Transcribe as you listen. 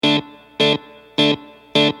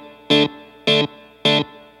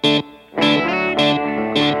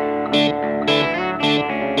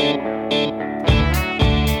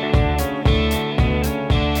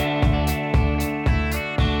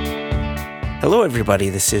Hello, everybody.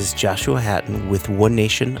 This is Joshua Hatton with One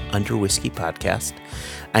Nation Under Whiskey podcast.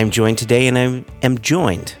 I'm joined today, and I am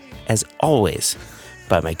joined, as always,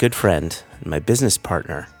 by my good friend and my business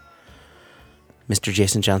partner, Mr.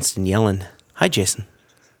 Jason Johnston Yellen. Hi, Jason.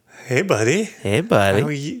 Hey, buddy. Hey,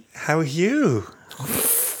 buddy. How are you?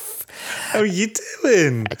 How are you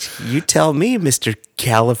doing? You tell me, Mr.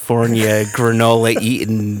 California granola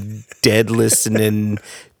eating, dead listening,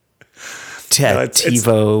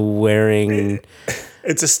 TiVo wearing.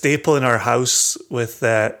 It's a staple in our house with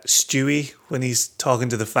Stewie when he's talking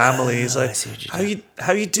to the family. He's like,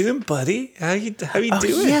 "How you doing, buddy? How you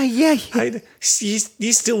doing? Yeah.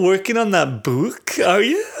 You still working on that book? Are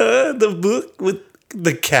you the book with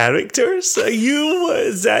the characters? Are you?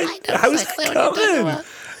 How's that coming?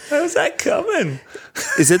 How's that coming?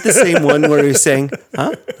 Is it the same one where he's saying,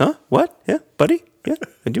 huh, what? Yeah, buddy? Yeah,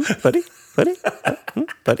 I do, buddy? Buddy?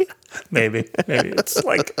 Maybe. It's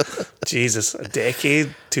like, Jesus, a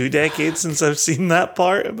decade, 2 decades since I've seen that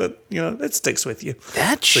part, but, it sticks with you.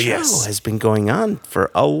 That show has been going on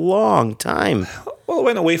for a long time. Well, it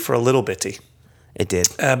went away for a little bitty. It did.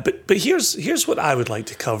 But here's what I would like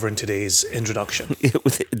to cover in today's introduction.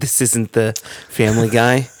 This isn't the Family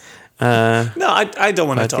Guy? No, I don't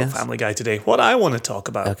want to talk Family Guy today. What I want to talk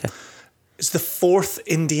about is the 4th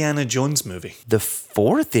Indiana Jones movie. The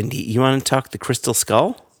 4th You want to talk the Crystal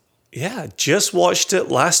Skull? Yeah, just watched it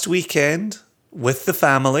last weekend with the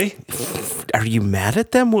family. Are you mad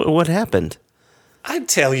at them? What happened? I'd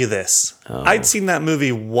tell you this. I'd seen that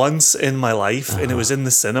movie once in my life, and it was in the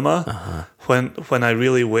cinema when I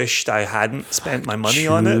really wished I hadn't spent my money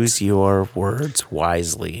on it. Choose your words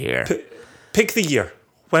wisely here. Pick the year.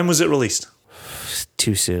 When was it released?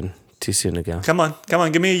 Too soon ago. Come on,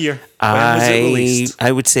 give me a year. When was it released?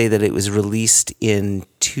 I would say that it was released in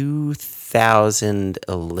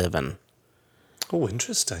 2011. Oh,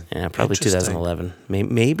 interesting. Yeah, probably 2011.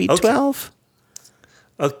 Maybe 12?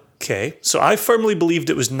 Okay, so I firmly believed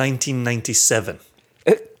it was 1997.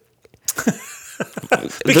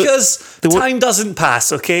 Because time doesn't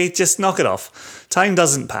pass, okay? Just knock it off. Time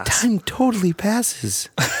doesn't pass. Time totally passes.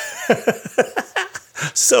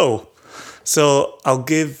 So I'll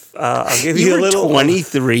give you a little.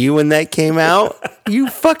 23 when that came out. You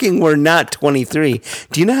fucking were not 23.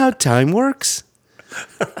 Do you know how time works?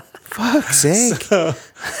 Fuck's sake.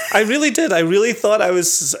 I really did. I really thought I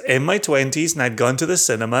was in my 20s and I'd gone to the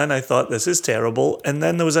cinema and I thought this is terrible. And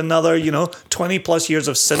then there was another, 20 plus years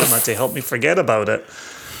of cinema to help me forget about it.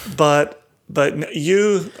 But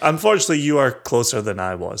unfortunately, you are closer than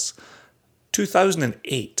I was.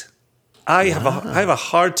 2008. I have a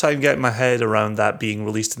hard time getting my head around that being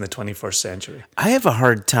released in the 21st century. I have a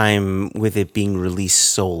hard time with it being released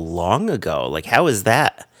so long ago. Like, how is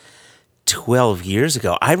that 12 years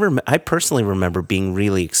ago? I personally remember being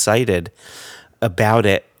really excited about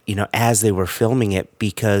it, as they were filming it,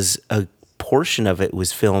 because a portion of it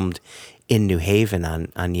was filmed in New Haven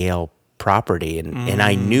on Yale property, and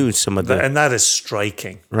I knew some of the, and that is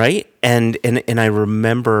striking, right? And I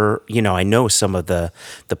remember, I know some of the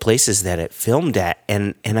places that it filmed at,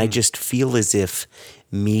 and I just feel as if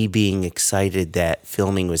me being excited that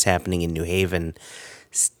filming was happening in New Haven,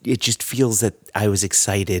 it just feels that I was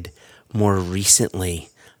excited more recently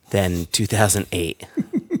than 2008.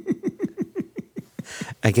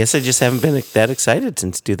 I guess I just haven't been that excited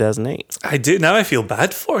since 2008. I do. Now I feel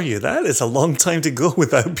bad for you. That is a long time to go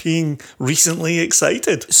without being recently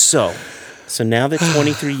excited. So now that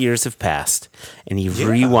 23 years have passed and you've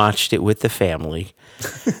rewatched it with the family.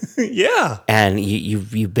 Yeah. And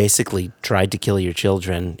you basically tried to kill your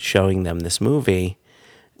children showing them this movie.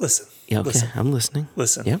 Listen. Yeah, okay, listen. I'm listening.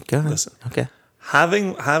 Listen. Yeah, go ahead. Listen. Okay.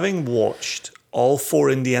 Having watched all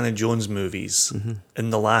 4 Indiana Jones movies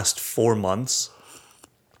in the last 4 months,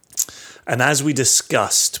 and as we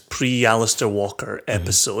discussed pre-Alistair Walker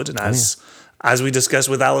episode, and as we discussed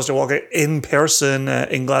with Alistair Walker in person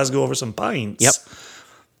in Glasgow over some pints,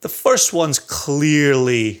 the first one's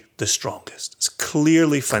clearly the strongest. It's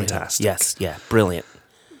clearly fantastic. Yes, yeah, brilliant.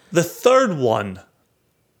 The third one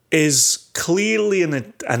is clearly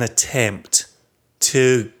an attempt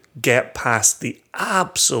to get past the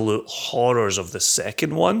absolute horrors of the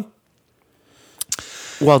second one,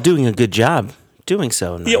 while doing a good job doing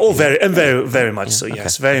so. Yeah, very much so.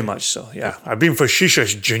 Yes, okay. Very much so. Yeah, I've been for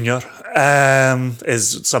Shishish Junior.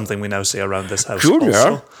 Is something we now say around this house.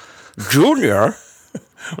 Junior.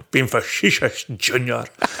 Been for Shishish Junior.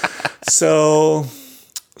 So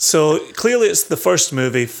clearly it's the first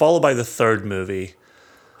movie, followed by the third movie,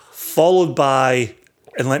 followed by,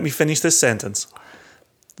 and let me finish this sentence,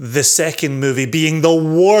 the second movie being the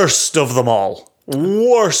worst of them all.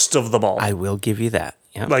 Worst of them all. I will give you that.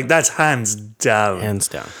 Yeah. Like that's hands down. Hands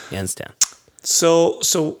down. Hands down. So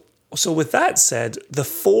with that said, the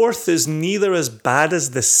fourth is neither as bad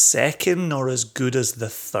as the second nor as good as the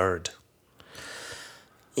third.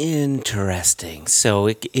 Interesting. So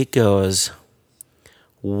it goes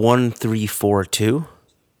 1, 3, 4, 2.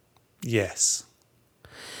 Yes.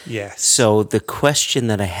 Yes. So the question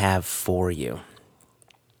that I have for you,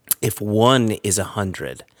 if 1 is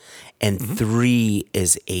 100 and 3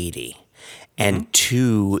 is 80 and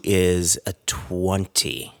 2 is a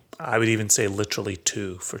 20. I would even say literally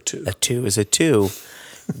 2 for 2. A 2 is a 2.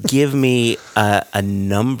 Give me a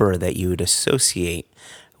number that you would associate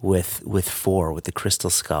with 4, with the crystal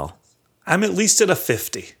skull. I'm at least at a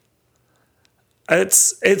 50.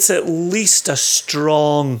 It's at least a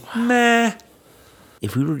strong meh.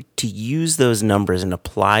 If we were to use those numbers and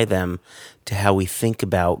apply them to how we think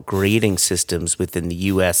about grading systems within the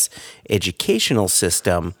U.S. educational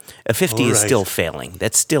system, a 50 is Right. still failing.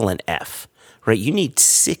 That's still an F, right? You need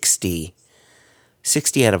 60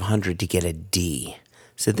 out of 100 to get a D.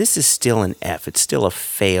 So this is still an F. It's still a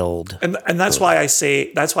failed. And that's why I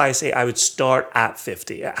say I would start at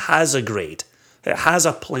 50. It has a grade. It has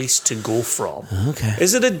a place to go from. Okay.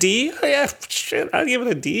 Is it a D? Oh, yeah, shit, I'd give it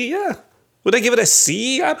a D, yeah. Would I give it a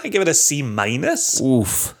C? I might give it a C minus.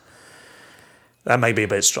 Oof. That might be a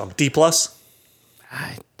bit strong. D plus?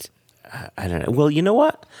 I don't know. Well, you know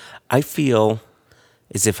what? I feel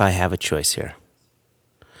as if I have a choice here.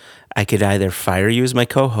 I could either fire you as my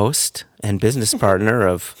co-host and business partner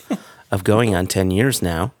of going on 10 years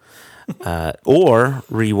now, or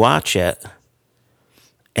rewatch it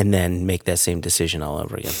and then make that same decision all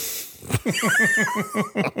over again.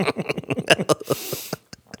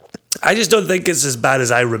 I just don't think it's as bad as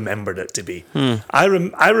I remembered it to be. I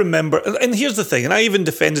remember, and here's the thing, and I even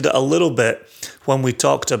defended it a little bit when we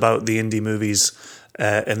talked about the indie movies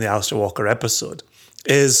in the Alistair Walker episode,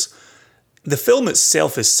 is the film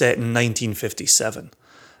itself is set in 1957.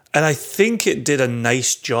 And I think it did a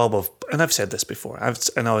nice job of, and I've said this before,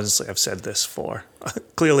 and honestly, I've said this for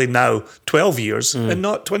clearly now 12 years and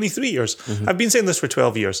not 23 years. I've been saying this for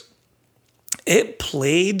 12 years. It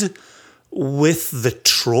played with the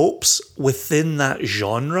tropes within that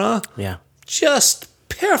genre Yeah. just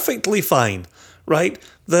perfectly fine, right?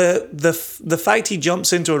 The fact he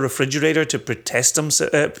jumps into a refrigerator to protest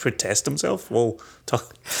himself. We'll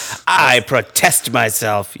talk. I protest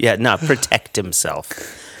myself. Yeah, not protect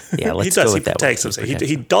himself. Yeah, let's He does. go He with that protects word. himself.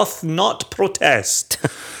 He doth not protest.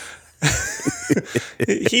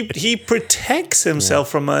 he protects himself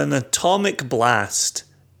from an atomic blast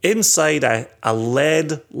inside a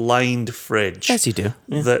lead-lined fridge. Yes, you do.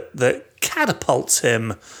 Yeah. That catapults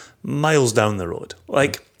him miles down the road.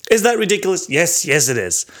 Like, is that ridiculous? Yes, it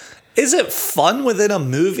is. Is it fun within a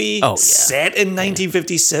movie set in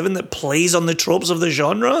 1957 that plays on the tropes of the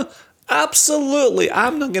genre? Absolutely.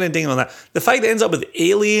 I'm not going to ding on that. The fact that it ends up with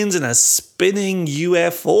aliens and a spinning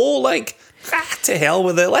UFO, like, to hell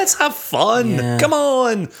with it. Let's have fun. Yeah. Come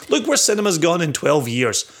on. Look where cinema's gone in 12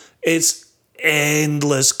 years. It's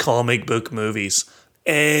endless comic book movies.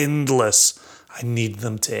 Endless. I need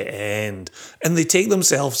them to end. And they take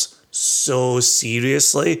themselves so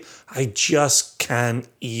seriously. I just can't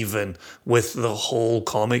even with the whole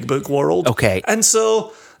comic book world. Okay. And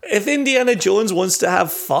so if Indiana Jones wants to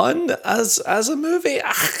have fun as a movie,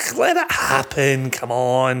 let it happen. Come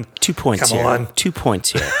on. 2 points Come here. on. 2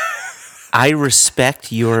 points here. I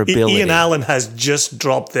respect your ability. Ian Allen has just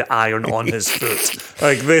dropped the iron on his foot.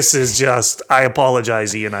 Like, this is just, I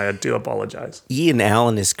apologize, Ian. I do apologize. Ian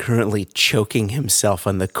Allen is currently choking himself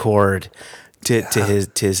on the cord to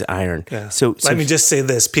his iron. Yeah. So Let me just say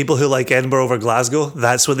this. People who like Edinburgh over Glasgow,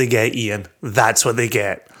 that's what they get, Ian. That's what they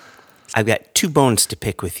get. I've got 2 bones to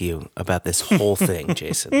pick with you about this whole thing,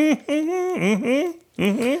 Jason.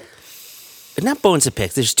 But not bones to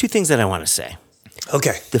pick. There's 2 things that I want to say.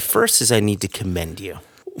 Okay. The first is I need to commend you.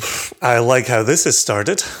 I like how this has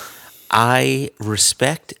started. I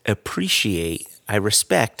respect,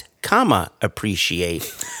 comma,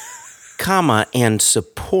 and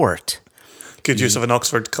support. Good use of an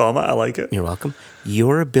Oxford comma. I like it. You're welcome.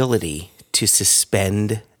 Your ability to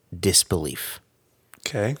suspend disbelief.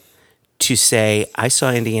 Okay. To say, I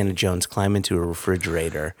saw Indiana Jones climb into a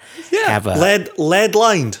refrigerator, Yeah. have a lead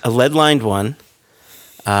lined. lead-lined one.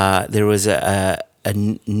 There was a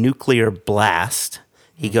nuclear blast.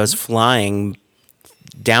 He goes flying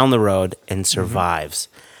down the road and survives.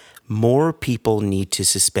 More people need to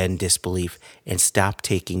suspend disbelief and stop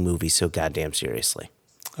taking movies so goddamn seriously.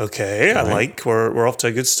 Okay, I like we're off to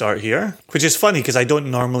a good start here. Which is funny because I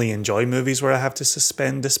don't normally enjoy movies where I have to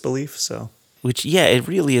suspend disbelief. So Which, yeah, it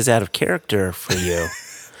really is out of character for you.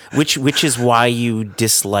 which is why you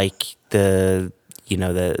dislike the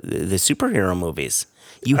superhero movies.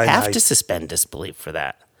 You have to suspend disbelief for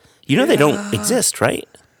that. You know they don't exist, right?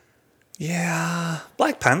 Yeah.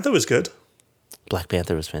 Black Panther was good. Black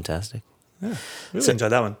Panther was fantastic. Yeah, really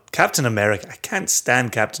enjoyed that one. Captain America. I can't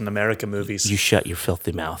stand Captain America movies. You shut your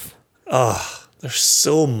filthy mouth. Oh, they're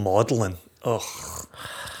so maudlin. Oh.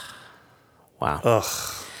 Wow. Ugh.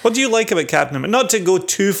 What do you like about Captain America? Not to go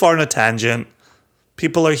too far on a tangent.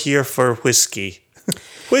 People are here for whiskey.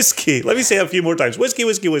 Whiskey. Let me say it a few more times. Whiskey,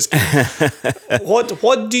 whiskey, whiskey.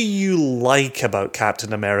 What do you like about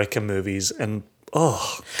Captain America movies? And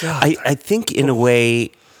oh God. I think in a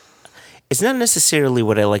way, it's not necessarily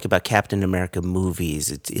what I like about Captain America movies.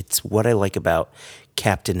 It's what I like about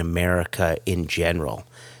Captain America in general.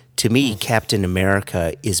 To me, Captain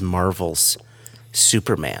America is Marvel's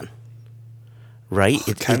Superman. Right?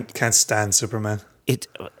 Can't stand Superman.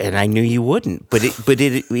 And I knew you wouldn't, but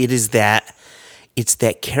it is that it's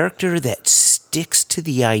that character that sticks to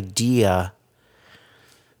the idea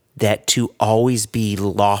that to always be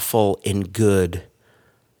lawful and good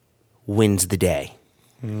wins the day.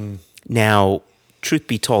 Now, truth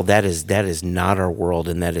be told, that is not our world,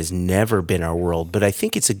 and that has never been our world. But I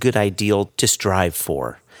think it's a good ideal to strive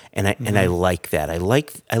for, and I like that. I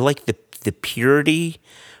like the purity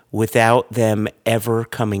without them ever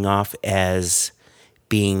coming off as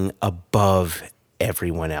being above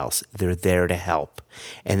everyone else. They're there to help,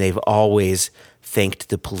 and they've always thanked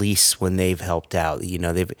the police when they've helped out.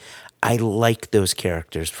 I like those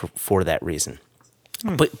characters for that reason.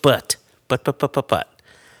 But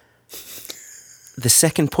the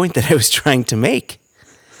second point that I was trying to make,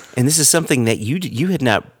 and this is something that you had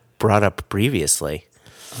not brought up previously,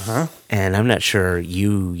 and I'm not sure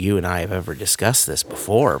you and I have ever discussed this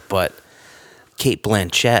before, but Cate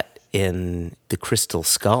Blanchett in The Crystal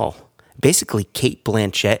Skull, basically Cate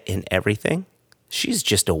Blanchett in everything, she's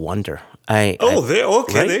just a wonder. Right?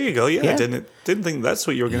 There you go. Yeah. I didn't think that's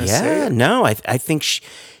what you were going to say. Yeah, no, I think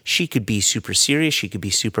she could be super serious. She could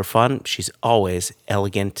be super fun. She's always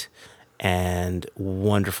elegant and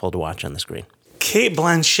wonderful to watch on the screen. Cate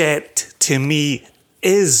Blanchett, to me,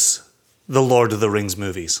 is the Lord of the Rings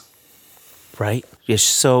movies. Right? Yes,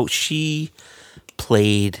 so she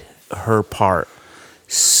played her part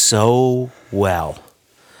so well.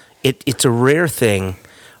 It's a rare thing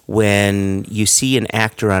when you see an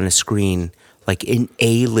actor on a screen, like an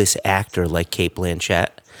A-list actor like Cate Blanchett,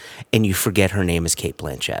 and you forget her name is Cate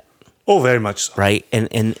Blanchett. Oh, very much so. Right?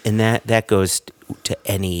 And that goes to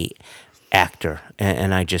any actor.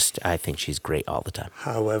 And I think she's great all the time.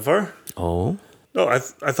 However... Oh? No, I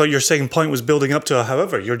thought your second point was building up to a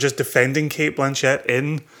however. You're just defending Cate Blanchett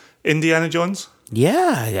in Indiana Jones?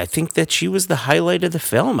 Yeah, I think that she was the highlight of the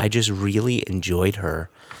film. I just really enjoyed her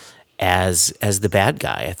as the bad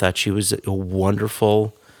guy. I thought she was a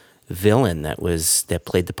wonderful villain that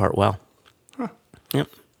played the part well. Huh. Yep.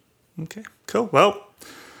 Okay, cool. Well,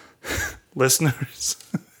 listeners,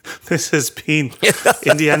 this has been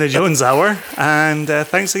Indiana Jones Hour, and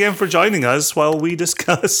thanks again for joining us while we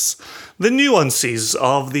discuss the nuances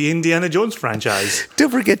of the Indiana Jones franchise.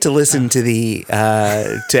 Don't forget to listen to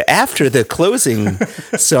to after the closing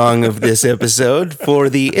song of this episode for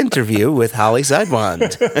the interview with Holly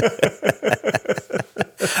Sidewand.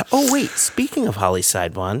 Oh wait, speaking of Holly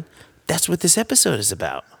Sidewand, that's what this episode is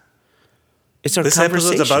about. It's our conversation.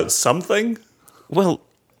 This episode's about something? Well,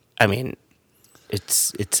 I mean,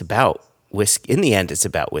 it's about whiskey. In the end, it's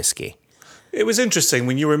about whiskey. It was interesting.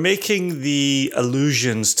 When you were making the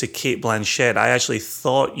allusions to Cate Blanchett, I actually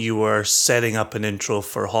thought you were setting up an intro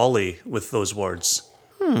for Holly with those words.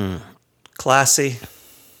 Classy,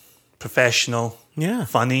 professional,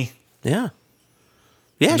 funny,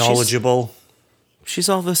 knowledgeable. She's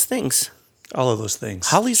all those things. All of those things.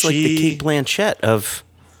 Holly's like the Cate Blanchett of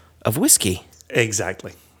whiskey.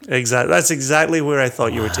 Exactly. That's exactly where I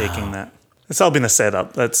thought you were taking that. It's all been a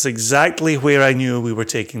setup. That's exactly where I knew we were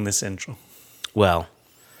taking this intro. Well,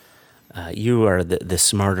 you are the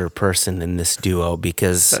smarter person in this duo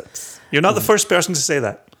because... You're not the first person to say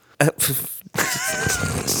that.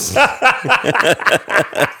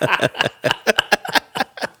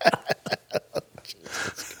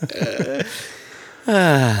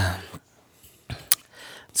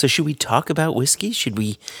 So should we talk about whiskey? Should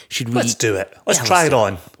we? Let's do it. Let's try it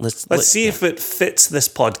on. Let's see if it fits this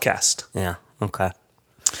podcast. Yeah. Okay.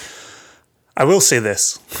 I will say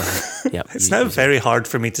this. Yep. It's now very hard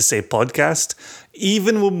for me to say podcast.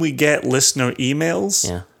 Even when we get listener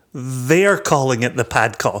emails, they're calling it the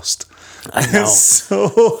pad cost. I know.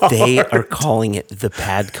 So They hard. are calling it the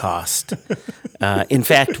pad cost. In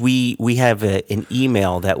fact, we have an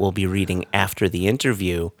email that we'll be reading after the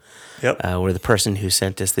interview, Yep. where the person who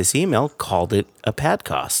sent us this email called it a pad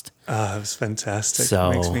cost. It was fantastic.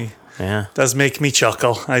 So, It does make me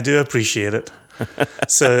chuckle. I do appreciate it.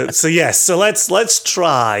 So yes. So let's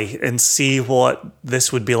try and see what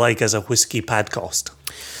this would be like as a whiskey pad cost.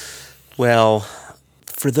 Well,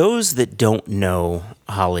 for those that don't know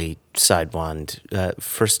Holly Sidewand,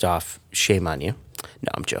 first off, shame on you. No,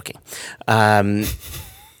 I'm joking.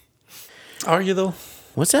 Are you though?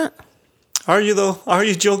 What's that? Are you though? Are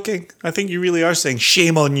you joking? I think you really are saying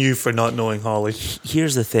shame on you for not knowing Holly.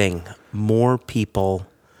 Here's the thing. More people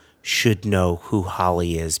should know who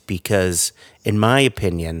Holly is because, in my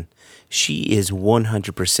opinion, she is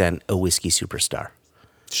 100% a whiskey superstar.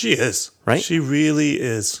 She is. Right? She really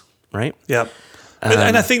is. Right? Yep.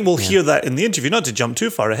 And I think we'll hear that in the interview, not to jump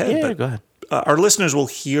too far ahead, Yeah, but go ahead. Our listeners will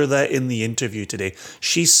hear that in the interview today.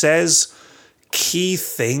 She says key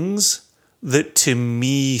things that to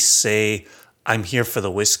me say, I'm here for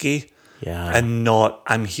the whiskey Yeah. and not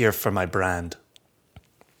I'm here for my brand.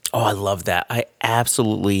 Oh, I love that. I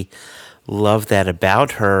absolutely love that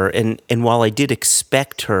about her. And while I did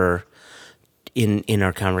expect her in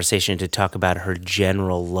our conversation to talk about her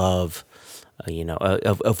general love,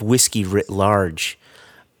 of whiskey writ large,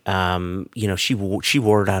 she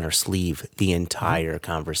wore it on her sleeve the entire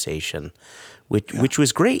conversation, which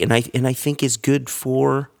was great, and I think is good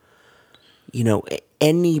for,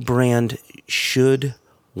 any brand should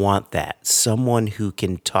want that, someone who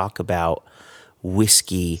can talk about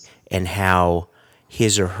whiskey and how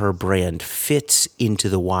his or her brand fits into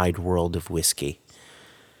the wide world of whiskey.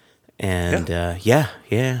 And yeah.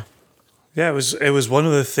 Yeah, it was one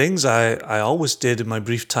of the things I always did in my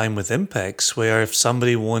brief time with Impex, where if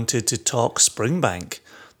somebody wanted to talk Springbank,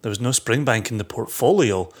 there was no Springbank in the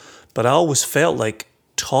portfolio, but I always felt like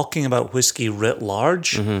talking about whiskey writ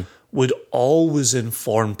large would always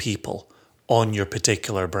inform people on your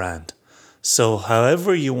particular brand. So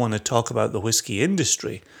however you want to talk about the whiskey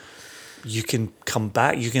industry, you can come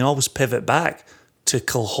back, you can always pivot back to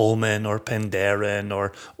Kilchoman or Penderyn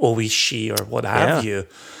or Oishi or what have you.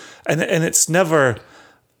 And it's never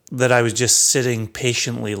that I was just sitting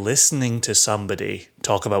patiently listening to somebody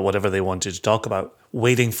talk about whatever they wanted to talk about,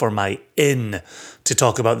 waiting for my in to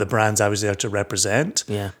talk about the brands I was there to represent.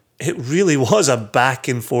 Yeah. It really was a back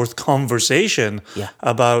and forth conversation Yeah.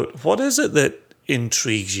 about what is it that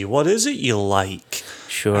intrigues you? What is it you like?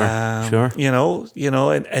 Sure. And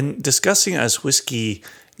discussing it as whiskey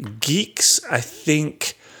geeks, I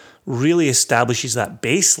think really establishes that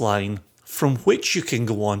baseline from which you can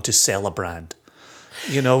go on to sell a brand.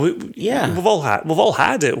 We've all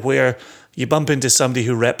had it where you bump into somebody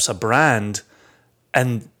who reps a brand,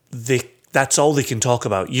 and that's all they can talk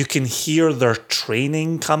about. You can hear their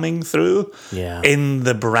training coming through in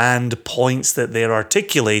the brand points that they're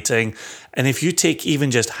articulating, and if you take even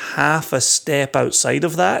just half a step outside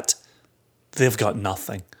of that, they've got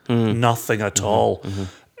nothing at all,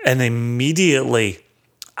 and immediately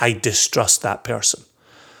I distrust that person.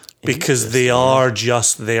 Because they are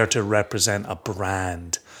just there to represent a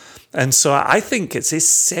brand. And so I think it's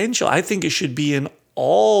essential. I think it should be in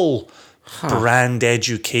all brand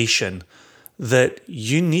education that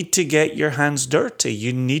you need to get your hands dirty.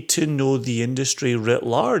 You need to know the industry writ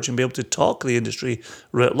large and be able to talk the industry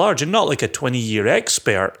writ large. And not like a 20-year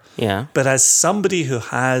expert, but as somebody who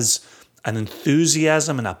has an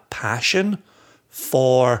enthusiasm and a passion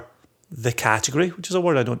for the category, which is a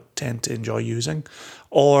word I don't tend to enjoy using,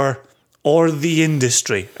 or the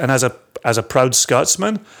industry. And as a proud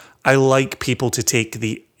Scotsman, I like people to take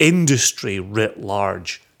the industry writ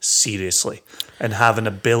large seriously and have an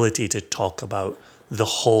ability to talk about the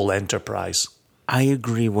whole enterprise. I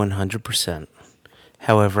agree 100%.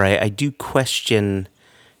 However, I do question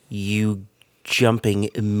you jumping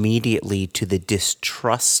immediately to the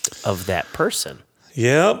distrust of that person.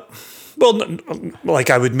 Yeah. Well, like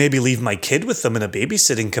I would maybe leave my kid with them in a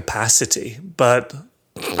babysitting capacity, but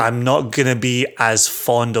I'm not going to be as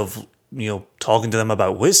fond of, talking to them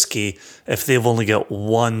about whiskey if they've only got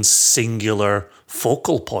one singular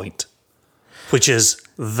focal point, which is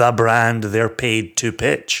the brand they're paid to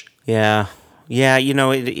pitch. Yeah. Yeah,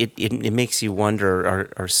 it makes you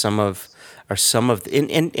wonder, are some of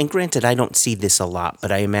and granted, I don't see this a lot,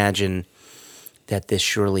 but I imagine that this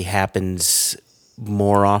surely happens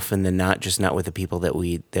more often than not, just not with the people that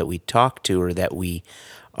we talk to or that we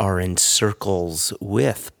are in circles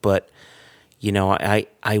with. But,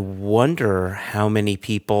 I wonder how many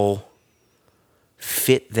people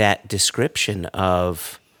fit that description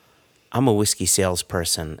of I'm a whiskey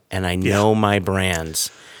salesperson, and I know my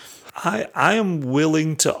brands. I am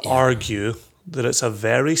willing to argue that it's a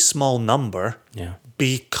very small number Yeah.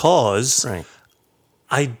 because Right.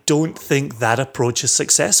 I don't think that approach is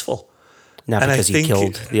successful. Not And I because you think-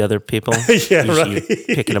 killed the other people. Yeah, Usually right.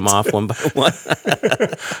 you're picking them off one by one.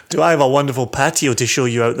 Do I have a wonderful patio to show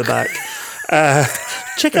you out the back?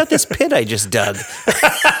 Check out this pit I just dug.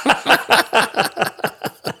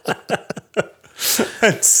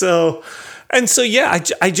 And so, yeah,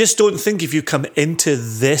 I just don't think if you come into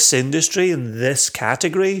this industry and this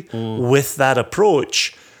category with that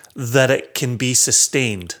approach, that it can be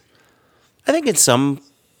sustained. I think in some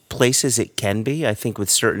places it can be. I think with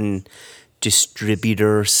certain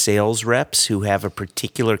distributor sales reps who have a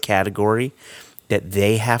particular category that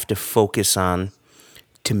they have to focus on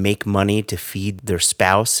to make money to feed their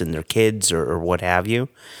spouse and their kids or what have you.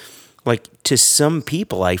 Like, to some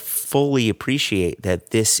people, I fully appreciate that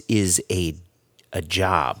this is a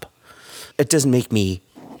job. It doesn't make me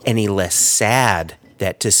any less sad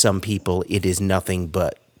that to some people it is nothing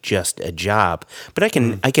but just a job. But I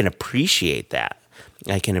can appreciate that.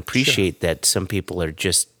 I can appreciate that some people are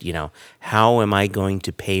just, how am I going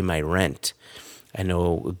to pay my rent? I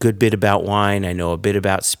know a good bit about wine. I know a bit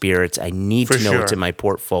about spirits. I need to know what's in my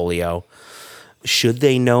portfolio. Should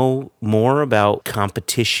they know more about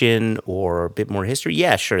competition or a bit more history?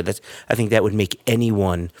 Yeah, sure. I think that would make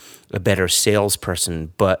anyone a better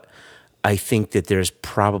salesperson. But I think that there's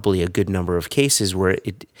probably a good number of cases where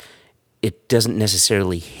it doesn't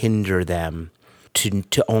necessarily hinder them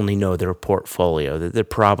to only know their portfolio. That they're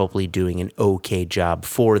probably doing an okay job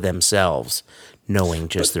for themselves, knowing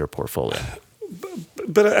just their portfolio.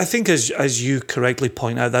 But I think, as you correctly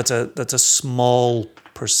point out, that's a small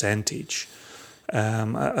percentage.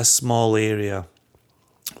 A small area.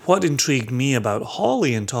 What intrigued me about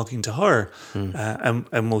Holly and talking to her,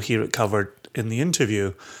 and we'll hear it covered in the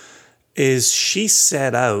interview, is she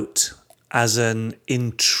set out as an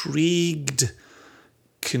intrigued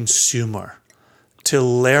consumer to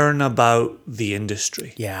learn about the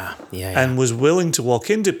industry. Yeah. And was willing to walk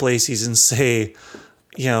into places and say,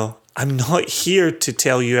 I'm not here to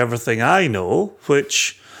tell you everything I know,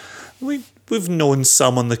 which we've known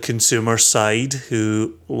some on the consumer side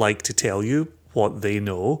who like to tell you what they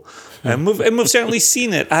know. And we've certainly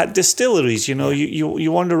seen it at distilleries.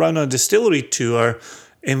 You wander around on a distillery tour,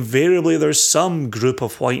 invariably there's some group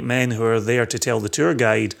of white men who are there to tell the tour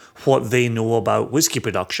guide what they know about whiskey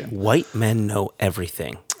production. White men know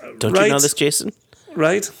everything. Don't Right. you know this, Jason?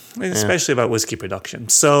 Right? Especially about whiskey production.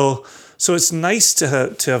 So it's nice to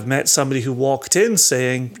have met somebody who walked in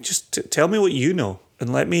saying, just tell me what you know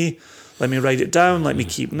and let me write it down, let me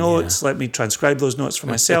keep notes, let me transcribe those notes for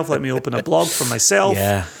myself, let me open a blog for myself.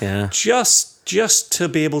 Yeah. Just to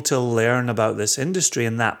be able to learn about this industry,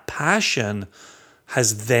 and that passion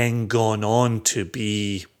has then gone on to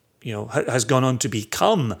be, has gone on to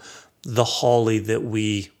become the Holly that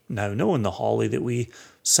we now know and the Holly that we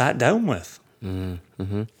sat down with.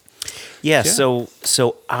 Yeah.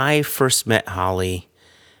 So I first met Holly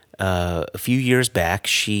a few years back.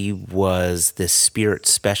 She was the spirit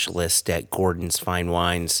specialist at Gordon's Fine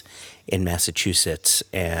Wines in Massachusetts.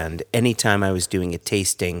 And anytime I was doing a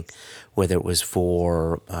tasting, whether it was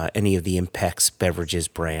for any of the Impex beverages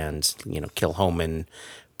brands, Kilhoman,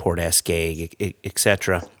 Port Ascay,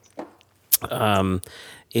 etc.,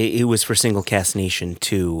 it was for Single Cask Nation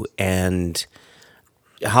too. And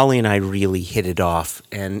Holly and I really hit it off.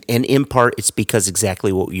 And in part, it's because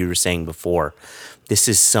exactly what you were saying before. This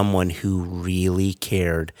is someone who really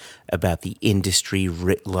cared about the industry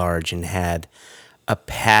writ large and had a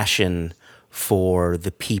passion for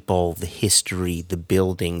the people, the history, the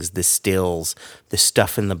buildings, the stills, the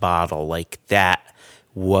stuff in the bottle. Like, that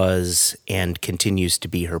was and continues to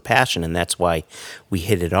be her passion. And that's why we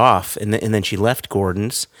hit it off. And then she left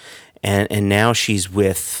Gordon's, and now she's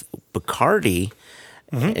with Bacardi,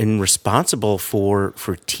 and responsible for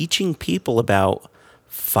teaching people about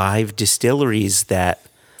 5 distilleries that,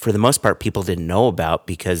 for the most part, people didn't know about,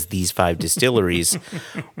 because these 5 distilleries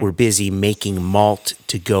were busy making malt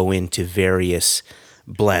to go into various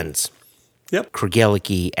blends. Yep.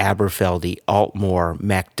 Craigellachie, Aberfeldy, Altmore,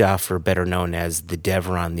 Macduff, or better known as the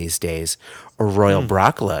Deveron these days, or Royal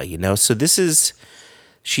Broccola, So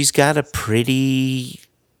she's got a pretty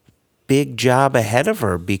big job ahead of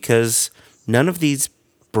her, because none of these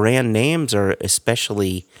brand names are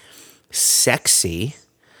especially sexy.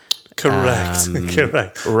 Correct.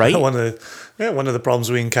 Correct. right? One of the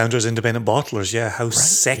problems we encounter as independent bottlers. Yeah, how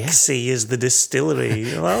sexy is the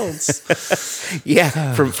distillery? Well, it's,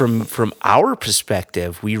 Yeah, from our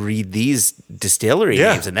perspective, we read these distillery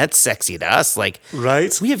Yeah. names, and that's sexy to us. Like,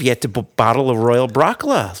 Right. we have yet to bottle a Royal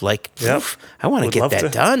Brockla. Like, Yep. oof, I want to Would get love that to.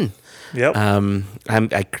 done. yep.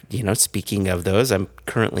 Speaking of those, I'm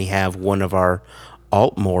currently have one of our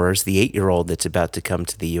Altmoors, the 8-year-old that's about to come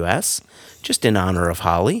to the U.S. just in honor of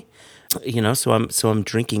Holly. So I'm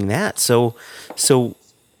drinking that. So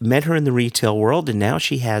met her in the retail world, and now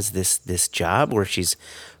she has this job where she's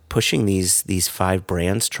pushing these 5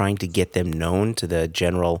 brands, trying to get them known to the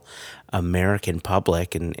general American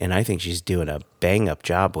public, and I think she's doing a bang up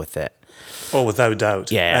job with it. Oh, without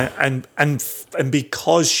doubt. Yeah. And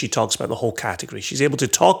because she talks about the whole category, she's able to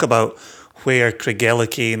talk about where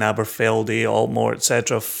Craigellachie and Aberfeldy, Altmore,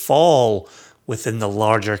 etc., fall within the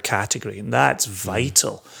larger category, and that's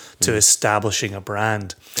vital to establishing a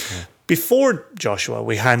brand. Before, Joshua,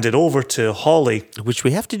 we hand it over to Holly. Which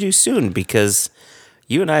we have to do soon because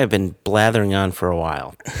you and I have been blathering on for a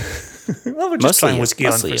while. Well, we're just Mostly trying you. whiskey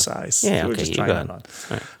on Mostly for you. size. Yeah, we're okay, just you trying go that on.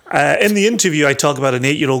 on. In the interview, I talk about an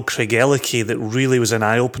 8-year-old Craigellachie that really was an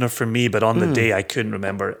eye-opener for me, but on the day I couldn't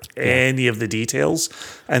remember any of the details.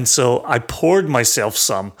 And so I poured myself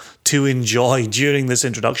some to enjoy during this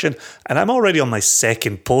introduction, and I'm already on my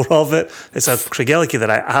second pour of it. It's a Craigellachie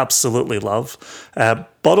that I absolutely love.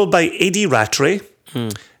 Bottled by Eddie Rattray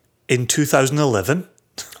in 2011.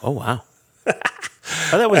 Oh wow!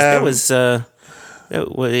 That was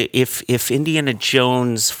if Indiana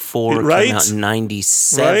Jones 4 Right. came out in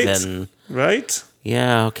 97. Right?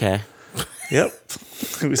 Yeah, okay. Yep.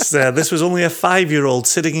 It was. This was only a 5-year-old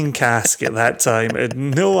sitting in cask at that time. Had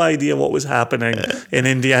no idea what was happening in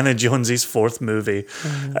Indiana Jones's 4th movie.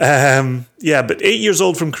 But 8 years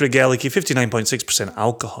old from Craigellachie, 59.6%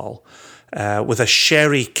 alcohol, with a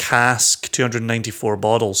sherry cask, 294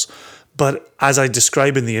 bottles. But as I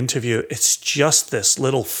describe in the interview, it's just this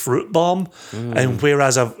little fruit bomb. And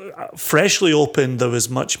whereas I've freshly opened, there was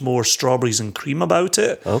much more strawberries and cream about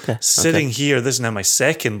it. Okay. Sitting here, this is now my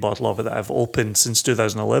second bottle of it that I've opened since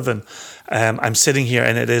 2011. I'm sitting here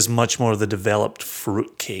and it is much more of the developed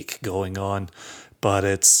fruit cake going on. But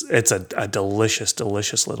it's a delicious,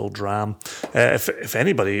 delicious little dram. If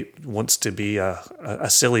anybody wants to be a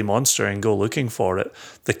silly monster and go looking for it,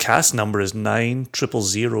 the cask number is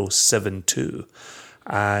 90072.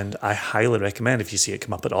 And I highly recommend if you see it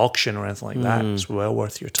come up at auction or anything like that, it's well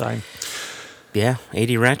worth your time. Yeah,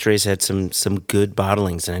 Eddie Rattray's had some good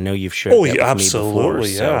bottlings, and I know you've shared Oh, that yeah, with me before.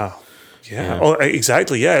 absolutely, yeah. Yeah. Oh,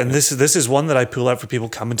 exactly. Yeah. And this is one that I pull out for people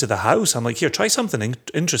coming to the house. I'm like, here, try something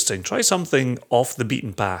interesting. Try something off the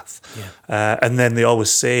beaten path. Yeah. And then they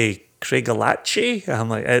always say Craigellachie. I'm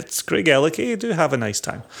like, it's Craigellachie. Do have a nice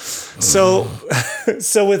time. So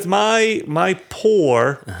with my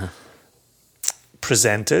pour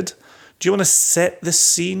presented, do you want to set the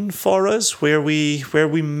scene for us where we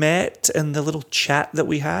met and the little chat that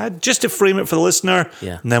we had, just to frame it for the listener?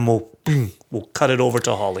 Yeah. And then we'll cut it over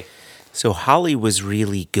to Holly. So Holly was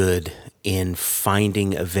really good in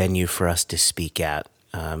finding a venue for us to speak at.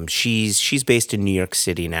 She's based in New York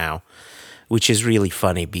City now, which is really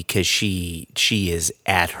funny because she is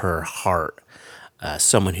at her heart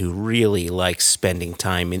someone who really likes spending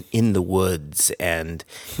time in the woods and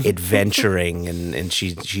adventuring, and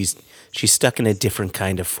she's stuck in a different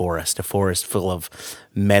kind of forest, a forest full of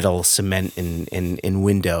metal, cement, and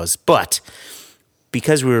windows. But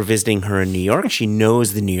because we were visiting her in New York, she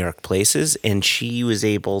knows the New York places, and she was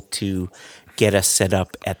able to get us set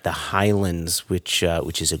up at the Highlands, which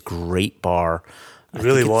is a great bar. It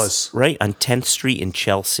really was. Right on 10th Street in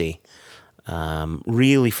Chelsea.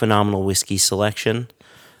 Really phenomenal whiskey selection.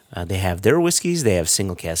 They have their whiskeys. They have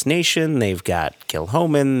Single Cask Nation. They've got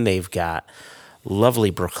Kilchoman. They've got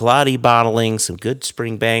lovely Bruichladdich bottling, some good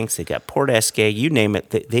Springbanks. They got Port Esquet, you name it.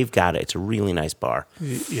 They've got it. It's a really nice bar.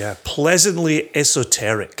 Yeah, pleasantly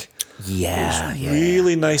esoteric. Yeah, It was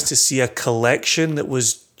really nice to see a collection that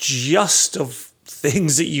was just of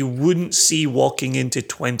things that you wouldn't see walking into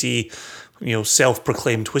 20,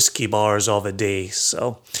 self-proclaimed whiskey bars of a day.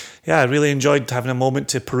 So, yeah, I really enjoyed having a moment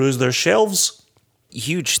to peruse their shelves.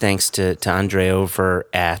 Huge thanks to Andre over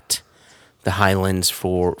at the Highlands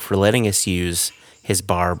for letting us use his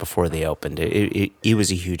bar before they opened. It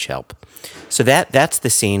was a huge help. So that's the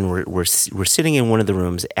scene. We're sitting in one of the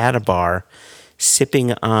rooms at a bar,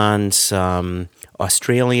 sipping on some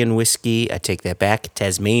Australian whiskey. I take that back,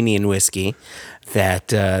 Tasmanian whiskey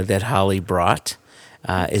that Holly brought,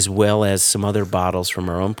 as well as some other bottles from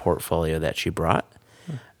her own portfolio that she brought.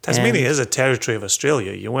 Tasmania is a territory of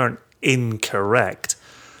Australia. You weren't incorrect.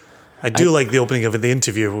 I do like the opening of the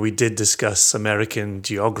interview where we did discuss American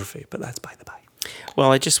geography, but that's by the by.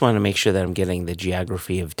 Well, I just want to make sure that I'm getting the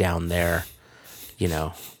geography of down there,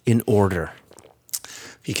 in order.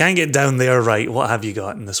 If you can't get down there right, what have you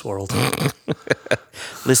got in this world?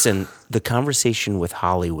 Listen, the conversation with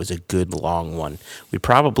Holly was a good long one. We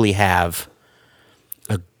probably have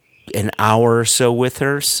an hour or so with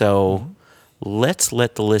her, so let's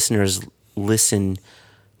let the listeners listen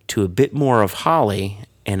to a bit more of Holly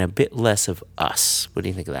and a bit less of us. What do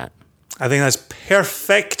you think of that? I think that's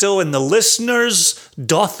perfecto, and the listeners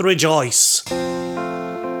doth rejoice.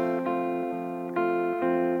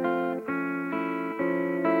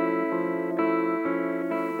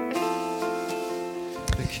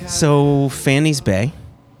 So, Fanny's Bay,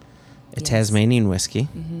 a Tasmanian whiskey.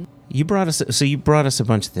 Mm-hmm. You brought us a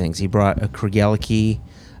bunch of things. You brought a Craigellachie,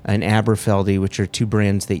 an Aberfeldy, which are two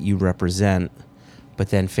brands that you represent, but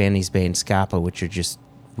then Fanny's Bay and Scapa, which are just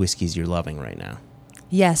whiskeys you're loving right now.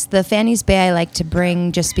 Yes, the Fanny's Bay I like to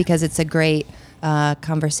bring just because it's a great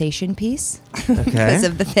conversation piece because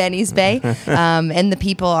of the Fanny's Bay. And the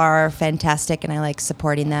people are fantastic, and I like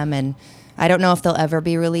supporting them. And I don't know if they'll ever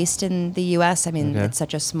be released in the U.S. I mean, it's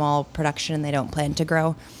such a small production, and they don't plan to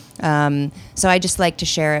grow. So I just like to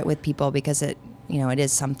share it with people because it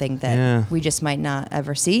is something that we just might not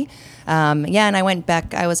ever see. And I went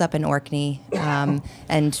back, I was up in Orkney,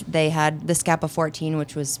 and they had the Scapa 14,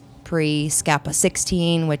 which was pre-Scapa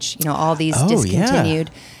 16, which, all these discontinued.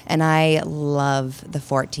 Yeah. And I love the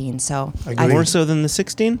 14. So more so than the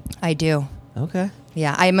 16? I do. Okay.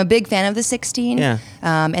 Yeah, I'm a big fan of the 16. Yeah.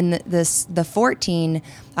 And the 14,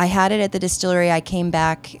 I had it at the distillery. I came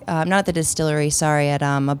back, not at the distillery, sorry, at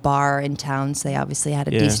a bar in town. So they obviously had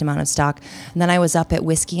a decent amount of stock. And then I was up at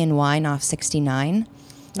Whiskey and Wine off 69,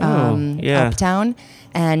 uptown.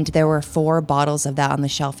 And there were 4 bottles of that on the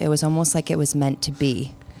shelf. It was almost like it was meant to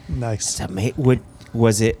be. Nice.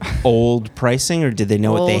 Was it old pricing, or did they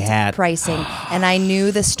know what they had? Pricing. And I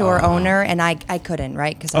knew the store owner, and I couldn't,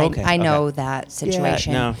 right? Because I know that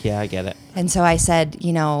situation. I get it. And so I said,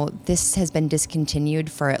 this has been discontinued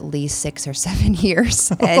for at least 6 or 7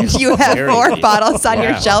 years, and you have 4 bottles on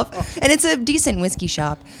your shelf. And it's a decent whiskey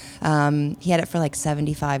shop. He had it for like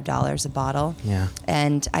 $75 a bottle. Yeah.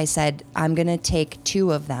 And I said, I'm going to take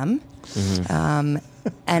 2 of them. Mm-hmm.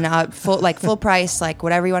 And full price, like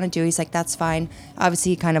whatever you want to do. He's like, that's fine.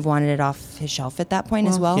 Obviously, he kind of wanted it off his shelf at that point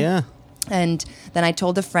as well. Yeah. And then I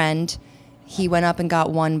told a friend. He went up and got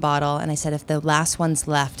 1 bottle, and I said, if the last one's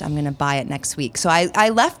left, I'm going to buy it next week. So I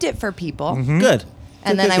left it for people. Mm-hmm. Good.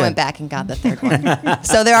 And then I went back and got the 3rd one.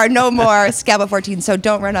 So there are no more Scapa 14. So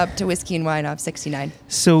don't run up to Whiskey and Wine off 69.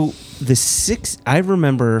 So I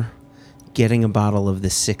remember getting a bottle of the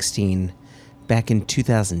 16 back in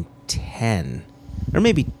 2010. Or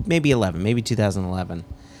maybe 11, maybe 2011.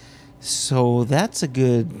 So that's a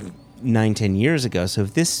good 9-10 years ago. So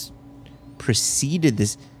if this preceded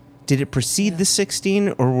this, did it precede the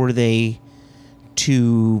 16, or were they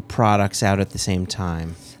 2 products out at the same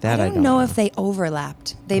time? That I don't know if they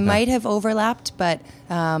overlapped. They might have overlapped, but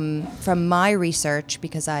from my research,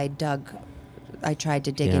 because I tried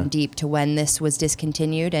to dig in deep to when this was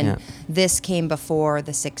discontinued, and this came before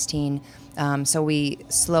the 16. So we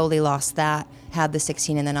slowly lost that, had the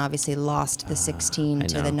 16, and then obviously lost the 16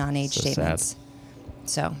 to the non-age statements. Sad.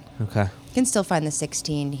 So you can still find the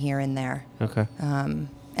 16 here and there. Okay.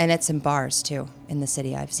 And it's in bars too in the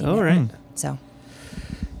city. I've seen. All right.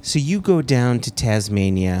 So you go down to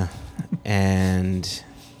Tasmania, and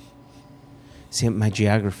see, my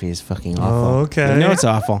geography is fucking awful. Oh, okay. I know it's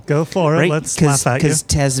awful. Go for it. Right? Let's laugh at you.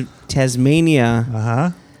 Because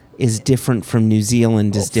Tasmania is different from New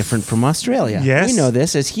Zealand, is different from Australia. Yes. We know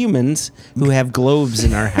this as humans who have globes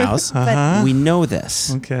in our house. We know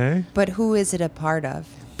this. Okay. But who is it a part of?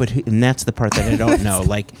 And that's the part that I don't know.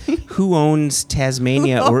 Like, who owns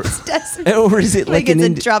Tasmania? Or is it like it's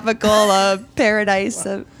a tropical paradise?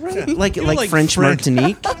 Like French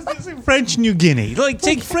Martinique? French New Guinea.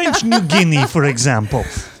 Take French New Guinea, for example.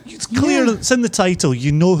 It's clear, it's in the title.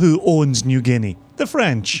 You know who owns New Guinea. The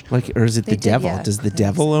French. Or is it the devil? Yeah. Does the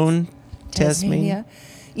devil own Tasmania?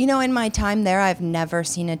 In my time there, I've never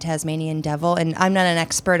seen a Tasmanian devil, and I'm not an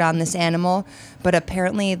expert on this animal, but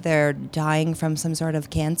apparently they're dying from some sort of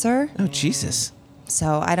cancer. Oh, Jesus.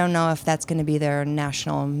 So I don't know if that's going to be their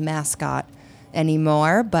national mascot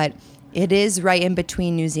anymore, but it is right in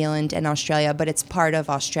between New Zealand and Australia, but it's part of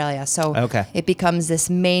Australia. So it becomes this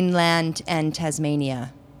mainland and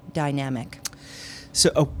Tasmania dynamic.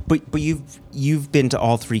 So, but you've been to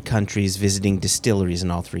all 3 countries, visiting distilleries in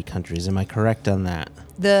all 3 countries. Am I correct on that?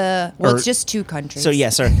 It's just 2 countries. So yeah,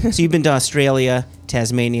 sorry. So you've been to Australia,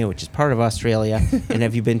 Tasmania, which is part of Australia, and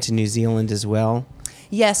have you been to New Zealand as well?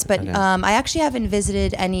 Yes, but I actually haven't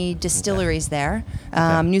visited any distilleries there.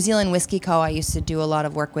 New Zealand Whiskey Co. I used to do a lot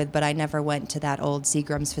of work with, but I never went to that old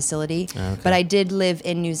Seagram's facility. But I did live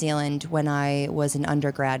in New Zealand when I was an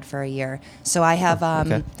undergrad for a year. So I have,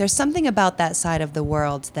 there's something about that side of the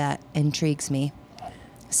world that intrigues me.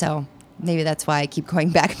 So maybe that's why I keep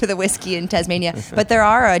going back for the whiskey in Tasmania. But there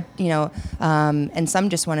are, and some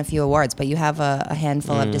just won a few awards, but you have a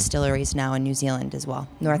handful of distilleries now in New Zealand as well,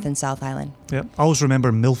 North and South Island. Yeah, I always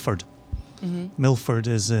remember Milford. Mm-hmm. Milford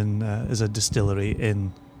is a distillery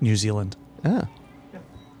in New Zealand. Ah.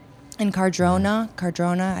 And Cardrona,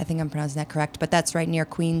 I think I'm pronouncing that correct, but that's right near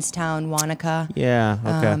Queenstown, Wanaka. Yeah,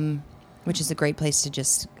 okay. Which is a great place to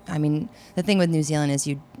the thing with New Zealand is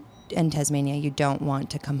and Tasmania, you don't want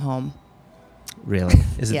to come home. Really?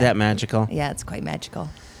 Is it that magical? Yeah, it's quite magical.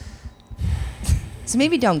 So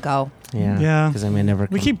maybe don't go. Yeah. Because I may never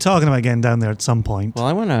come. We keep talking about getting down there at some point. Well,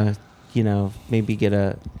 I want to, maybe get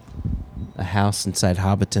a house inside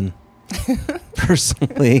Hobbiton.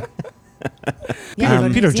 Personally.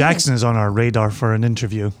 Peter Jackson is on our radar for an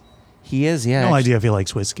interview. He is, yeah. No idea if he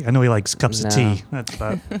likes whiskey. I know he likes cups of tea. That's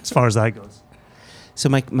about as far as that goes. So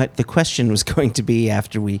the question was going to be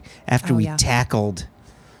after we tackled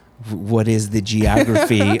what is the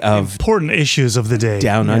geography of important issues of the day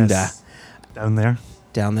under.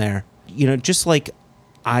 Down there. Just like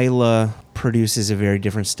Islay produces a very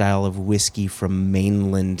different style of whiskey from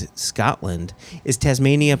mainland Scotland, is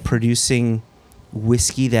Tasmania producing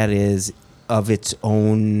whiskey that is of its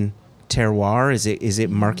own terroir? Is it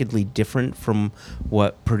markedly different from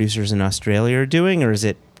what producers in Australia are doing, or is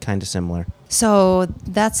it kind of similar? So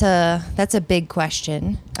that's a big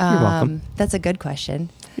question. You're welcome. That's a good question.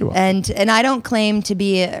 You're welcome. And I don't claim to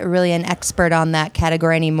be really an expert on that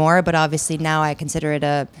category anymore, but obviously now I consider it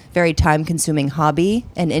a very time-consuming hobby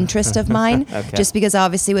and interest of mine. Okay. Just because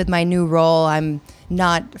obviously with my new role, I'm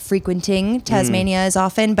not frequenting Tasmania as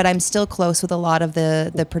often, but I'm still close with a lot of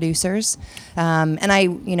the producers. And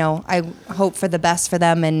I hope for the best for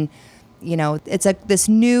them, and it's this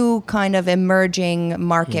new kind of emerging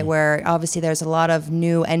market where obviously there's a lot of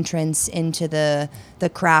new entrants into the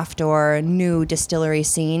craft or new distillery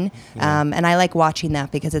scene. And I like watching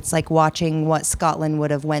that because it's like watching what Scotland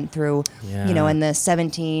would have went through, in the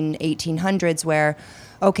 1800s where,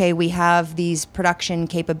 okay, we have these production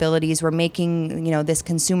capabilities. We're making, this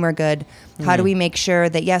consumer good. How do we make sure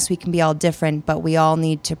that, yes, we can be all different, but we all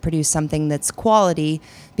need to produce something that's quality?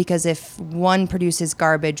 Because if one produces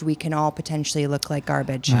garbage, we can all potentially look like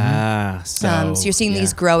garbage. So you're seeing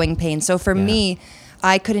these growing pains. So for me,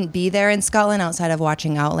 I couldn't be there in Scotland outside of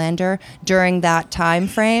watching Outlander during that time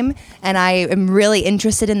frame. And I am really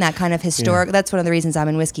interested in that kind of historic. Yeah. That's one of the reasons I'm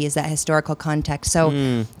in whiskey, is that historical context.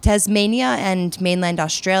 So Tasmania and mainland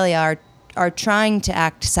Australia are trying to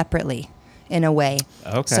act separately in a way.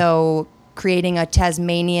 Okay. So creating a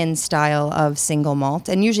Tasmanian style of single malt.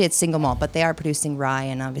 And usually it's single malt, but they are producing rye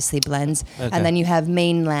and obviously blends. Okay. And then you have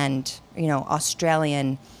mainland,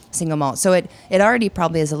 Australian single malt. So it already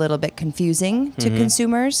probably is a little bit confusing to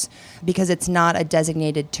consumers because it's not a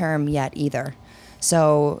designated term yet either.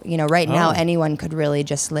 So, right now anyone could really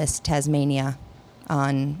just list Tasmania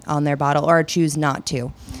on their bottle or choose not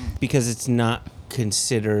to. Because it's not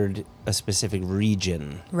considered a specific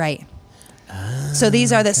region. Right. So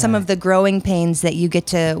these are some of the growing pains that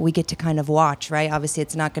we get to kind of watch, right? Obviously,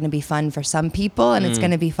 it's not going to be fun for some people, and it's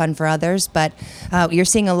going to be fun for others. But you're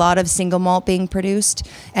seeing a lot of single malt being produced,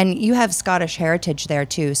 and you have Scottish heritage there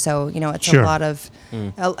too. So it's a lot of,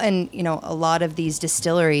 and a lot of these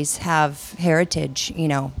distilleries have heritage,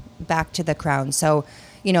 back to the crown. So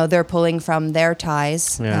they're pulling from their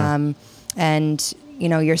ties, and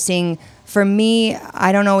you're seeing. For me,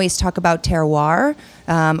 I don't always talk about terroir.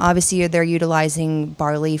 Obviously, they're utilizing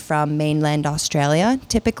barley from mainland Australia,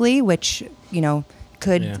 typically, which,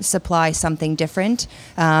 could supply something different.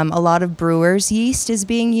 A lot of brewers' yeast is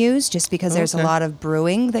being used just because there's a lot of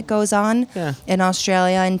brewing that goes on in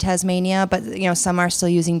Australia and Tasmania. But, some are still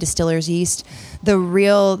using distillers' yeast.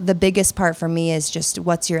 The biggest part for me is just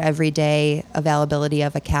what's your everyday availability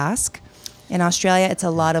of a cask. In Australia, it's a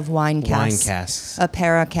lot of wine casks. A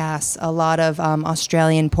para casks, a lot of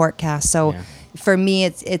Australian port casks. So for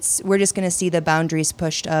me, we're just going to see the boundaries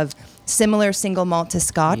pushed of similar single malt to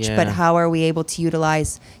Scotch, but how are we able to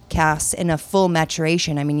utilize casks in a full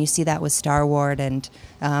maturation? I mean, you see that with Starward, and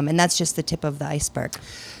that's just the tip of the iceberg.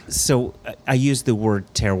 So I used the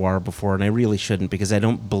word terroir before, and I really shouldn't, because I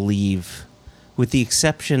don't believe, with the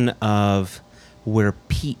exception of where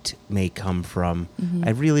peat may come from. Mm-hmm.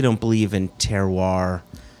 I really don't believe in terroir,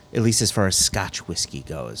 at least as far as Scotch whiskey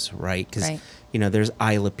goes, right? Because, Right. there's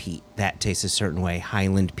Isla peat, that tastes a certain way.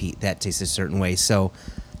 Highland peat, that tastes a certain way. So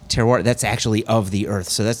terroir, that's actually of the earth.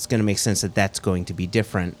 So that's going to make sense that that's going to be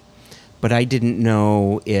different. But I didn't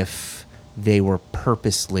know if they were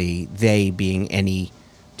purposely, they being any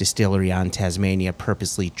distillery on Tasmania,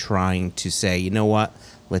 purposely trying to say, you know what,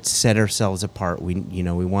 let's set ourselves apart. We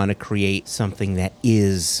want to create something that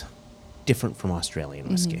is different from Australian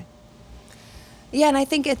whiskey. Yeah, and I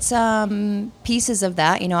think it's pieces of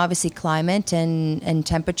that, obviously climate and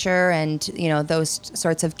temperature and, those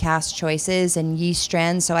sorts of cask choices and yeast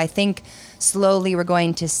strands. So I think slowly we're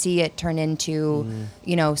going to see it turn into,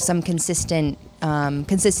 some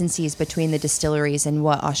consistencies between the distilleries and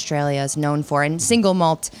what Australia is known for. And single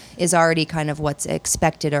malt is already kind of what's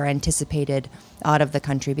expected or anticipated out of the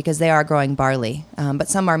country because they are growing barley. But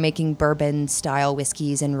some are making bourbon-style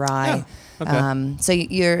whiskeys and rye. Oh, okay. So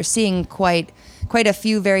you're seeing quite a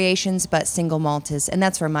few variations, but single malt is, and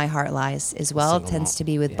that's where my heart lies as well. Single Tends malt, to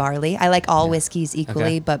be with yeah. barley. I like all whiskeys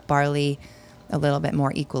equally, Okay. but barley a little bit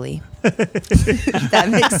more equally. That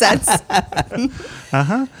makes sense.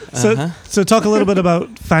 So talk a little bit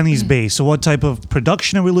about Fanny's Bay. So what type of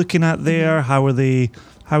production are we looking at there? How are they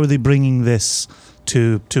bringing this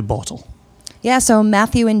to bottle? Yeah, so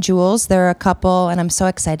Matthew and Jules, they're a couple, and I'm so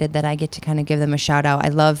excited that I get to kind of give them a shout out. I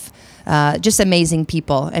love just amazing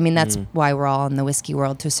people. I mean, that's why we're all in the whiskey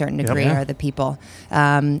world to a certain degree, Yeah. are the people.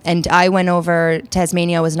 And I went over,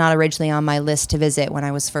 Tasmania was not originally on my list to visit when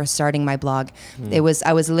I was first starting my blog. I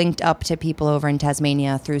was linked up to people over in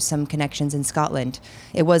Tasmania through some connections in Scotland.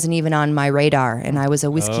 It wasn't even on my radar, and I was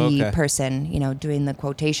a whiskey okay. person, doing the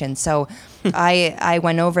quotation. So I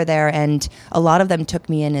went over there, and a lot of them took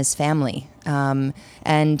me in as family.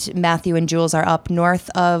 And Matthew and Jules are up north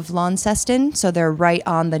of Launceston, so they're right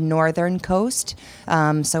on the northern coast,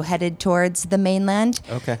 so headed towards the mainland.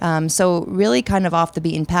 Okay. So really kind of off the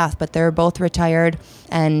beaten path, but they're both retired,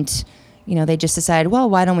 and they just decided, well,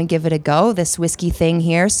 why don't we give it a go? This whiskey thing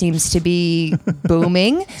here seems to be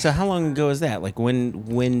booming. So how long ago is that? Like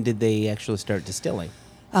when did they actually start distilling?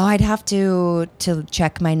 Oh, I'd have to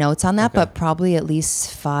check my notes on that, Okay. but probably at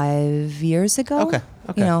least 5 years ago. Okay.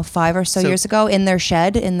 5 or so So- years ago, in their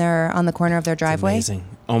shed, on the corner of their driveway. Amazing.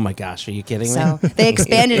 Oh my gosh, are you kidding So me? they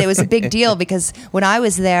expanded. It was a big deal because when I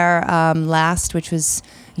was there last, which was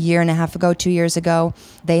a year and a half ago, 2 years ago,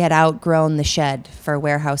 they had outgrown the shed for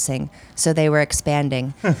warehousing. So they were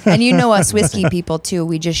expanding. And us whiskey people too,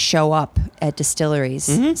 we just show up at distilleries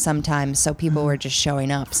sometimes. So people were just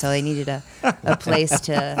showing up. So they needed a place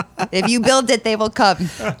to, if you build it, they will come.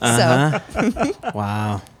 So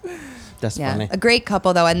Wow. That's funny. a great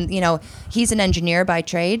couple though, and he's an engineer by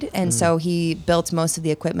trade, and so he built most of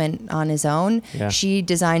the equipment on his own. Yeah. She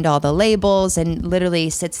designed all the labels and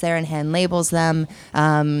literally sits there and hand labels them.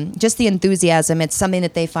 Just the enthusiasm, it's something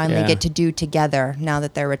that they finally Yeah. get to do together now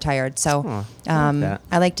that they're retired. So I like that.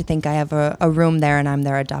 I like to think I have a room there and I'm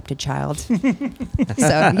their adopted child. So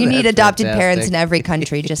you need adopted parents in fantastic. every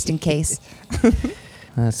country just in case.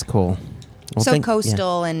 That's cool. Well, So thank- yeah.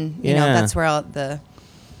 coastal and Yeah. that's where all the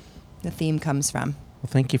theme comes from. Well,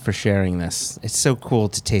 thank you for sharing this. It's so cool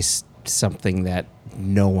to taste something that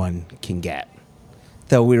no one can get.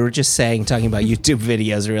 Though we were just talking about YouTube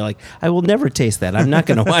videos, we were like, I will never taste that. I'm not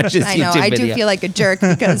going to watch this I know. YouTube I video. do feel like a jerk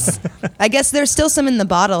because I guess there's still some in the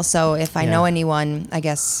bottle. So if I Yeah. know anyone, I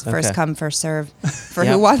guess first Okay. come, first serve for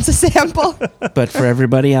Yeah. who wants a sample. But for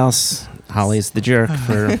everybody else, Holly's the jerk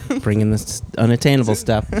for bringing this unattainable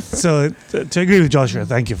stuff. So to agree with Joshua,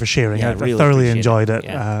 thank you for sharing. Yeah, I really thoroughly appreciate enjoyed it.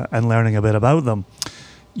 it Yeah. and learning a bit about them.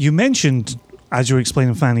 You mentioned, as you were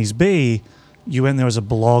explaining Fanny's Bay, you went there as a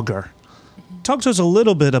blogger. Talk to us a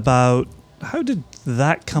little bit about how did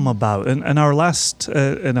that come about? In our last,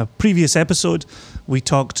 in a previous episode, we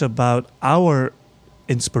talked about our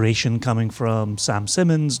inspiration coming from Sam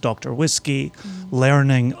Simmons, Dr. Whiskey,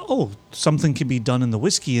 learning, something can be done in the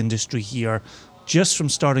whiskey industry here just from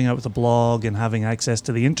starting out with a blog and having access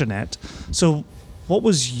to the internet. So what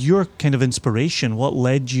was your kind of inspiration? What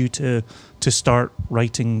led you to start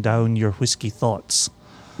writing down your whiskey thoughts?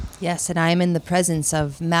 Yes, and I'm in the presence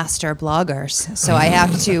of master bloggers, so I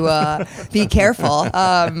have to be careful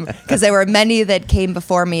because there were many that came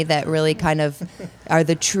before me that really kind of are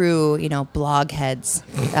the true, blog heads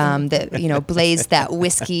that blazed that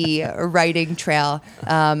whiskey writing trail.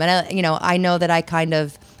 And I know that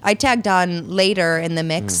I tagged on later in the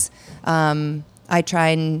mix. I try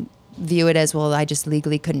and view it as, well, I just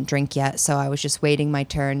legally couldn't drink yet, so I was just waiting my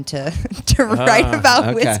turn to write about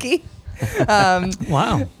okay. whiskey.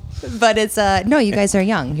 Wow. But it's no, you guys are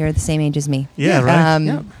young. You're the same age as me. Yeah, right.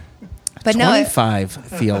 Yeah. But no, 25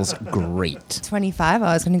 feels great. 25.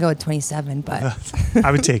 I was going to go with 27, but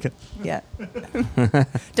I would take it. yeah.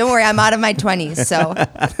 Don't worry, I'm out of my 20s, so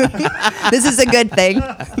this is a good thing.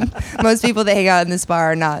 Most people that hang out in this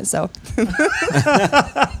bar are not, so.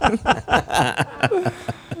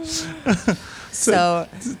 So,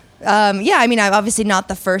 yeah, I mean, I'm obviously not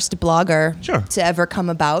the first blogger Sure. to ever come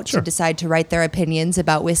about Sure. to decide to write their opinions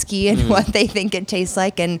about whiskey and what they think it tastes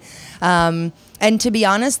like. And to be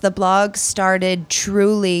honest, the blog started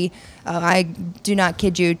truly, I do not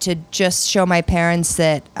kid you, to just show my parents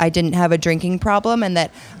that I didn't have a drinking problem and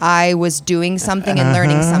that I was doing something and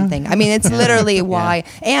learning something. I mean, it's literally why.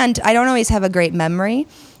 And I don't always have a great memory.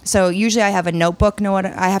 So usually I have a notebook.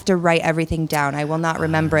 I have to write everything down. I will not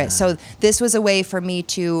remember it. So this was a way for me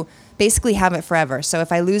to basically have it forever. So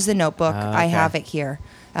if I lose the notebook, I have it here.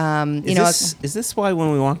 Is this why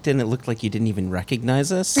when we walked in, it looked like you didn't even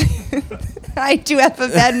recognize us? I do have a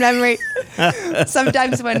bad memory.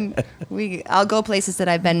 Sometimes when I'll go places that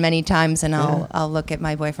I've been many times, and I'll look at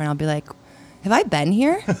my boyfriend. I'll be like, "Have I been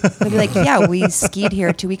here?" He'll be like, "Yeah, we skied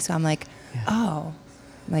here 2 weeks ago." I'm like, "Oh."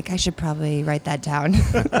 Like, I should probably write that down.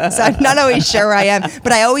 So I'm not always sure where I am,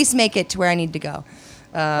 but I always make it to where I need to go.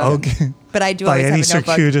 Okay. But I do By always any have a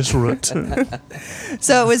notebook. circuitous route.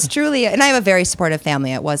 So it was truly, and I have a very supportive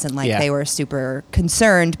family. It wasn't like they were super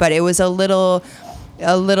concerned, but it was a little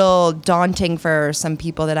daunting for some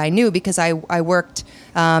people that I knew because I worked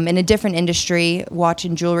in a different industry, watch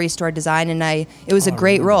and jewelry store design, and it was a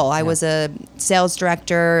great role. I was a sales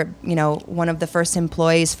director, one of the first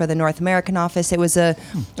employees for the North American office. It was a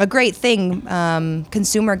great thing.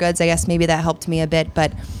 Consumer goods, I guess maybe that helped me a bit,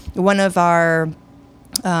 but one of our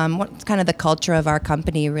what kind of the culture of our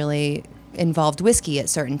company really involved whiskey at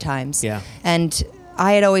certain times. Yeah. And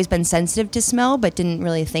I had always been sensitive to smell, but didn't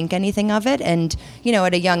really think anything of it. And,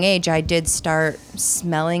 at a young age, I did start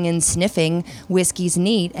smelling and sniffing whiskey's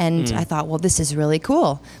neat. And I thought, well, this is really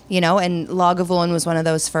cool, and Lagavulin was one of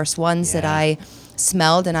those first ones that I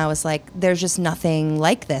smelled. And I was like, there's just nothing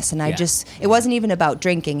like this. And it wasn't even about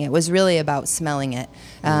drinking. It was really about smelling it.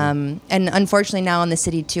 And unfortunately now in the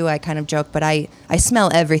city too, I kind of joke, but I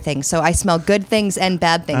smell everything. So I smell good things and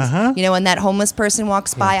bad things. When that homeless person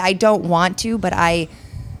walks by, I don't want to, but I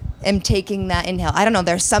am taking that inhale. I don't know.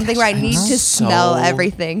 There's something where I need to smell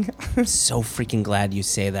everything. I'm so freaking glad you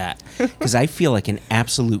say that because I feel like an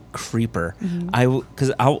absolute creeper.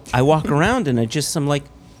 Because I walk around and I'm like,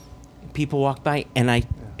 people walk by and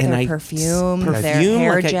their perfume, their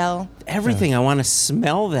hair gel, everything. I want to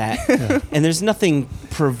smell that, and there's nothing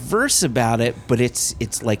perverse about it, but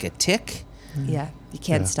it's like a tick. Yeah, you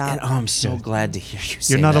can't stop. And, I'm so glad to hear you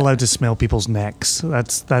say You're not that. allowed to smell people's necks.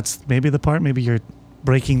 That's maybe the part. Maybe you're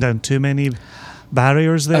breaking down too many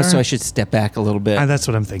barriers there. Oh, so I should step back a little bit. And that's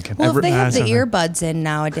what I'm thinking. Well, if they have the earbuds in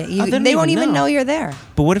nowadays, they won't even know you're there.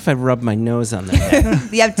 But what if I rub my nose on their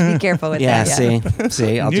neck? You have to be careful with that.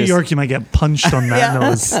 See, I'll New York, you might get punched on that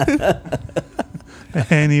nose.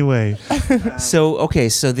 Anyway, so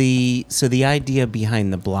the idea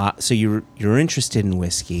behind the blog. So you're interested in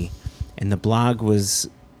whiskey, and the blog was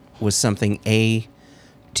something A,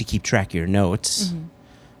 to keep track of your notes,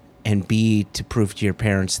 and B, to prove to your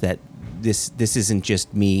parents that this isn't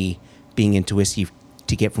just me being into whiskey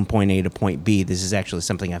to get from point A to point B. This is actually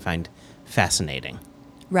something I find fascinating.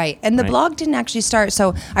 Right. And the blog didn't actually start.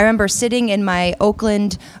 So I remember sitting in my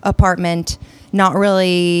Oakland apartment, not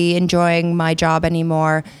really enjoying my job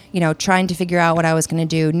anymore, trying to figure out what I was going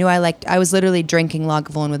to do. I was literally drinking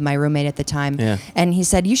Lagavulin with my roommate at the time. Yeah. And he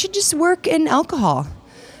said, you should just work in alcohol.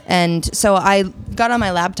 And so I got on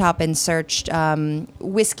my laptop and searched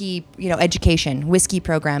whiskey, education, whiskey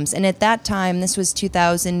programs. And at that time, this was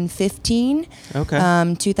 2015,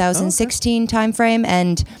 2016 timeframe.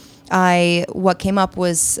 And what came up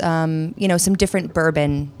was, some different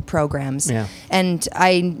bourbon programs. Yeah. And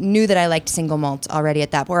I knew that I liked single malt already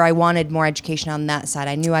at that, where I wanted more education on that side.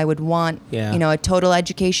 I knew I would want, a total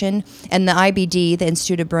education. And the IBD, the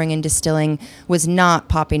Institute of Brewing and Distilling, was not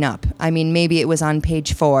popping up. I mean, maybe it was on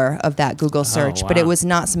page 4 of that Google search, but it was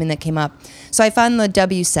not something that came up. So I found the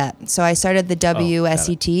WSET. So I started the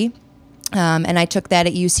WSET. And I took that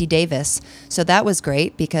at UC Davis. So that was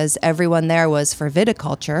great because everyone there was for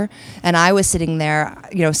viticulture. And I was sitting there,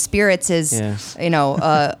 spirits is,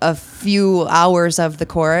 a few hours of the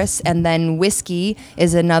course. And then whiskey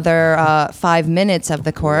is another 5 minutes of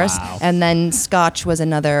the course. Wow. And then scotch was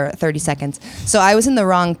another 30 seconds. So I was in the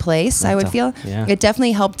wrong place, I would feel. Yeah. It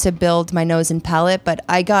definitely helped to build my nose and palate. But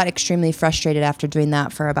I got extremely frustrated after doing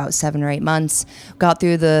that for about 7 or 8 months. Got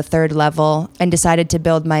through the 3rd level and decided to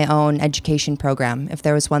build my own education education program. If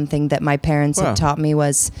there was one thing that my parents Wow. had taught me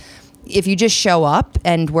was, if you just show up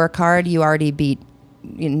and work hard, you already beat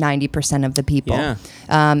 90% of the people. Yeah.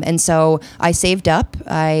 And so I saved up.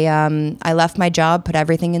 I left my job, put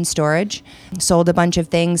everything in storage, sold a bunch of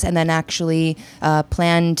things, and then actually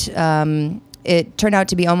planned. It turned out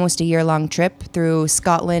to be almost a year-long trip through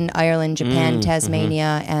Scotland, Ireland, Japan,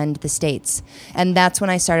 Tasmania, and the States. And that's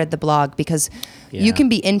when I started the blog, because you can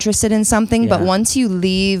be interested in something, but Yeah. once you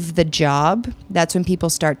leave the job, that's when people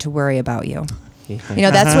start to worry about you. You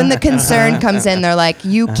know, that's when the concern comes in. They're like,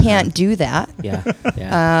 you can't do that. Yeah.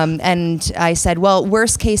 Yeah. And I said, well,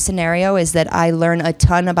 worst case scenario is that I learn a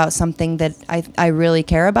ton about something that I really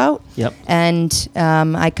care about. Yep. And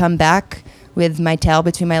I come back with my tail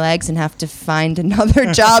between my legs and have to find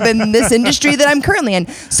another job in this industry that I'm currently in.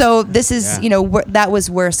 So this is, that was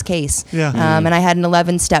worst case. Yeah. And I had an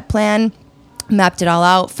 11-step plan. Mapped it all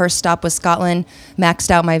out. First stop was Scotland. Maxed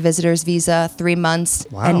out my visitor's visa, 3 months,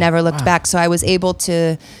 Wow. and never looked back. So I was able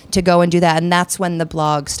to go and do that, and that's when the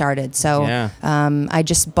blog started. So I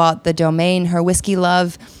just bought the domain, Her Whiskey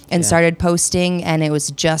Love, and started posting, and it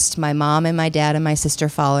was just my mom and my dad and my sister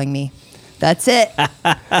following me. That's it.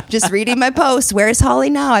 Just reading my posts. Where's Holly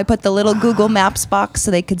now? I put the little Google Maps box so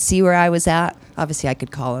they could see where I was at. Obviously, I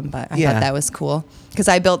could call them, but I thought that was cool because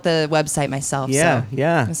I built the website myself. Yeah, so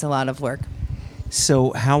yeah. It was a lot of work.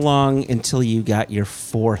 So how long until you got your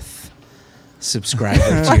 4th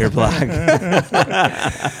subscriber to your blog?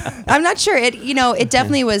 I'm not sure. It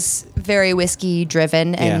definitely was very whiskey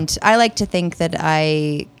driven, and I like to think that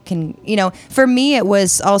I can, for me, it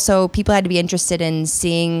was also people had to be interested in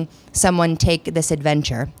seeing someone take this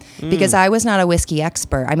adventure because I was not a whiskey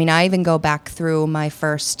expert. I mean, I even go back through my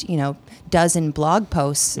first, dozen blog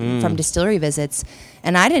posts from distillery visits,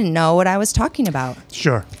 and I didn't know what I was talking about.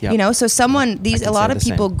 Sure. Yep. So a lot of the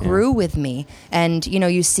people same, yeah. grew with me, and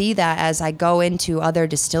you see that as I go into other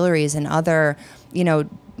distilleries and other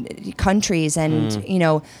countries, and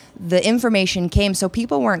the information came, so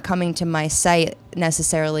people weren't coming to my site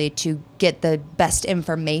necessarily to get the best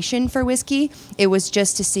information for whiskey. It was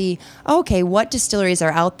just to see, okay, what distilleries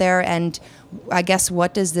are out there, and I guess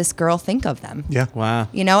what does this girl think of them? Yeah. Wow.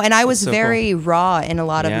 And I was so very raw in a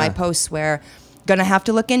lot of my Yeah. posts where gonna have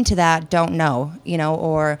to look into that, don't know,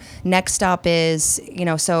 or next stop is,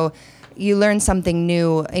 so you learn something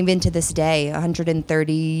new. Even to this day,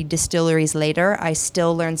 130 distilleries later, I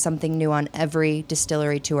still learn something new on every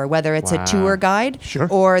distillery tour, whether it's Wow. a tour guide Sure.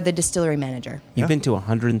 or the distillery manager. You've been to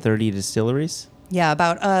 130 distilleries? Yeah,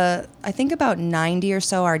 I think about 90 or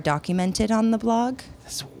so are documented on the blog.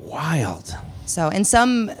 That's wild. So, and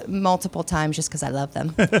some multiple times just because I love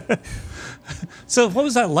them. So what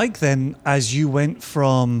was that like then as you went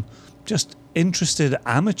from just interested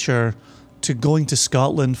amateur to going to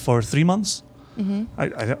Scotland for 3 months? Mm-hmm.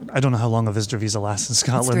 I don't know how long a visitor visa lasts in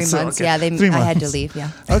Scotland. It's 3 months. okay. Yeah, 3 I had to months. leave. Yeah.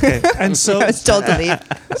 Okay. And so I was told to leave.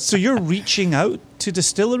 So you're reaching out to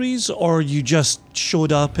distilleries, or you just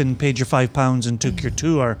showed up and paid your £5 and took your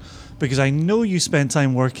tour? Because I know you spent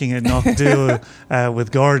time working at Knockdhu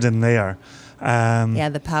with Gordon there. Yeah,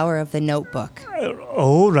 the power of the notebook.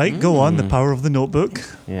 Oh, right. Go on. The power of the notebook.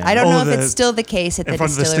 Yeah. I don't know if the- it's still the case at in the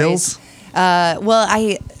front of the distilleries. stills? Well,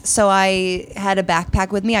 I had a backpack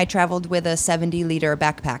with me. I traveled with a 70-liter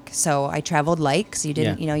backpack, so I traveled light because you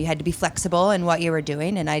didn't, Yeah. you had to be flexible in what you were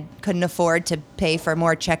doing, and I couldn't afford to pay for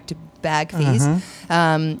more checked bag fees.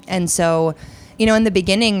 And so, in the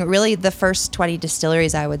beginning, really the first 20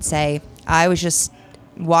 distilleries, I would say, I was just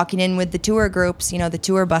walking in with the tour groups, the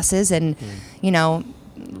tour buses, and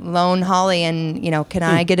loan Holly and, can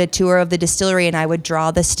I get a tour of the distillery? And I would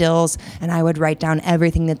draw the stills and I would write down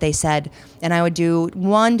everything that they said. And I would do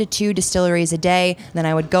 1 to 2 distilleries a day. Then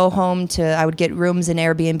I would go home I would get rooms in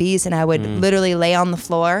Airbnbs, and I would literally lay on the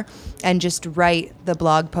floor and just write the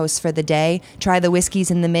blog posts for the day, try the whiskeys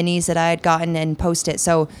and the minis that I had gotten and post it.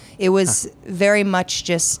 So it was very much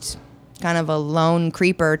just kind of a lone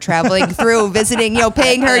creeper traveling through, visiting,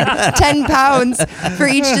 paying her £10 for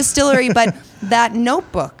each distillery. But that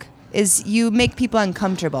notebook is, you make people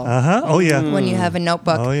uncomfortable Oh, yeah. when you have a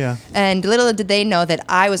notebook. Oh, yeah. And little did they know that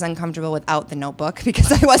I was uncomfortable without the notebook because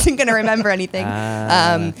I wasn't going to remember anything.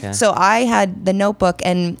 Okay. So I had the notebook,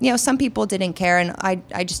 and, some people didn't care. And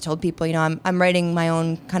I just told people, I'm writing my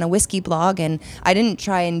own kind of whiskey blog, and I didn't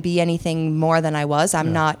try and be anything more than I was.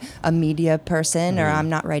 I'm not a media person, or I'm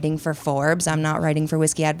not writing for Forbes. I'm not writing for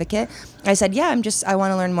Whiskey Advocate. I said, I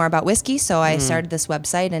want to learn more about whiskey. So I started this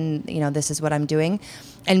website, and, this is what I'm doing.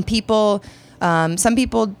 And people, some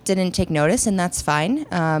people didn't take notice, and that's fine.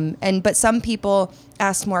 But some people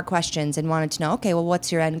asked more questions and wanted to know, okay, well,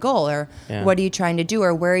 what's your end goal, or what are you trying to do,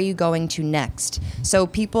 or where are you going to next? So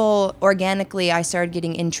people organically, I started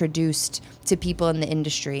getting introduced to people in the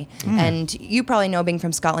industry. And you probably know, being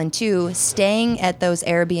from Scotland too, staying at those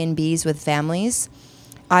Airbnbs with families,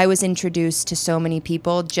 I was introduced to so many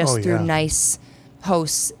people just through nice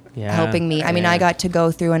hosts helping me. I mean, I got to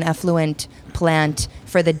go through an effluent plant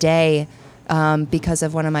for the day because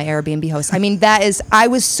of one of my Airbnb hosts. I mean, I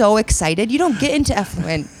was so excited. You don't get into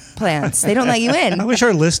effluent plants. They don't let you in. I wish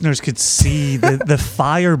our listeners could see the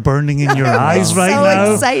fire burning in your eyes right so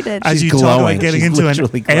now. Excited. As She's you talk glowing. about getting She's into an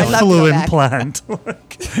literally glowing. effluent plant.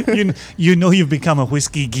 you know you've become a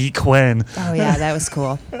whiskey geek when. Oh yeah, that was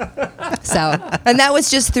cool. And that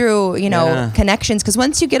was just through, connections. Because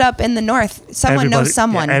once you get up in the north, someone knows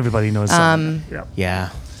someone. Yeah, everybody knows someone. Yeah.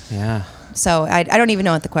 So I don't even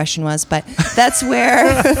know what the question was, but that's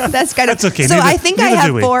where that's kind of. That's okay. So I think I have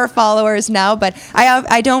do we. 4 followers now, but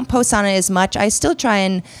I don't post on it as much. I still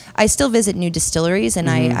visit new distilleries, and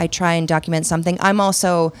I try and document something. I'm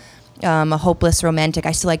also a hopeless romantic.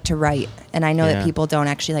 I still like to write, and I know that people don't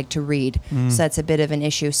actually like to read, so that's a bit of an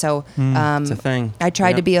issue. So It's a thing. I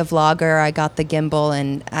tried to be a vlogger. I got the gimbal,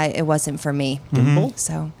 and it wasn't for me. Gimbal?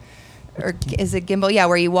 So. Or is it gimbal? Yeah,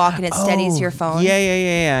 where you walk and it steadies your phone.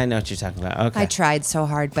 Yeah. I know what you're talking about. Okay. I tried so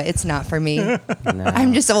hard, but it's not for me.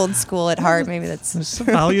 I'm just old school at heart. Maybe that's. There's some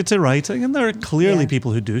value to writing, and there are clearly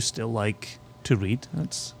people who do still like to read.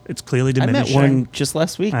 It's clearly I diminishing. met one just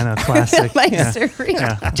last week. I know, classic. Likes to read.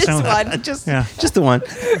 Yeah. Just Sound- one. Just the one.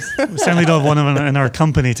 We certainly don't have one of them in our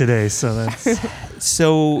company today, so that's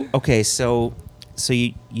So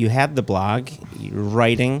you had the blog, you're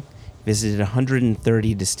writing, visited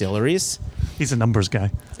 130 distilleries, he's a numbers guy.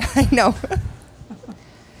 I know.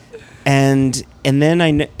 and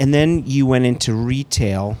then you went into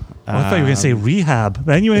retail. Oh, I thought you were going to say rehab.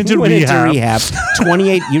 Then you went into You went rehab. into rehab.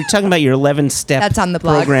 28. You're talking about your 11-step That's on the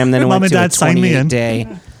blog. program. Then it Mom went and to a Dad signed me in.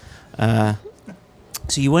 28-day.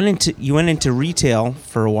 So you went into retail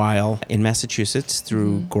for a while in Massachusetts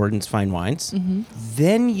through Gordon's Fine Wines. Mm-hmm.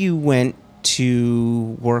 Then you went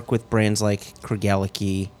to work with brands like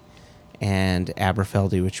Kregeliki and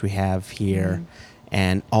Aberfeldy, which we have here,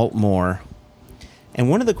 and Altmore. And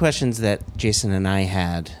one of the questions that Jason and I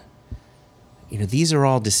had, these are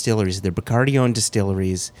all distilleries. They're Bacardi-owned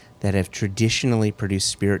distilleries that have traditionally produced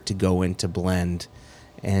spirit to go into blend.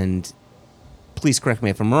 And please correct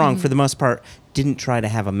me if I'm wrong, for the most part, didn't try to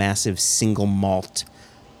have a massive single malt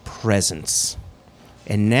presence.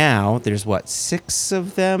 And now there's 6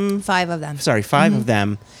 of them? 5 of them. Sorry, 5 of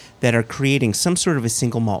them that are creating some sort of a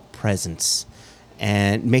single malt presence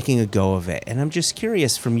and making a go of it. And I'm just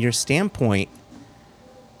curious, from your standpoint,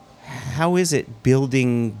 how is it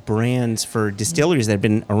building brands for distilleries that have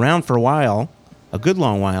been around for a while, a good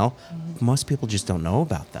long while? Most people just don't know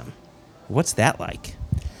about them. What's that like?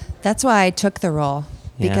 That's why I took the role,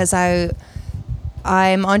 because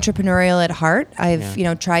I'm entrepreneurial at heart. I've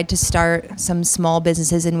tried to start some small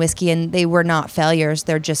businesses in whiskey, and they were not failures.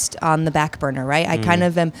 They're just on the back burner, right? I kind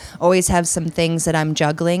of always have some things that I'm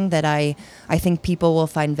juggling that I think people will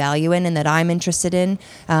find value in and that I'm interested in.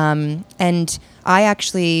 And I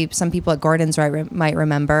actually, some people at Gordon's might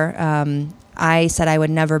remember, I said I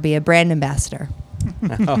would never be a brand ambassador.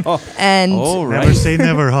 And Never say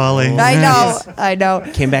never, Holly. I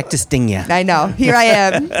know. Came back to sting you. I know. Here I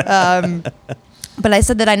am. But I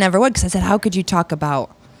said that I never would, because I said, how could you talk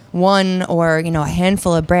about one or a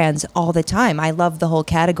handful of brands all the time? I love the whole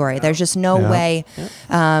category. There's just no way.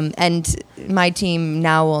 And my team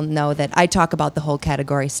now will know that I talk about the whole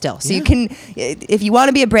category still. So you can, if you want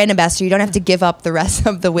to be a brand ambassador, you don't have to give up the rest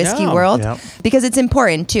of the whiskey world, because it's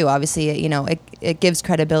important too. Obviously, it gives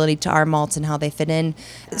credibility to our malts and how they fit in.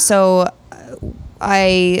 So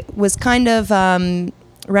I was kind of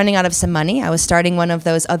running out of some money. I was starting one of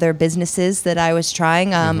those other businesses that I was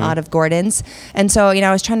trying out of Gordon's. And so,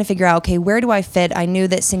 I was trying to figure out, okay, where do I fit? I knew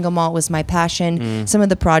that single malt was my passion. Some of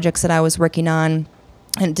the projects that I was working on,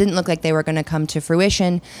 and it didn't look like they were going to come to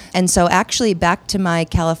fruition. And so actually back to my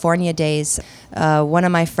California days, one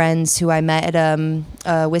of my friends who I met at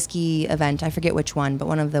a whiskey event, I forget which one, but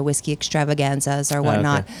one of the whiskey extravaganzas or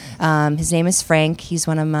whatnot. His name is Frank. He's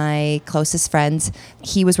one of my closest friends.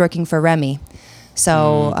 He was working for Remy.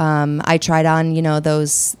 So I tried on,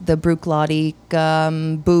 the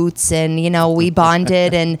Bruichladdich boots, and we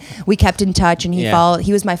bonded and we kept in touch. And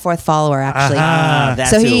he was my 4th follower actually.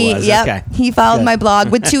 That's so who he, it was. yep, Okay. he followed my blog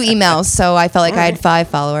with 2 emails. So I felt like I had 5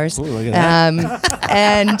 followers. Ooh, look at that.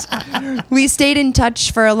 And we stayed in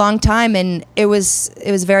touch for a long time, and it was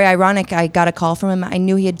very ironic. I got a call from him. I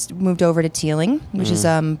knew he had moved over to Teeling, which is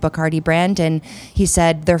Bacardi brand, and he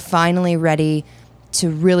said they're finally ready to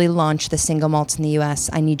really launch the single malts in the U.S.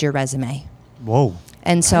 I need your resume. Whoa.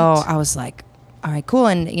 And so I was like, all right, cool.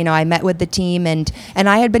 And, I met with the team, and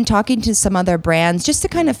I had been talking to some other brands just to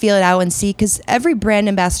kind of feel it out and see, because every brand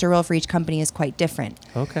ambassador role for each company is quite different.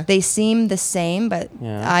 Okay. They seem the same, but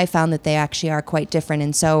I found that they actually are quite different.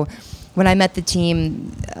 And so when I met the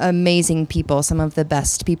team, amazing people, some of the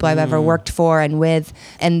best people I've ever worked for and with.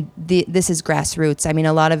 And this is grassroots. I mean,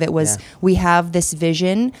 a lot of it was, we have this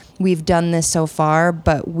vision, we've done this so far,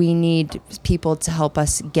 but we need people to help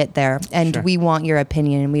us get there. And we want your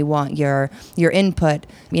opinion, and we want your input.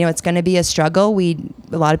 It's going to be a struggle. A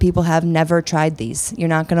lot of people have never tried these. You're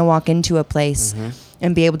not going to walk into a place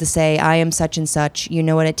and be able to say, I am such and such. You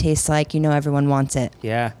know what it tastes like. Everyone wants it.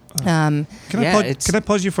 Yeah. Can I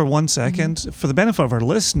pause you for 1 second? Mm-hmm. For the benefit of our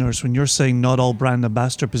listeners, when you're saying not all brand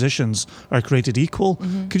ambassador positions are created equal,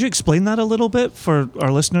 could you explain that a little bit for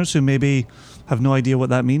our listeners who maybe have no idea what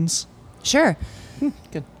that means? Sure.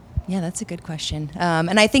 Good. Yeah, that's a good question.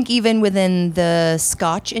 And I think even within the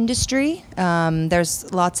Scotch industry,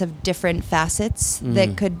 there's lots of different facets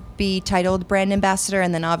that could be titled brand ambassador.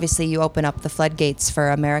 And then obviously you open up the floodgates for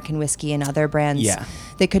American whiskey and other brands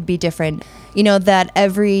that could be different. That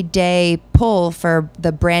everyday pull for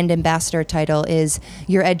the brand ambassador title is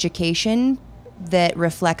your education that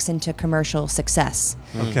reflects into commercial success.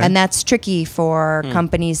 Okay. And that's tricky for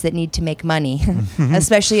companies that need to make money,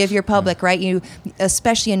 especially if you're public, right?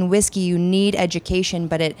 Especially in whiskey, you need education,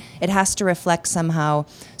 but it has to reflect somehow.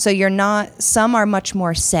 So some are much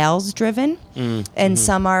more sales driven, and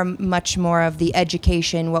some are much more of the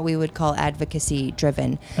education, what we would call advocacy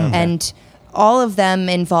driven. Okay. And all of them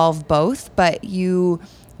involve both, but you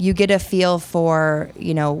get a feel for,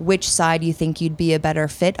 which side you think you'd be a better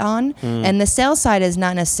fit on. And the sales side is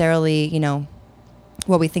not necessarily,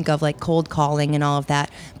 what we think of like cold calling and all of that.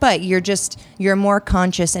 But you're more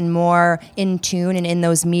conscious and more in tune and in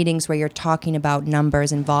those meetings where you're talking about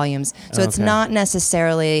numbers and volumes. So it's not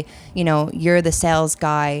necessarily, you're the sales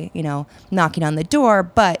guy, knocking on the door,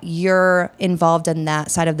 but you're involved in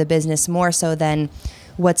that side of the business more so than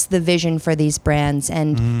what's the vision for these brands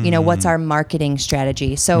and what's our marketing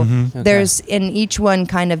strategy. So and each one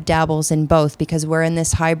kind of dabbles in both, because we're in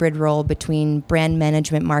this hybrid role between brand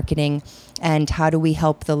management, marketing, and how do we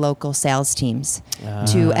help the local sales teams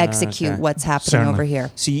to execute what's happening over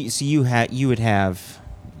here. So you would have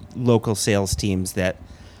local sales teams that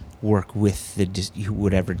work with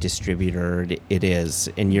whatever distributor it is,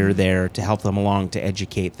 and you're there to help them along, to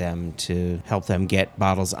educate them, to help them get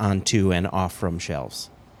bottles onto and off from shelves.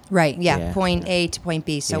 Right, point A to point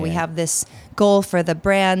B. So we have this goal for the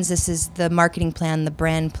brands. This is the marketing plan, the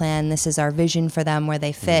brand plan. This is our vision for them, where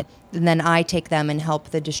they fit. And then I take them and help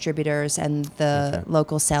the distributors and the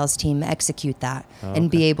local sales team execute that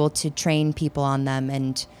and be able to train people on them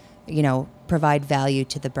and, provide value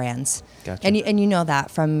to the brands. Gotcha. And you know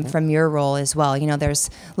that from your role as well. There's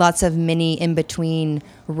lots of mini in-between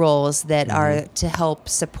roles that are to help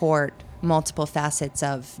support multiple facets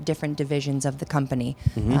of different divisions of the company.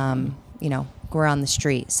 We're on the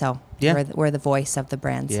street, so we're the voice of the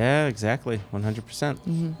brands. Yeah, exactly.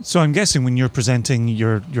 100%. So I'm guessing when you're presenting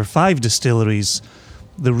your 5 distilleries,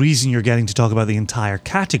 the reason you're getting to talk about the entire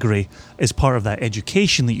category is part of that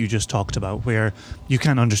education that you just talked about, where you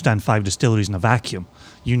can't understand 5 distilleries in a vacuum.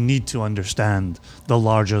 You need to understand the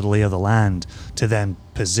larger lay of the land to then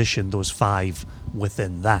position those 5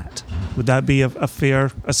 within that. Would that be a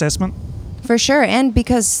fair assessment? For sure, and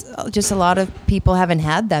because just a lot of people haven't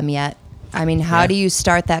had them yet. I mean, how do you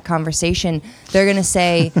start that conversation? They're going to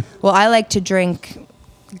say, well, I like to drink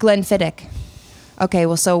Glenfiddich. Okay,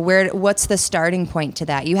 well, so what's the starting point to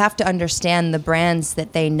that? You have to understand the brands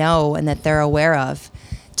that they know and that they're aware of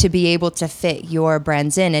to be able to fit your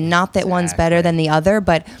brands in. And not that one's better than the other,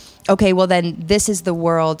 but okay, well then this is the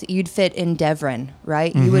world. You'd fit in Devron,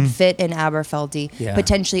 right? You would fit in Aberfeldy,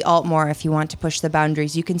 potentially Altmore if you want to push the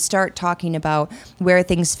boundaries. You can start talking about where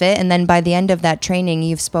things fit, and then by the end of that training,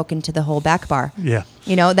 you've spoken to the whole back bar. Yeah.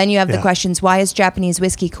 Then you have the questions, why is Japanese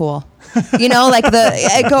whiskey cool?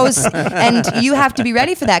 It goes, and you have to be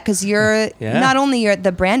ready for that, because you're not only you're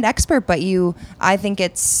the brand expert, but I think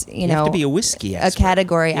it's, you have to be a whiskey expert. a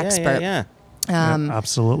category expert.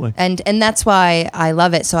 Absolutely. And that's why I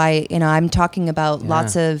love it. So I'm talking about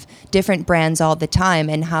lots of different brands all the time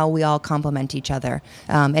and how we all complement each other,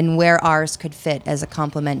 and where ours could fit as a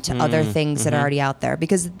complement to other things that are already out there.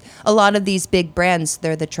 Because a lot of these big brands,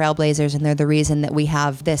 they're the trailblazers, and they're the reason that we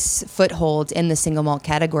have this foothold in the single malt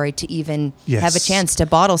category to even have a chance to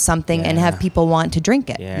bottle something and have people want to drink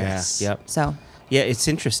it. So it's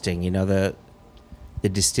interesting. The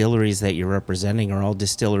distilleries that you're representing are all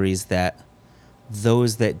distilleries that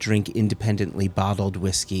those that drink independently bottled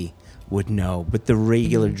whiskey would know, but the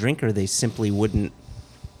regular drinker, they simply wouldn't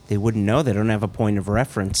know. They don't have a point of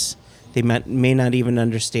reference. They may not even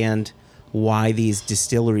understand why these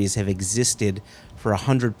distilleries have existed for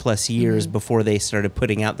 100+ years before they started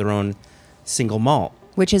putting out their own single malt.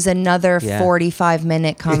 Which is another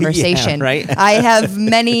 45-minute conversation. Right?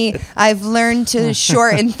 I've learned to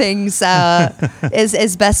shorten things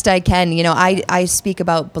as best I can. I speak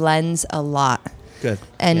about blends a lot. Good.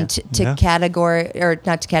 And to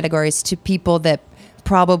people that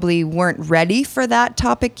probably weren't ready for that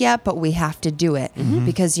topic yet, but we have to do it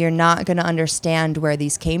because you're not going to understand where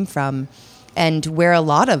these came from and where a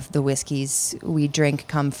lot of the whiskeys we drink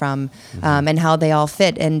come from, and how they all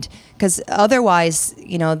fit. And because otherwise,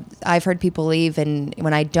 I've heard people leave, and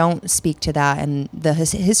when I don't speak to that and the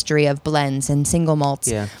history of blends and single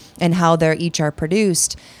malts and how each are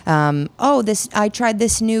produced, I tried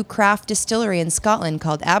this new craft distillery in Scotland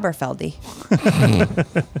called Aberfeldy.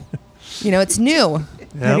 It's new.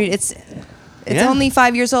 Yep. It's only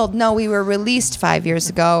 5 years old. No, we were released 5 years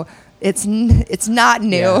ago. It's not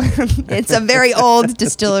new. Yeah. It's a very old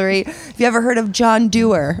distillery. Have you ever heard of John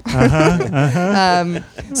Dewar?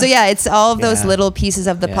 It's all of those little pieces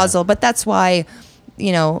of the puzzle. But that's why,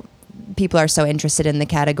 people are so interested in the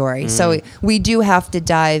category. So we do have to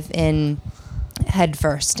dive in head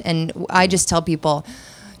first. And I just tell people,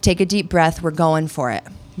 take a deep breath. We're going for it.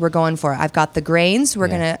 I've got the grains. We're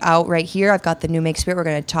going to out right here. I've got the New Make Spirit. We're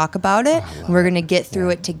going to talk about it. We're going to get through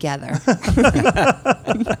it together.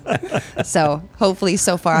 So hopefully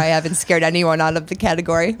so far I haven't scared anyone out of the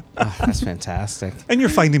category. Oh, that's fantastic. And you're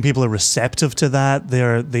finding people are receptive to that.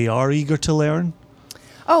 They are eager to learn.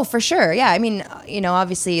 Oh, for sure. Yeah. I mean,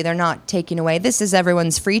 obviously they're not taking away. This is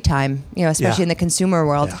everyone's free time, especially in the consumer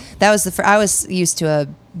world. Yeah. That was I was used to a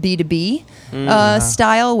B2B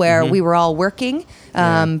style where we were all working.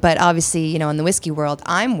 But obviously, in the whiskey world,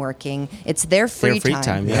 I'm working. It's their free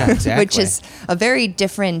time. Yeah, exactly. Which is a very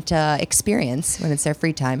different experience when it's their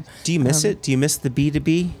free time. Do you miss it? Do you miss the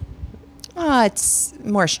B2B? It's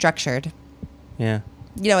more structured. Yeah.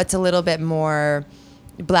 It's a little bit more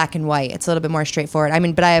black and white. It's a little bit more straightforward. I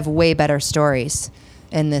mean, but I have way better stories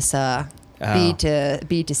in this B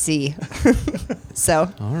to C.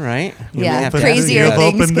 So. All right. Crazier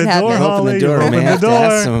things can happen. Open the door. Open the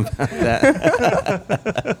door.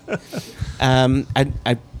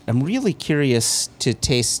 I'm really curious to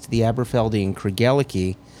taste the Aberfeldy and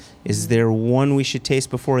Craigellachie. Is there one we should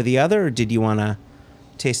taste before the other, or did you want to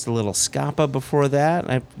taste a little Scapa before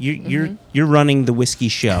that? You're running the whiskey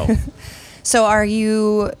show. So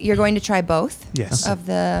you're going to try both? Yes. Of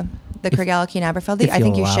the Craigellachie and Aberfeldy? If I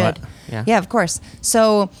think you allow should. it. Yeah. Yeah, of course.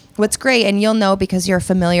 So what's great, and you'll know because you're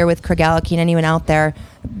familiar with Craigellachie and anyone out there,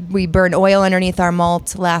 we burned oil underneath our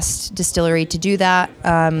malt last distillery to do that,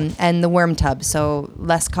 and the worm tub, so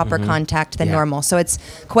less copper contact than normal. So it's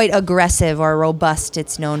quite aggressive or robust,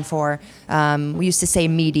 it's known for. We used to say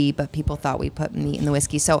meaty, but people thought we put meat in the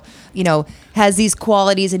whiskey. So, has these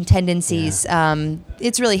qualities and tendencies. Yeah.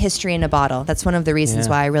 It's really history in a bottle. That's one of the reasons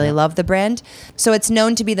why I really love the brand. So it's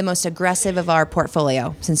known to be the most aggressive of our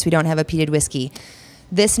portfolio since we don't have a peated whiskey.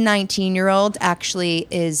 This 19-year-old actually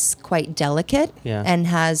is quite delicate and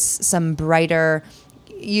has some brighter.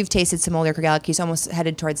 You've tasted some older Craigellachie, almost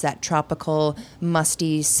headed towards that tropical,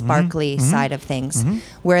 musty, sparkly side of things.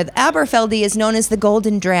 Where the Aberfeldy is known as the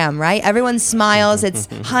golden dram, right? Everyone smiles. It's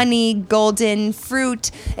honey, golden,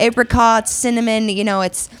 fruit, apricots, cinnamon.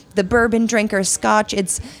 It's the bourbon drinker, Scotch.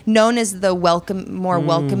 It's known as the more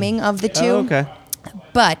welcoming of the two. Oh, okay.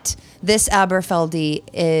 But this Aberfeldy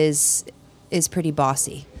is pretty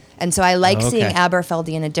bossy. And so I like seeing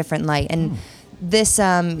Aberfeldy in a different light. And this,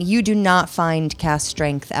 you do not find cask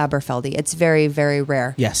strength Aberfeldy. It's very, very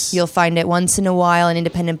rare. Yes. You'll find it once in a while in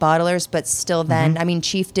independent bottlers, but still then, I mean,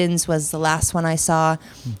 Chieftains was the last one I saw.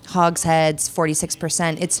 Hogsheads,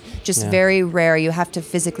 46%. It's just very rare. You have to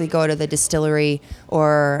physically go to the distillery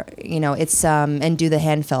or, it's, and do the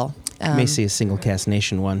hand fill. I may see a single cask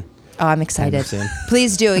nation one. Oh, I'm excited.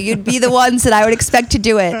 Please do. You'd be the ones that I would expect to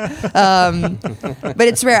do it. But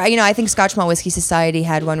it's rare. I think Scotch Malt Whiskey Society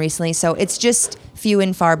had one recently. So it's just few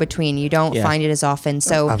and far between. You don't Yeah. find it as often.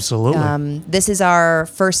 So Absolutely. this is our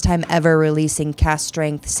first time ever releasing cask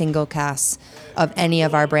strength single casks of any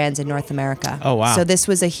of our brands in North America. Oh, wow. So this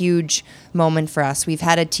was a huge moment for us. We've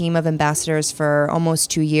had a team of ambassadors for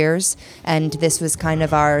almost 2 years, and this was kind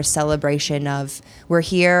of our celebration of we're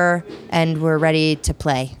here and we're ready to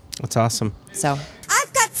play. That's awesome. So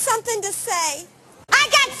I've got something to say. I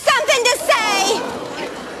got something to say.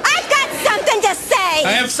 I've got something to say.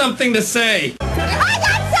 I have something to say. I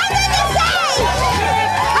got something to say.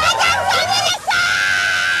 I got something to say.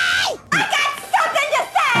 I got something to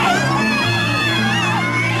say.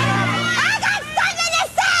 I got something to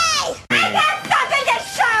say. I got something to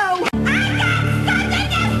show. I got something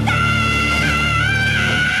to say.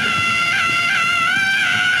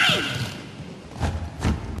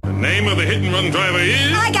 The name of the hit and run driver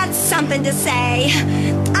is I got something to say.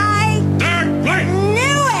 I Dirk Blank.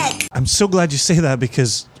 knew it. I'm so glad you say that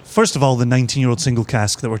because, first of all, the 19-year-old single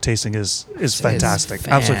cask that we're tasting is fantastic.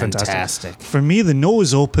 Absolutely fantastic. fantastic. For me, the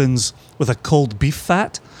nose opens with a cold beef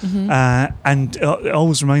fat. And it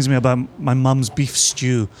always reminds me about my mum's beef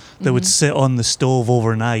stew that would sit on the stove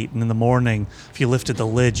overnight. And in the morning, if you lifted the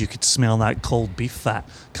lid, you could smell that cold beef fat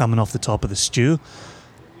coming off the top of the stew.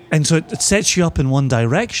 And so it sets you up in one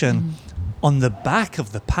direction. On the back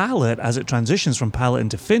of the palate, as it transitions from palate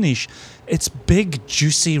into finish, it's big,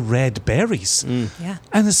 juicy red berries. yeah.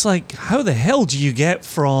 And it's like, how the hell do you get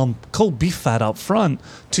from cold beef fat up front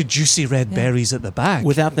to juicy red berries at the back?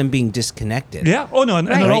 Without them being disconnected. Yeah. Oh, no. And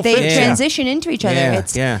Right. they're all They fixed. transition into each other. Yeah,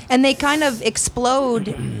 yeah. And they kind of explode.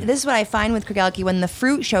 This is what I find with Kregelki. When the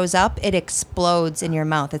fruit shows up, it explodes in your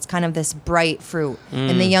mouth. It's kind of this bright fruit.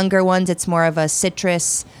 In the younger ones, it's more of a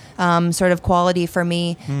citrus sort of quality for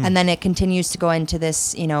me. And then it continues to go into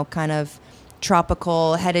this, kind of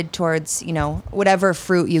tropical, headed towards, whatever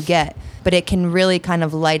fruit you get. But it can really kind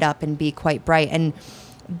of light up and be quite bright. And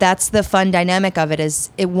that's the fun dynamic of it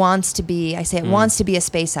is it wants to be, I say it wants to be a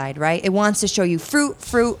Speyside, right? It wants to show you fruit.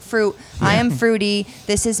 I am fruity.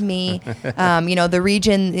 This is me. The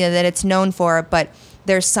region that it's known for, but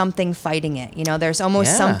there's something fighting it. There's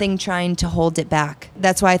almost something trying to hold it back.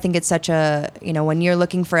 That's why I think it's such a, when you're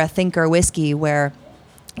looking for a thinker whiskey where,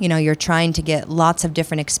 you're trying to get lots of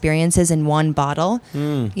different experiences in one bottle.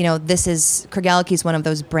 Kregelki is one of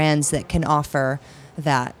those brands that can offer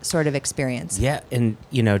that sort of experience. Yeah, and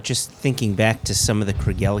just thinking back to some of the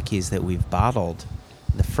Kregelkis that we've bottled,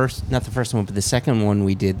 not the first one, but the second one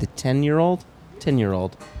we did, the 10-year-old,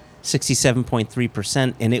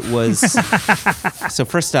 67.3%, and it was so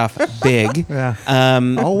first off, big. Yeah.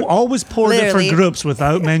 Always poured Literally. it for groups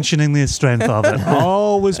without mentioning the strength of it.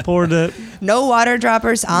 Always poured it. No water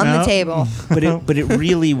droppers on the No. table. but it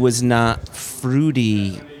really was not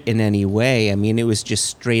fruity in any way. I mean, it was just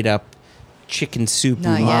straight up chicken soup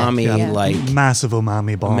Not yet. umami, Yeah. like Massive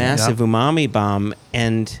umami bomb. massive yeah. umami bomb.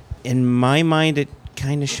 And in my mind, it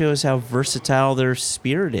kind of shows how versatile their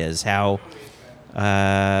spirit is. How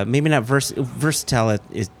maybe not versatile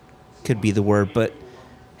could be the word, but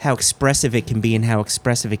how expressive it can be, and how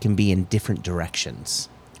expressive it can be in different directions.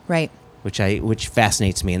 Right. Which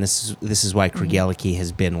fascinates me, and this is why Kregelki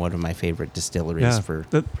has been one of my favorite distilleries Yeah. for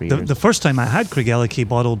The years. first time I had Kregelki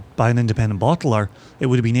bottled by an independent bottler, it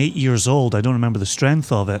would have been 8 years old. I don't remember the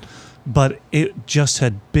strength of it, but it just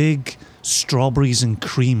had big strawberries and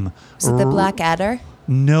cream. Is it the Black Adder?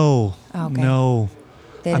 No. Oh, okay. No.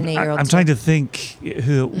 They had an 8-year-old. I'm trying to think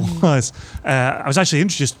who it was. I was actually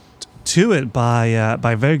introduced to it by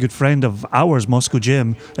a very good friend of ours, Moscow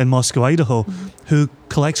Jim in Moscow, Idaho, who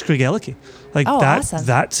collects Kregelki. Like Oh, that, awesome.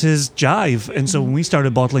 that's his jive. And so when we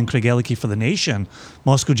started bottling Kregelki for the nation,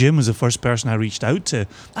 Moscow Jim was the first person I reached out to.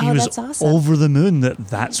 He Oh, was that's awesome. over the moon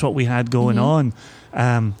that's what we had going on.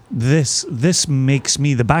 This makes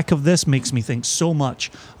me, the back of this makes me think so much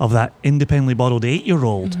of that independently bottled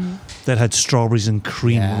 8-year-old that had strawberries and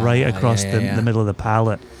cream Yeah, right across yeah. the middle of the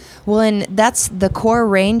palate. Well, and that's the core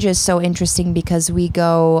range is so interesting because we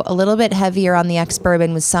go a little bit heavier on the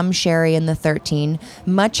ex-bourbon with some sherry in the 13,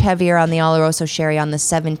 much heavier on the Oloroso sherry on the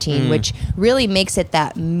 17, which really makes it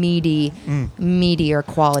that meatier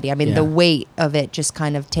quality. I mean, Yeah. the weight of it just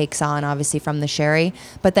kind of takes on, obviously, from the sherry.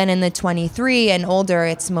 But then in the 23 and older,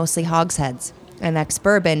 it's mostly hogsheads and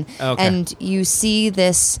ex-bourbon. Okay. And you see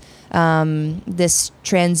this this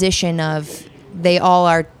transition of they all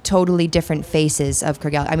are totally different faces of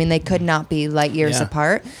Kregelki. I mean, they could not be light years Yeah.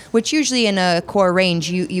 apart, which usually in a core range,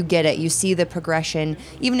 you get it. You see the progression.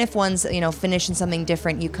 Even if one's, finishing something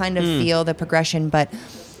different, you kind of feel the progression. But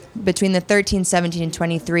between the 13, 17, and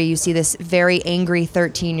 23, you see this very angry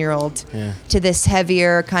 13-year-old Yeah. to this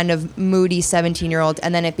heavier, kind of moody 17-year-old.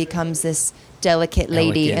 And then it becomes this delicate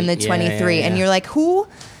lady Elegant. in the Yeah, 23, yeah, and yeah. you're like, who?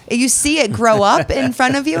 You see it grow up in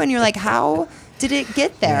front of you, and you're like, how did it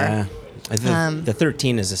get there? Yeah. The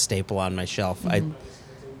 13 is a staple on my shelf. I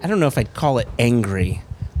don't know if I'd call it angry,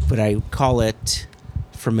 but I call it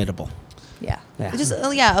formidable. Yeah. Yeah. Just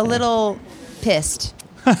a little pissed.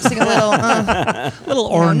 Just like a little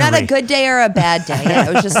ornery. not a good day or a bad day. Yeah,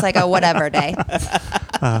 it was just like a whatever day.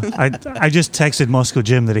 I just texted Moscow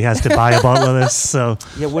Jim that he has to buy a bottle of this. So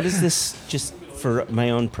Yeah, what is this, just for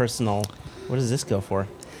my own personal, what does this go for?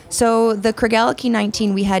 So the Kregaliki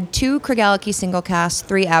 19, we had 2 Kregaliki single casts,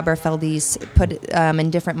 3 Aberfeldies put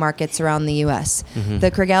in different markets around the U.S.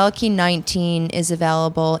 The Kregaliki 19 is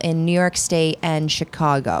available in New York State and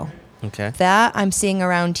Chicago. Okay. That I'm seeing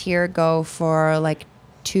around here go for like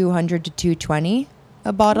 $200 to $220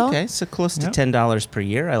 a bottle. Okay, so close to Yep. $10 per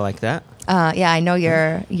year. I like that. Yeah, I know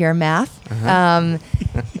your math.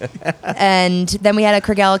 And then we had a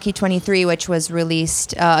Kregaliki 23, which was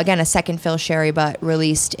released, again, a second fill sherry, but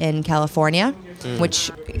released in California,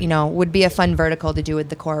 which, would be a fun vertical to do with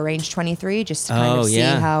the Core Range 23, just to kind Oh, of see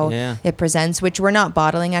yeah, how yeah. it presents, which we're not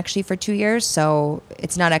bottling actually for 2 years. So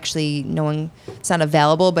it's not actually it's not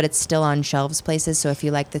available, but it's still on shelves places. So if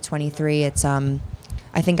you like the 23, it's,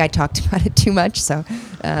 I think I talked about it too much, so we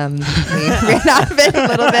ran out of it a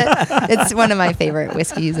little bit. It's one of my favorite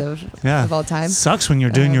whiskeys of all time. Sucks when you're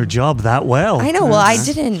doing your job that well. I know. Well, I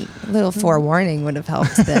didn't. A little forewarning would have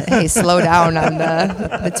helped. That hey, slow down on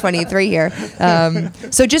the 23 here.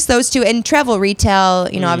 So just those 2, and travel retail.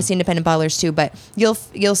 Obviously independent bottlers too. But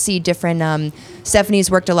you'll see different.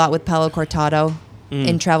 Stephanie's worked a lot with Palo Cortado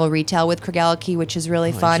in travel retail with Kregaliki, which is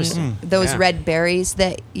really fun. interesting. Those Yeah. red berries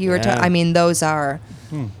that you were. Yeah. I mean, those are.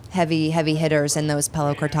 Heavy hitters in those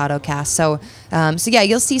Palo Cortado casts. So yeah,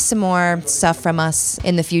 you'll see some more stuff from us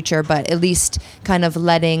in the future, but at least kind of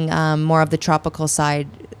letting more of the tropical side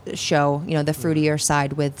show, the fruitier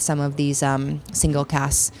side with some of these single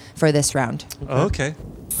casts for this round. Okay.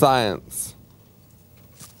 Science.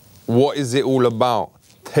 What is it all about?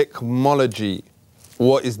 Technology.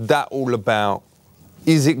 What is that all about?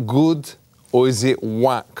 Is it good or is it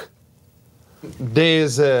whack?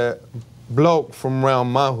 There's a bloke from round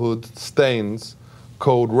my hood, Staines,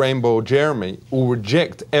 called Rainbow Jeremy, who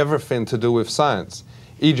reject everything to do with science.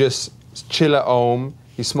 He just chill at home,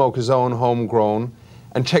 he smoke his own homegrown,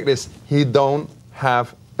 and check this, he don't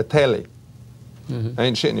have a telly. I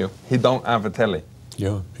ain't shitting you, he don't have a telly.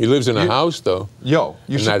 Yeah. He lives in a house, though. Yo,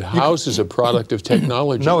 you And should, that house is a product of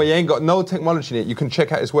technology. No, he ain't got no technology in it. You can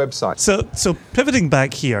check out his website. So pivoting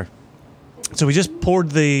back here, so we just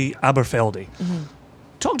poured the Aberfeldy.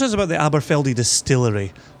 Talk to us about the Aberfeldy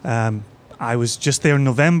distillery. I was just there in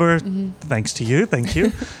November, thanks to you, thank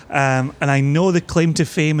you. And I know the claim to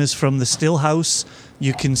fame is from the still house.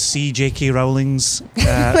 You can see J.K. Rowling's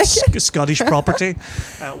Scottish property,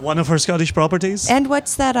 one of her Scottish properties. And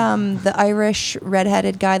what's that? The Irish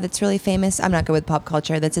redheaded guy that's really famous. I'm not good with pop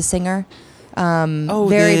culture. That's a singer.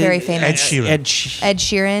 Very famous. Ed Sheeran. Ed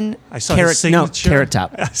Sheeran. I saw his signature. Carrot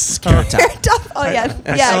Top. I saw Carrot Top. Oh yeah,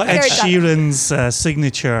 I yeah. saw Ed Carrot Top. Sheeran's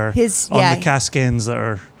signature on the caskins that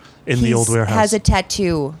are in the old warehouse. Has a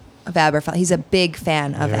tattoo of Aberfeldy. He's a big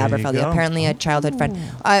fan of There you Aberfeldy. go. Apparently a childhood friend.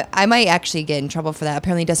 I might actually get in trouble for that.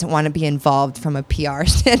 Apparently he doesn't want to be involved from a PR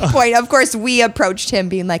standpoint. Of course, we approached him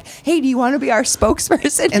being like, hey, do you want to be our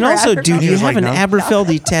spokesperson? And for also, Aberfeldy? dude, you was have like, an no.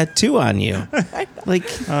 Aberfeldy tattoo on you. Like,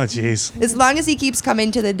 Oh, jeez. As long as he keeps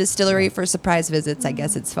coming to the distillery for surprise visits, I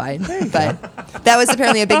guess it's fine. But that was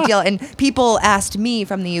apparently a big deal. And people asked me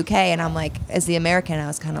from the UK, and I'm like, as the American, I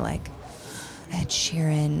was kind of like, Ed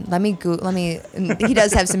Sheeran. And he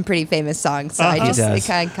does have some pretty famous songs, so I He just does.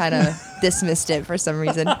 kind of dismissed it for some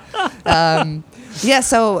reason. Yeah,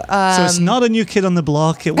 so So it's not a new kid on the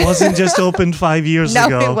block. It wasn't just opened 5 years no,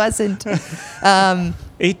 ago. it wasn't.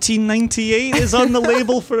 1898 is on the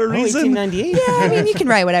label for a reason. 1898. Yeah, I mean, you can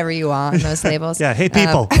write whatever you want on those labels. Yeah, hey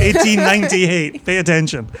people, 1898. Pay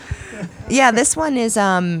attention. Yeah, this one is,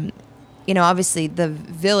 obviously the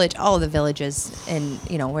village, all of the villages and,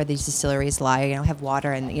 where these distilleries lie, have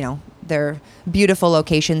water and, they're beautiful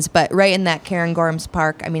locations. But right in that Cairngorms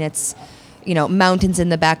Park, I mean, it's, mountains in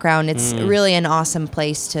the background. It's really an awesome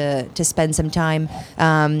place to spend some time.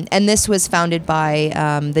 And this was founded by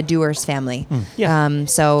the Dewars family. Yeah.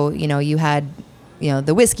 So, you had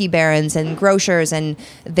the whiskey barons and grocers, and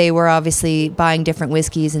they were obviously buying different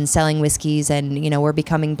whiskeys and selling whiskeys, and we're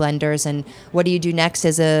becoming blenders. And what do you do next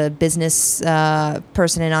as a business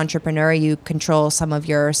person and entrepreneur? You control some of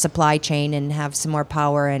your supply chain and have some more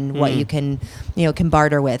power and what you can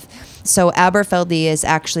barter with. So Aberfeldy is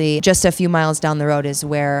actually just a few miles down the road is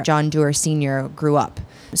where John Dewar Sr. grew up.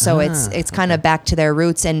 So it's kind of back to their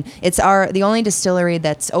roots, and it's the only distillery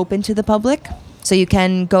that's open to the public. So you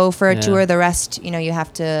can go for a tour. The rest, you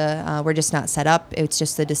have to. We're just not set up. It's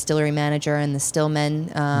just the distillery manager and the stillmen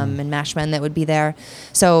and mashmen that would be there.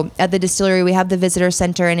 So at the distillery, we have the visitor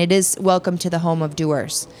center, and it is welcome to the home of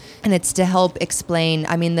Dewars, and it's to help explain.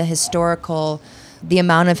 The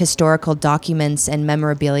amount of historical documents and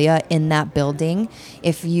memorabilia in that building.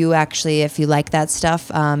 If you like that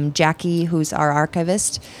stuff, Jackie, who's our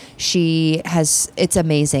archivist, it's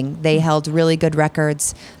amazing. They held really good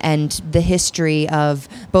records, and the history of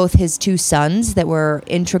both his two sons that were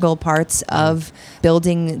integral parts of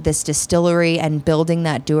building this distillery and building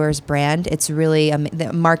that Dewar's brand. It's really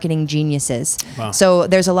marketing geniuses. Wow. So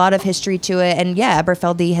there's a lot of history to it, and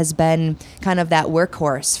Aberfeldy has been kind of that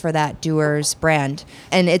workhorse for that Dewar's brand.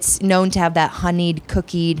 And it's known to have that honeyed,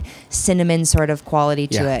 cookied, cinnamon sort of quality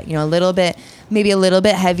to it. Maybe a little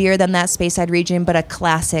bit heavier than that Speyside region, but a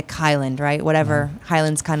classic Highland, right? Whatever.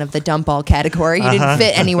 Highland's kind of the dump all category. You didn't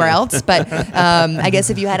fit anywhere else. But I guess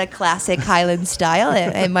if you had a classic Highland style,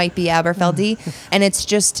 it might be Aberfeldy. And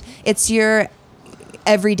it's your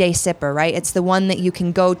everyday sipper, right? It's the one that you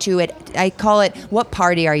can go to. I call it, what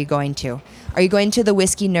party are you going to? Are you going to the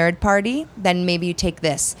whiskey nerd party? Then maybe you take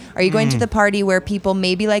this. Are you going to the party where people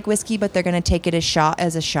maybe like whiskey, but they're going to take it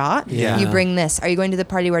as a shot? Yeah. You bring this. Are you going to the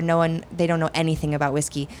party where they don't know anything about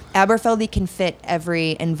whiskey? Aberfeldy can fit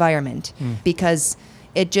every environment because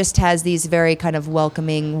it just has these very kind of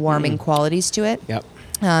welcoming, warming qualities to it. Yep.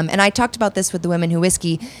 And I talked about this with the Women Who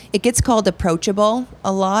Whiskey. It gets called approachable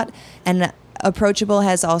a lot, and approachable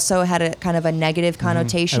has also had a kind of a negative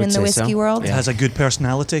connotation in the whiskey world. It has a good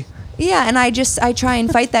personality. Yeah, and I try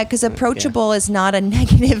and fight that because approachable is not a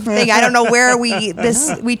negative thing. I don't know where we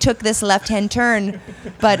took this left-hand turn,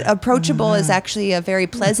 but approachable is actually a very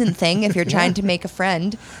pleasant thing if you're trying to make a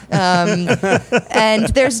friend. And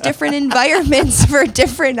there's different environments for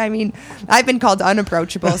different. I mean, I've been called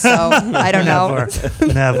unapproachable, so I don't know.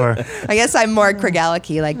 Never. I guess I'm more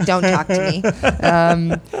Krigalicky, like don't talk to me.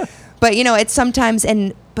 But it's sometimes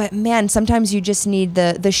But man, sometimes you just need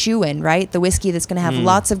the shoe-in, right? The whiskey that's going to have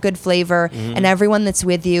lots of good flavor, and everyone that's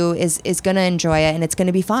with you is going to enjoy it, and it's going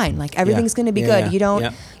to be fine. Like everything's going to be good. You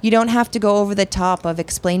don't have to go over the top of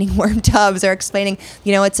explaining worm tubs or explaining.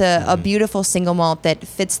 It's a beautiful single malt that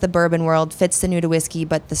fits the bourbon world, fits the new to whiskey,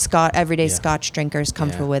 but the everyday Scotch drinker is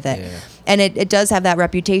comfortable with it. And it does have that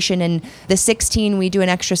reputation. And the 16, we do an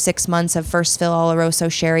extra 6 months of first fill Oloroso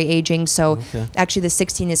sherry aging. So actually the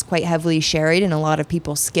 16 is quite heavily sherried, and a lot of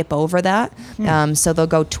people skip over that. So they'll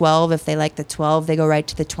go 12 if they like the 12. They go right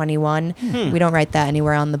to the 21. We don't write that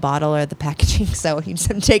anywhere on the bottle or the packaging, so you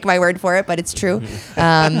just take my word for it, but it's true.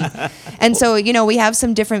 And so, we have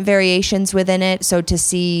some different variations within it. So to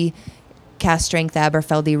see Cask Strength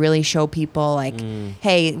Aberfeldy really show people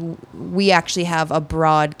hey, we actually have a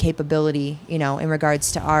broad capability, in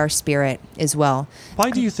regards to our spirit as well.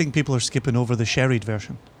 Why do you think people are skipping over the sherried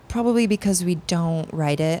version? Probably because we don't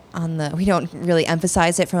write it we don't really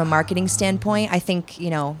emphasize it from a marketing standpoint. I think,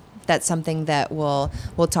 that's something that we'll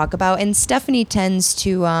talk about. And Stephanie tends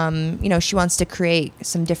to, she wants to create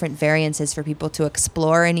some different variances for people to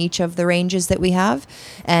explore in each of the ranges that we have.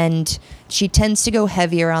 And she tends to go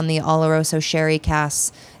heavier on the Oloroso sherry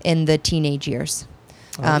casks in the teenage years.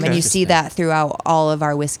 And you see that throughout all of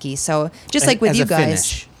our whiskey. So just like with you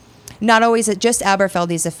guys. Finish. Not always, just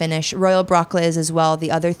Aberfeldy's a finish. Royal Brockla is as well. The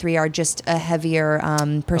other three are just a heavier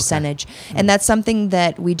percentage. Okay. And that's something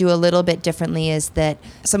that we do a little bit differently, is that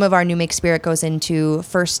some of our new make spirit goes into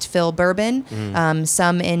first fill bourbon,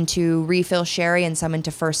 some into refill sherry, and some into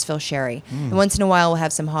first fill sherry. And once in a while we'll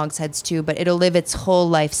have some hogsheads too, but it'll live its whole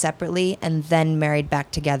life separately and then married back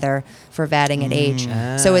together for vatting at age.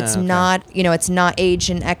 So it's not, it's not aged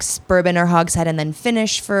in X bourbon or hogshead and then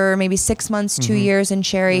finished for maybe 6 months, 2 years in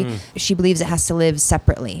sherry. She believes it has to live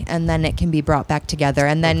separately, and then it can be brought back together.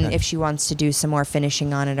 And then if she wants to do some more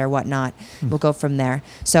finishing on it or whatnot, we'll go from there.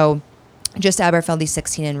 So just Aberfeldy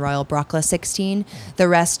 16 and Royal Brockla 16. The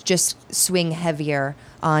rest just swing heavier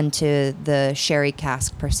onto the sherry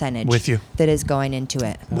cask percentage With you. that is going into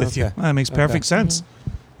it. With you. That makes perfect sense.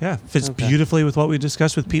 Yeah, fits beautifully with what we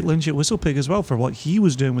discussed with Pete Lynch at Whistlepig as well, for what he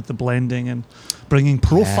was doing with the blending and bringing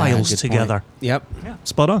profiles good together. point. Yep. Yeah,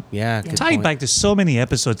 spot on. Yeah. Good Tied point. back to so many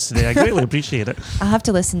episodes today. I greatly appreciate it. I'll have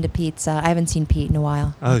to listen to Pete's. I haven't seen Pete in a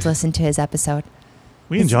while. I'll have to listen to his episode.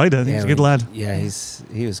 We enjoyed it. He's a good lad. Yeah,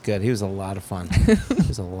 he was good. He was a lot of fun. He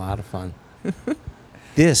was a lot of fun.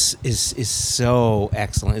 This is so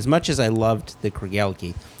excellent. As much as I loved the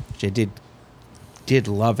Kregelki, which I did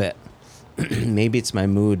love it. Maybe it's my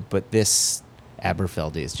mood, but this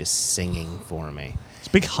Aberfeldy is just singing for me. It's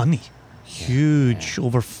big honey. Huge,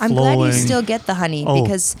 overflowing. I'm glad you still get the honey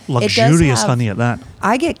because luxurious it does have, honey at that.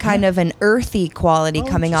 I get kind of an earthy quality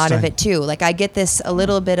coming out of interesting. it too. Like I get this a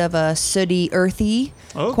little bit of a sooty, earthy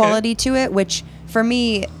quality to it, which for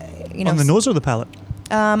me, On the nose or the palate?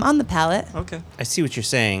 On the palate. Okay. I see what you're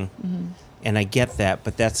saying, and I get that,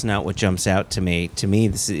 but that's not what jumps out to me. To me,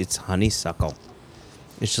 it's honeysuckle.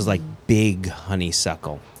 It's just like big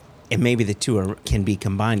honeysuckle, and maybe the two can be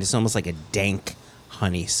combined. It's almost like a dank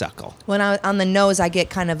honeysuckle. When on the nose, I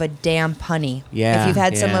get kind of a damp honey. Yeah, If you've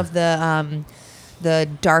had some yeah. of the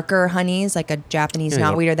darker honeys, like a Japanese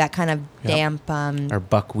Yeah, knotweed or that kind of damp. Or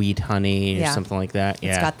buckwheat honey or Yeah. something like that. Yeah.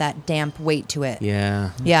 It's got that damp weight to it.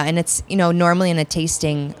 Yeah. Yeah, and it's, normally in a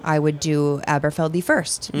tasting, I would do Aberfeldy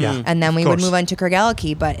first. Yeah, And then of we would course. move on to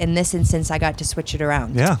Kregelki, but in this instance, I got to switch it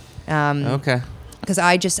around. Yeah. Okay. Because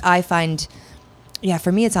I find,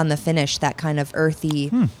 for me, it's on the finish, that kind of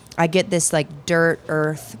earthy. I get this like dirt,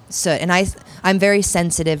 earth, soot. And I'm very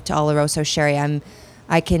sensitive to Oloroso sherry.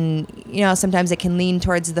 I can, sometimes it can lean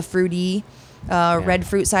towards the fruity, red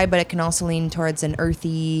fruit side, but it can also lean towards an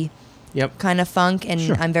earthy kind of funk. And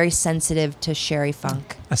Sure. I'm very sensitive to sherry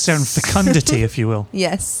funk. A certain fecundity, if you will.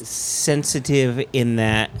 Yes. Sensitive in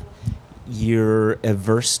that you're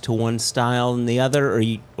averse to one style and the other,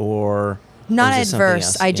 or Not is it something adverse.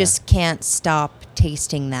 else? I Yeah. just can't stop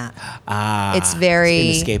tasting that. It's very-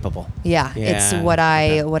 inescapable. Yeah, it's what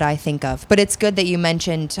I think of. But it's good that you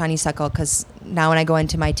mentioned honeysuckle because now when I go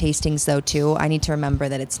into my tastings though too, I need to remember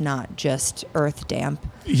that it's not just earth damp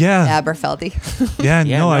Yeah. Aberfeldy. Yeah,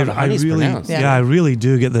 Yeah, no, no, the I honey's really, pronounced. I really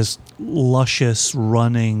do get this luscious,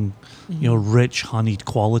 running, rich honeyed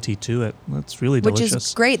quality to it. That's really Which delicious.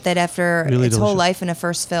 is great that after Really its whole delicious. life in a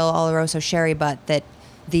first fill Oloroso sherry, but that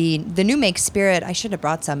the new make spirit, I should have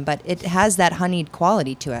brought some, but it has that honeyed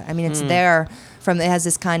quality to it. I mean, it's there it has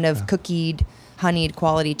this kind of cookied, honeyed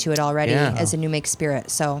quality to it already Yeah. as a new make spirit.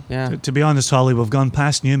 So Yeah. To be honest, Holly, we've gone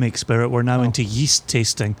past New Make Spirit. We're now into yeast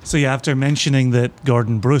tasting. So yeah, after mentioning that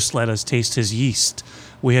Gordon Bruce let us taste his yeast,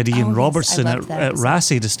 we had Ian yes, Robertson I at loved that at episode.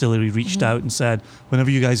 Rassay Distillery reached out and said, whenever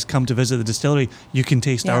you guys come to visit the distillery, you can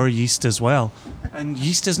taste Yeah. our yeast as well. And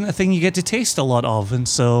yeast isn't a thing you get to taste a lot of. And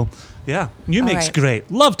so, yeah, New All Make's right.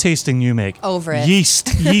 great. Love tasting New Make. Over it. Yeast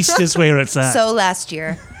is where it's at. So last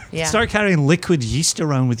year. Yeah. Start carrying liquid yeast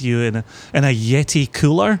around with you in a Yeti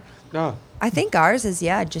cooler. No. I think ours is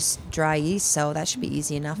just dry yeast, so that should be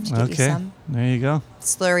easy enough to get you Okay, some. there you go.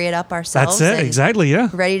 Slurry it up ourselves. That's it, and exactly, yeah.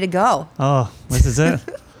 Ready to go. Oh, this is it.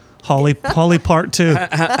 Holly part 2.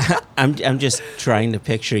 I'm just trying to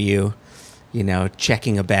picture you,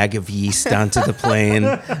 checking a bag of yeast onto the plane.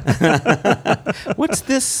 What's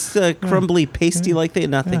this crumbly pasty like that?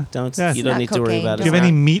 Nothing. Mm. Yeah. You don't Not need to worry cocaine, about Do it. you have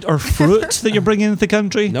any meat or fruit that you're bringing into the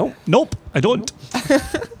country? Nope. Nope, I don't.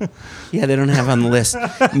 Yeah, they don't have on the list.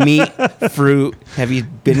 Meat, fruit. Have you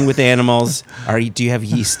been with animals? Do you have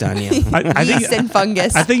yeast on you? I Yeast and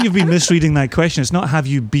fungus. I think you've been misreading that question. It's not have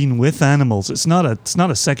you been with animals. It's not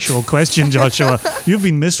a sexual question, Joshua. You've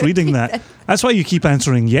been misreading that. That's why you keep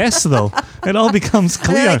answering yes, though. It all becomes And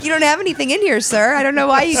they're clear. like, you don't have anything in here, sir. I don't know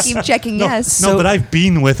why you keep checking yes. No, but I've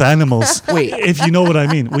been with animals. Wait. If you know what I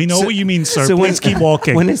mean. We know what you mean, sir. Please keep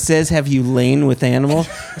walking. When it says "Have you lain with animal?"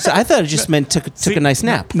 So I thought it just meant took a nice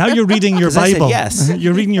nap. Now you're reading your 'Cause I said Bible. yes.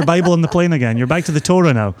 You're reading your Bible on the plane again. You're back to the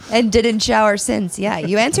Torah now. And didn't shower since. Yeah,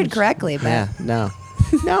 you answered correctly, but Yeah,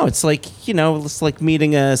 no, it's like it's like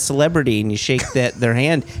meeting a celebrity and you shake their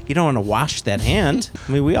hand. You don't want to wash that hand.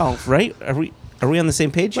 I mean, we all right? Are we on the same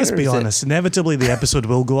page? Let's here, or be is it- honest. Inevitably, the episode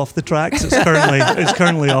will go off the tracks. It's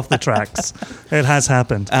currently off the tracks. It has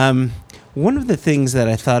happened. One of the things that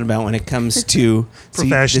I thought about when it comes to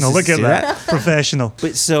Professional. See, Look this at is- that. Professional.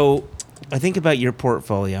 But so I think about your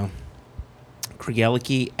portfolio: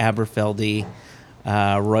 Kregelki, Aberfeldy,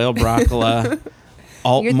 Royal Broccola, you're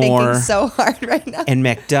Altmore, thinking so hard right now. and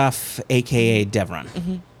Macduff, aka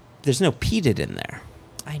Devron. There's no peated in there.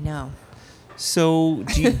 I know. So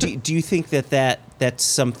do you think that's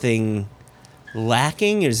something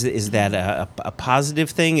lacking? Is that a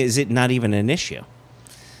positive thing? Is it not even an issue?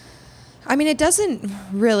 I mean, it doesn't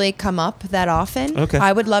really come up that often. Okay.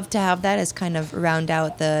 I would love to have that as kind of round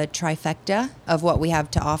out the trifecta of what we have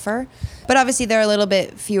to offer. But obviously, they're a little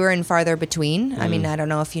bit fewer and farther between. I mean, I don't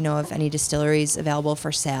know if you know of any distilleries available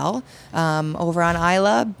for sale over on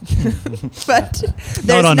Isla, but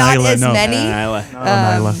there's on not Isla, as no. many.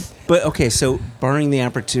 Isla. But okay, so barring the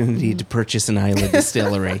opportunity to purchase an Isla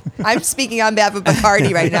distillery, I'm speaking on behalf of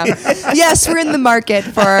Bacardi right now. Yes, we're in the market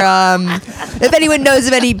for, if anyone knows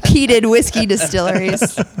of any peated whiskey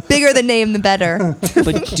distilleries. Bigger the name, the better.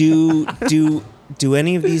 but do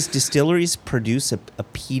any of these distilleries produce a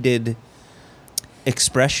peated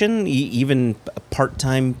expression, even a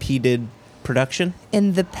part-time peated production?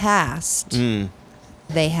 In the past,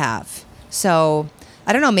 they have. So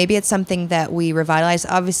I don't know, maybe it's something that we revitalize.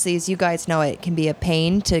 Obviously, as you guys know, it can be a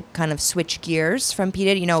pain to kind of switch gears from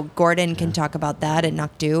peated. You know, Gordon can talk about that at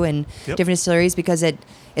Noctu and different distilleries because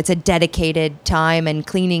it's a dedicated time and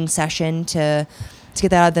cleaning session to get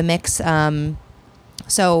that out of the mix.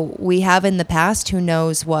 So we have in the past, who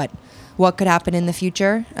knows what could happen in the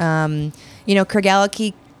future. You know,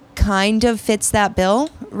 Craigellachie kind of fits that bill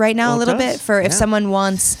right now a little bit for if someone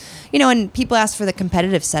wants, you know, and people ask for the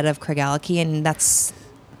competitive set of Craigellachie, and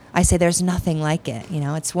I say there's nothing like it. You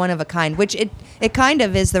know, it's one of a kind, which it kind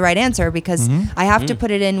of is the right answer because I have to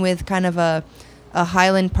put it in with kind of a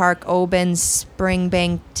Highland Park, Oban,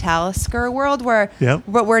 Springbank, Talisker world where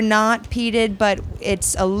but we're not peated, but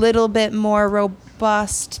it's a little bit more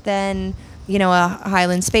robust than, you know, a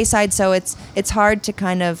Highland Speyside. So it's hard to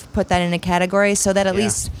kind of put that in a category so that at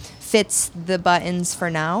least fits the buttons for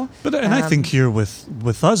now. But and I think here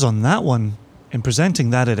with us on that one, in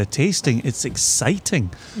presenting that at a tasting, it's exciting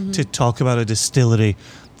to talk about a distillery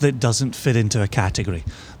that doesn't fit into a category,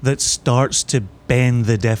 that starts to bend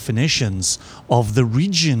the definitions of the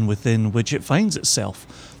region within which it finds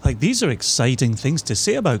itself. Like, these are exciting things to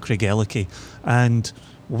say about Craigellachie, and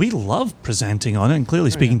we love presenting on it, and clearly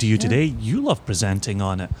speaking to you today, you love presenting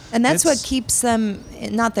on it. And that's what keeps them,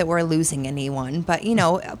 not that we're losing anyone, but, you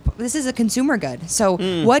know, this is a consumer good. So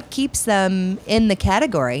what keeps them in the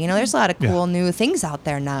category? You know, there's a lot of cool new things out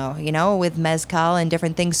there now, you know, with mezcal and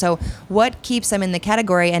different things. So what keeps them in the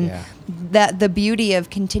category? And that the beauty of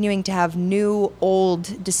continuing to have new,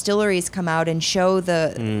 old distilleries come out and show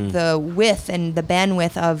the width and the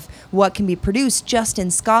bandwidth of what can be produced just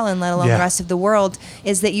in Scotland, let alone the rest of the world,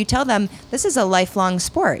 is that you tell them this is a lifelong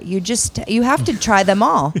sport. You have to try them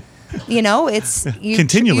all. You know, it's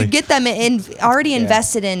continually. You get them already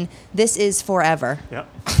invested in this is forever.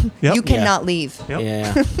 You cannot leave.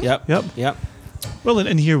 Yep. Well,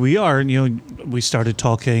 and here we are, and you know, we started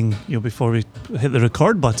talking, you know, before we hit the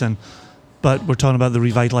record button, but we're talking about the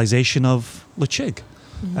revitalization of Lechig,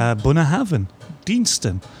 Bunnahabhain,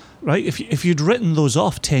 Deanston, right? If you'd written those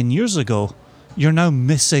off 10 years ago, you're now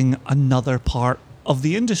missing another part of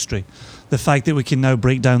the industry. The fact that we can now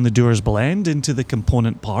break down the Dewar's Blend into the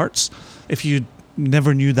component parts, if you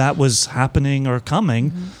never knew that was happening or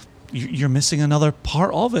coming, you're missing another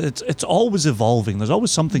part of it. It's always evolving. There's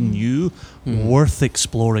always something new worth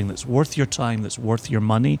exploring, that's worth your time, that's worth your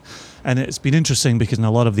money. And it's been interesting because in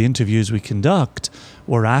a lot of the interviews we conduct,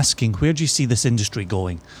 we're asking, where do you see this industry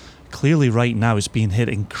going? Clearly right now it's being hit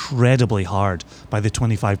incredibly hard by the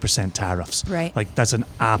 25% tariffs. Right. Like, that's an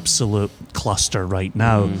absolute cluster right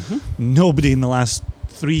now. Nobody in the last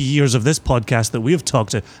 3 years of this podcast that we've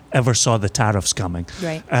talked to ever saw the tariffs coming.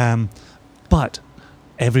 Right. But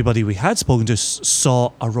everybody we had spoken to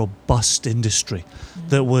saw a robust industry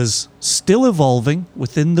that was still evolving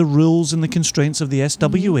within the rules and the constraints of the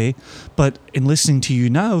SWA. But in listening to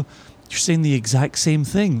you now, you're saying the exact same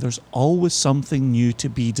thing. There's always something new to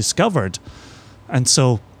be discovered. And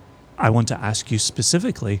so I want to ask you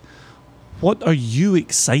specifically, what are you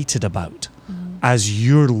excited about as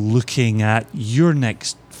you're looking at your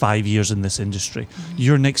next 5 years in this industry,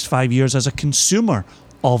 your next 5 years as a consumer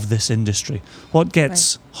of this industry? What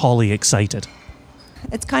gets Holly excited?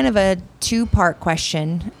 It's kind of a two-part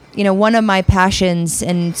question. You know, one of my passions,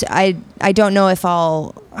 and I don't know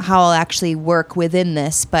how I'll actually work within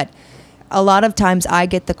this, but a lot of times I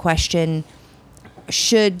get the question,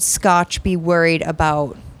 should Scotch be worried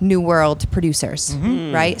about New World producers,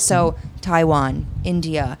 right? So Taiwan,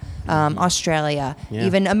 India, Australia,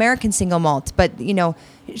 even American single malt. But, you know,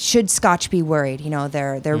 should Scotch be worried? You know,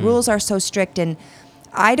 their rules are so strict. And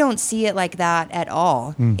I don't see it like that at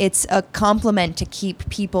all. It's a complement to keep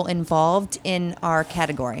people involved in our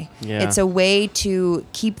category. Yeah. It's a way to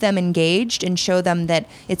keep them engaged and show them that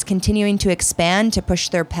it's continuing to expand to push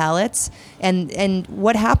their palates. And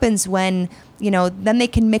what happens when, then they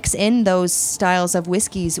can mix in those styles of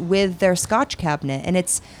whiskeys with their Scotch cabinet.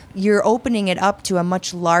 And you're opening it up to a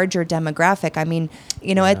much larger demographic. I mean,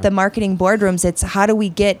 at the marketing boardrooms, it's how do we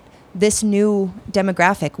get this new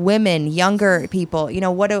demographic, women, younger people,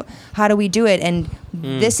 how do we do it? And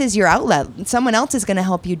this is your outlet. Someone else is going to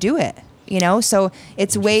help you do it, So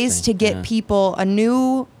it's ways to get people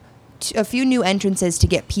a few new entrances to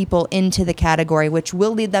get people into the category, which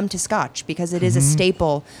will lead them to Scotch because it is a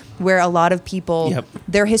staple where a lot of people,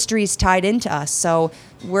 their history is tied into us. So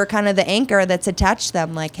we're kind of the anchor that's attached to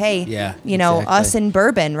them. Like, hey, us and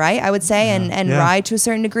bourbon, right? I would say, and rye to a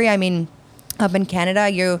certain degree. I mean, up in Canada,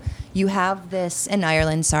 you have this in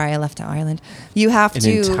Ireland. Sorry, I left out Ireland. You have an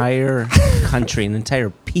to entire country, an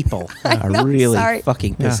entire people are really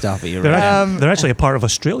fucking pissed off at you. They're actually a part of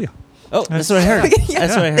Australia. Oh, that's what I heard.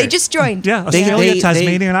 That's what I heard. They just joined. Yeah, Australia,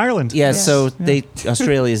 Tasmania, and Ireland. Yeah, so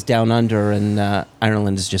Australia is down under, and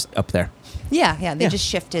Ireland is just up there. Yeah. They just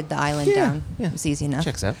shifted the island down. Yeah. It was easy enough.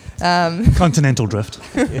 Checks out. Continental drift.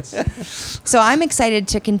 So I'm excited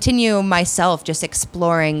to continue myself just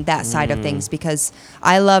exploring that side of things because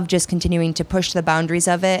I love just continuing to push the boundaries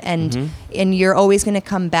of it. And you're always going to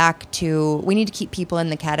come back to, we need to keep people in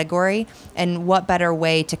the category. And what better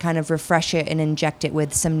way to kind of refresh it and inject it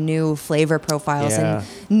with some new flavor profiles and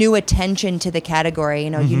new attention to the category.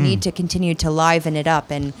 You need to continue to liven it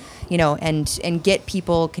up and get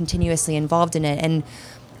people continuously involved in it. And,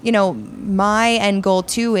 my end goal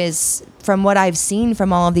too is from what I've seen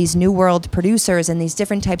from all of these new world producers and these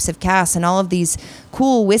different types of casks and all of these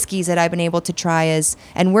cool whiskeys that I've been able to try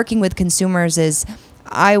and working with consumers is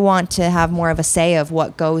I want to have more of a say of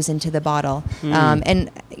what goes into the bottle. And,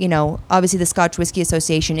 obviously the Scotch Whisky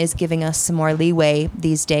Association is giving us some more leeway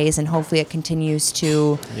these days and hopefully it continues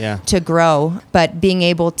to grow. But being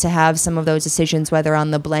able to have some of those decisions, whether on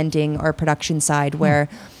the blending or production side where,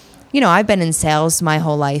 I've been in sales my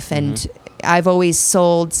whole life and I've always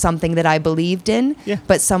sold something that I believed in,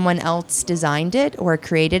 but someone else designed it or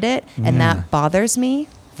created it. And that bothers me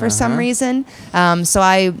for some reason. So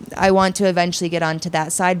I want to eventually get onto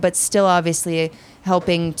that side, but still obviously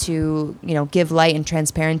helping to, give light and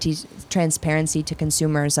transparency to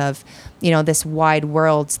consumers of, this wide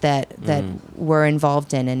world that we're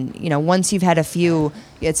involved in. And, once you've had a few,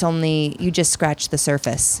 it's only, you just scratch the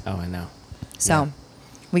surface. Oh, I know. So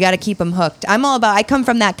we got to keep them hooked. I come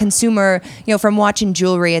from that consumer, from watching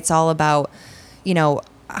jewelry, it's all about,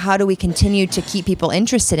 how do we continue to keep people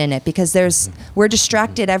interested in it? Because we're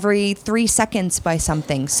distracted every 3 seconds by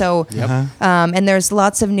something. So, and there's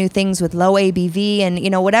lots of new things with low ABV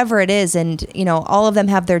and, whatever it is. And, all of them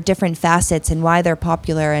have their different facets and why they're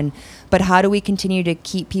popular. But how do we continue to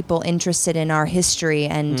keep people interested in our history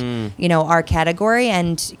and, our category?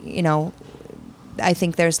 And, I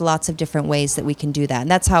think there's lots of different ways that we can do that.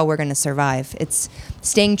 And that's how we're going to survive. It's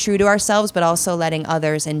staying true to ourselves, but also letting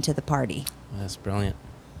others into the party. That's brilliant.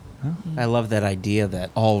 I love that idea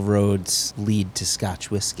that all roads lead to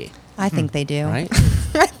Scotch whiskey. I think they do. Right?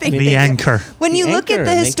 I think the anchor. When you look at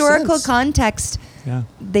the makes historical sense. context,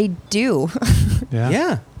 they do.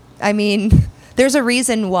 Yeah. I mean, there's a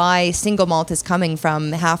reason why single malt is coming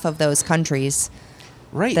from half of those countries.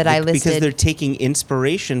 Right. That I listed. Because they're taking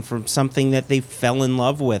inspiration from something that they fell in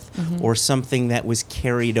love with or something that was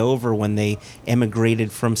carried over when they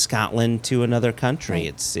emigrated from Scotland to another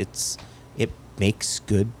country. Right. It makes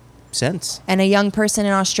good sense. And a young person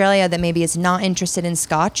in Australia that maybe is not interested in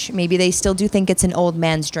Scotch, maybe they still do think it's an old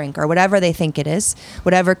man's drink or whatever they think it is,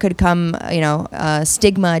 whatever could come,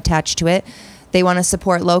 stigma attached to it. They want to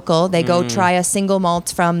support local. They go try a single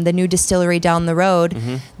malt from the new distillery down the road.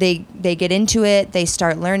 They get into it. They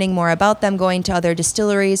start learning more about them, going to other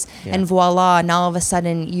distilleries, and voila! And all of a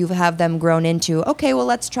sudden, you have them grown into, okay, well,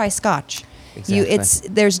 let's try Scotch. Exactly.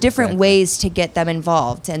 There's different ways to get them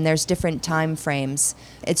involved, and there's different time frames.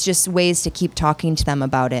 It's just ways to keep talking to them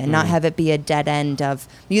about it and not have it be a dead end of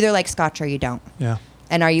you either like Scotch or you don't. Yeah.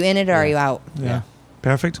 And are you in it or are you out? Yeah.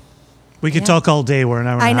 Perfect. We could talk all day. We're an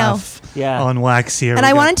hour and a half on wax here. And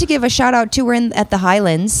I wanted to give a shout out too. We're at the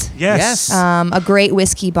Highlands. Yes. A great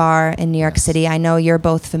whiskey bar in New York City. I know you're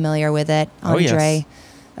both familiar with it. Andre,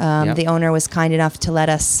 the owner, was kind enough to let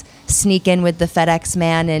us sneak in with the FedEx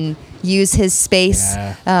man and use his space.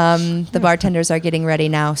 The bartenders are getting ready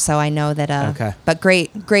now, so I know that. But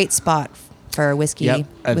great spot for whiskey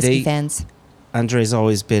fans. Andre's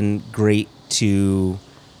always been great to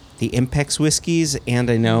the Impex whiskeys, and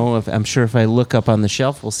I know I'm sure if I look up on the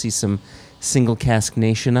shelf, we'll see some Single Cask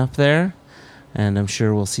Nation up there, and I'm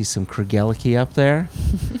sure we'll see some Kregeliki up there,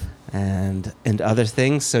 and other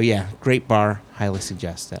things. So yeah, great bar. Highly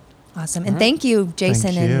suggest it. Awesome. And thank you,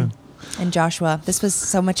 Jason Thank you. and Joshua. This was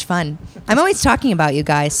so much fun. I'm always talking about you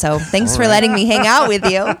guys, so thanks for letting me hang out with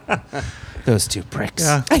you. Those two pricks.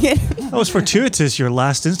 Yeah. That was fortuitous. Your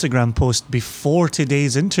last Instagram post before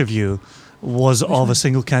today's interview was of a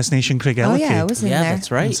Single Cask Nation Kregeliki. Oh, yeah, I was in Yeah, there. that's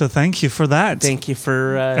right. And so thank you for that. Thank you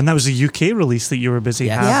for. And that was a UK release that you were busy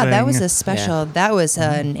Yeah. having. Yeah, that was a special. Yeah. That was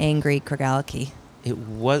an angry Kregeliki. It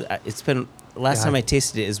was. It's been. Last time I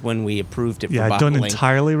tasted it is when we approved it for Yeah, I bottling. don't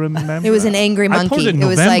entirely remember. It was an angry I poured monkey. it in It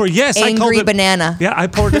was November. like Yes, I called angry it- banana. Yeah, I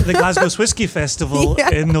poured it at the Glasgow Whisky Festival Yeah.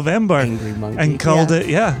 in November Angry monkey. and called Yeah. it.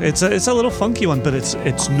 Yeah, it's a little funky one, but it's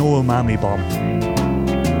no umami bomb.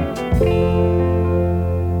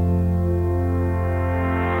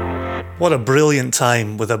 What a brilliant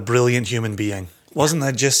time with a brilliant human being. Wasn't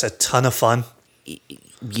that just a ton of fun?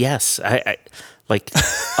 Yes, I like.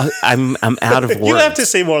 I'm out of words. You have to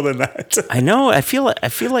say more than that. I know. I feel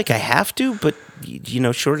like I have to, but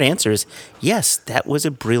short answer is yes. That was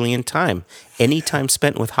a brilliant time. Any time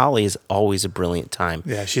spent with Holly is always a brilliant time.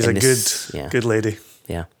 Yeah, she's And a this- good lady.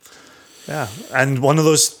 Yeah. Yeah, and one of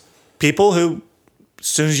those people who, as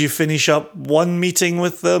soon as you finish up one meeting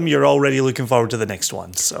with them, you're already looking forward to the next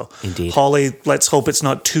one. So, Indeed. Holly, let's hope it's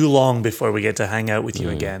not too long before we get to hang out with you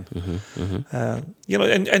again.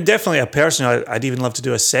 And definitely a person I'd even love to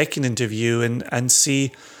do a second interview and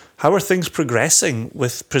see how are things progressing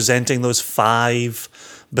with presenting those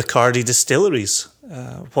 5 Bacardi distilleries.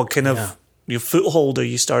 What kind of your foothold are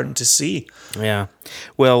you starting to see? Yeah.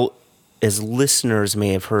 Well, as listeners may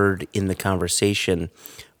have heard in the conversation,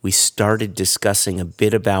 we started discussing a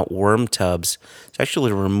bit about worm tubs. So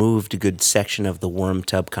actually removed a good section of the worm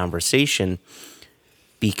tub conversation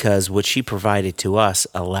because what she provided to us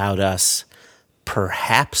allowed us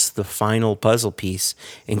perhaps the final puzzle piece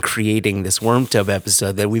in creating this worm tub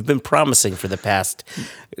episode that we've been promising for the past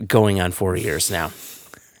going on 4 years now.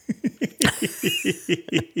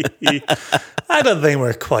 I don't think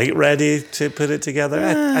we're quite ready to put it together.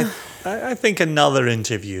 I think another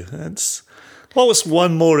interview. What was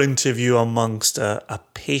one more interview amongst a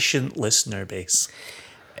patient listener base?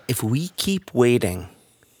 If we keep waiting,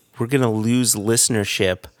 we're going to lose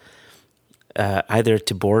listenership either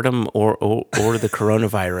to boredom or the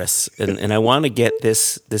coronavirus. And I want to get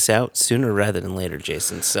this out sooner rather than later,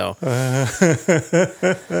 Jason. So,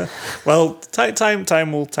 well,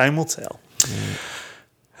 time will tell.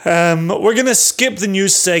 We're going to skip the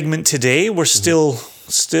news segment today. We're still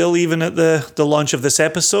even at the launch of this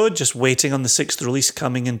episode, just waiting on the 6th release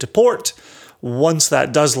coming into port. Once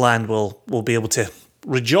that does land, we'll be able to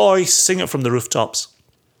rejoice, sing it from the rooftops.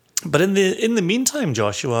 But in the meantime,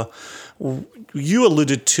 Joshua, you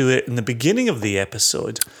alluded to it in the beginning of the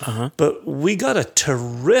episode, but we got a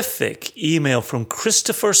terrific email from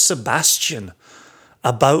Christopher Sebastian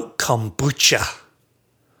about kombucha.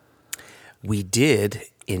 we did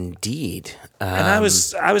indeed. And I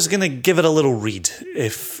was going to give it a little read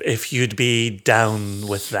if you'd be down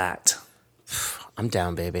with that. I'm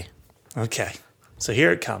down, baby. Okay. So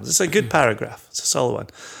here it comes. It's a good paragraph. It's a solid one.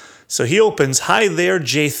 So he opens, "Hi there,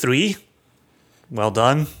 J3. Well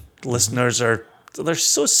done. Listeners they're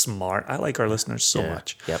so smart. I like our listeners so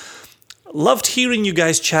much. Yep. Loved hearing you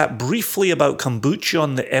guys chat briefly about kombucha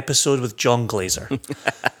on the episode with John Glazer.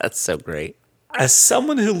 That's so great. As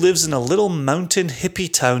someone who lives in a little mountain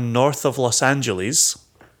hippie town north of Los Angeles,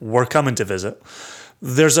 we're coming to visit,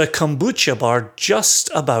 there's a kombucha bar just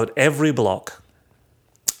about every block.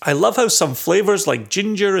 I love how some flavors like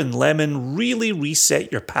ginger and lemon really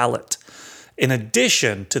reset your palate, in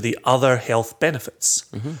addition to the other health benefits.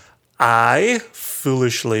 I,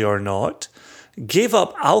 foolishly or not, gave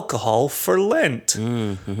up alcohol for Lent.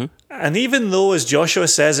 And even though, as Joshua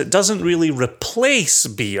says, it doesn't really replace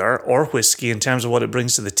beer or whiskey in terms of what it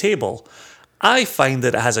brings to the table, I find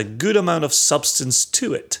that it has a good amount of substance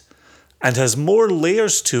to it and has more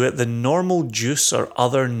layers to it than normal juice or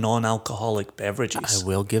other non-alcoholic beverages. I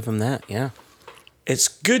will give him that, yeah. It's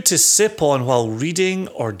good to sip on while reading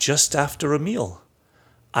or just after a meal.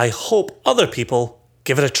 I hope other people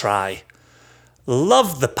give it a try.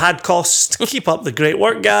 Love the podcast. Keep up the great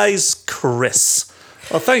work, guys. Chris.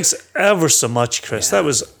 Well, thanks ever so much, Chris. That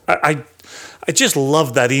was I just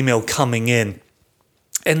loved that email coming in.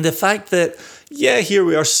 And the fact that yeah, here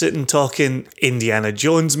we are sitting talking Indiana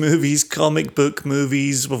Jones movies, comic book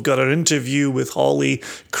movies. We've got our interview with Holly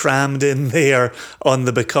crammed in there on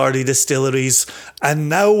the Bacardi distilleries. And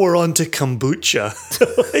now we're on to kombucha.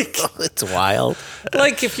 It's wild.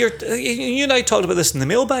 Like if you and I talked about this in the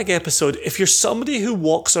mailbag episode, if you're somebody who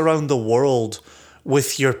walks around the world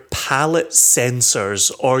with your palate sensors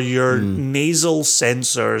or your nasal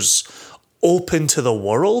sensors open to the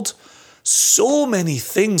world, so many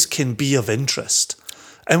things can be of interest.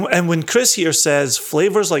 And when Chris here says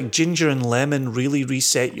flavors like ginger and lemon really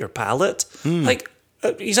reset your palate,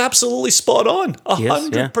 he's absolutely spot on,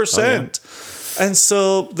 100%. And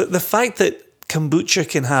so the fact that kombucha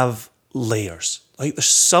can have layers, like there's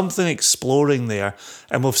something exploring there,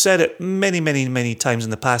 and we've said it many, many, many times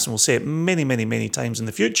in the past, and we'll say it many, many, many times in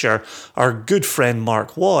the future. Our good friend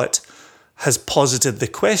Mark Watt has posited the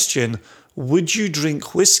question, would you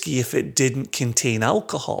drink whiskey if it didn't contain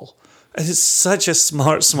alcohol? And it's such a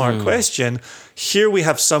smart question. Here we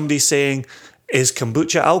have somebody saying, is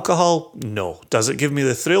kombucha alcohol? No. Does it give me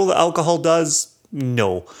the thrill that alcohol does?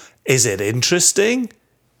 No. Is it interesting?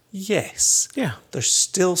 Yes. Yeah. There's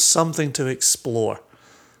still something to explore.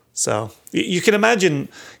 So you can imagine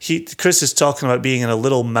Chris is talking about being in a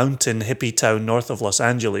little mountain hippie town north of Los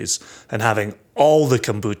Angeles and having all the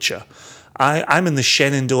kombucha. I'm in the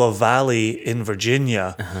Shenandoah Valley in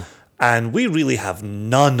Virginia, and we really have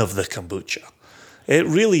none of the kombucha. It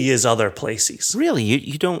really is other places. Really,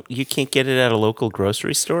 you can't get it at a local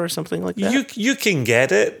grocery store or something like that. You can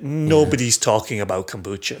get it. Nobody's talking about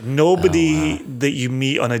kombucha. Nobody that you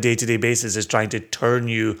meet on a day-to-day basis is trying to turn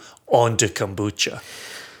you onto kombucha.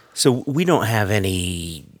 So we don't have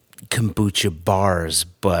any kombucha bars,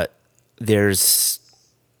 but there's.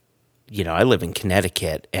 I live in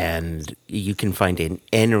Connecticut, and you can find in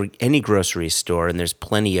any grocery store, and there's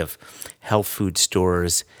plenty of health food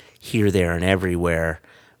stores here, there, and everywhere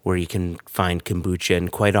where you can find kombucha,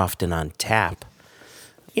 and quite often on tap.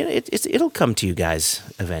 It'll come to you guys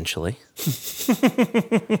eventually.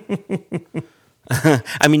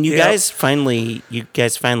 I mean, you guys finally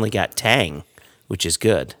got Tang, which is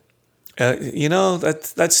good.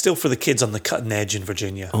 That's still for the kids on the cutting edge in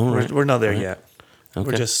Virginia. Oh, right. We're not there yet. Okay.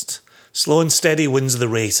 We're just slow and steady wins the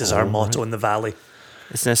race is our motto in the valley.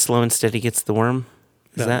 Isn't that slow and steady gets the worm?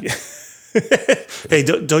 Is that? Hey,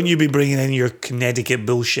 don't you be bringing in your Connecticut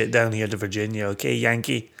bullshit down here to Virginia, okay,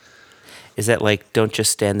 Yankee? Is that like, don't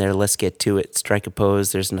just stand there, let's get to it, strike a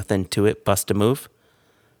pose, there's nothing to it, bust a move?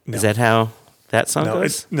 No. Is that how that song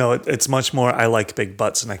goes? It's much more, I like big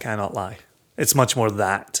butts and I cannot lie. It's much more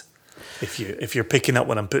that, if you're picking up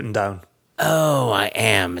what I'm putting down. Oh, I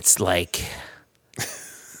am. It's like...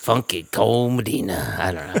 Funky Cole Medina.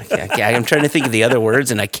 I don't know. I'm trying to think of the other words,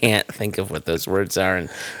 and I can't think of what those words are.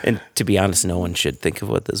 And to be honest, no one should think of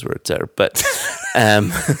what those words are. But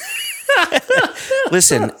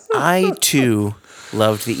listen, I too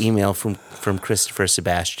loved the email from Christopher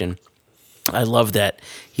Sebastian. I love that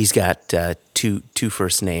he's got two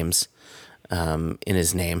first names in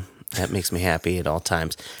his name. That makes me happy at all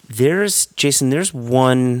times. There's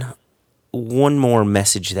one more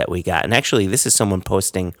message that we got. And actually, this is someone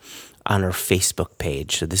posting on our Facebook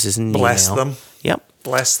page. So this is an Bless email. them. Yep.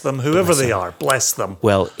 Bless them. Whoever they are. Bless them.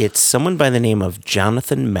 Well, it's someone by the name of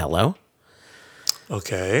Jonathan Mello.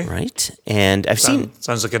 Okay. Right? And I've seen...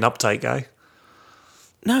 Sounds like an uptight guy.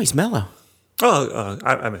 No, he's mellow. Oh,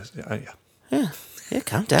 Yeah,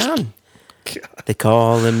 calm down. God. They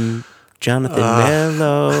call him... Jonathan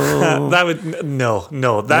Mello. That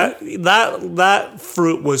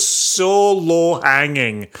fruit was so low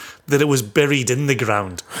hanging that it was buried in the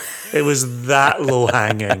ground. It was that low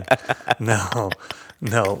hanging. No.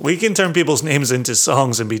 We can turn people's names into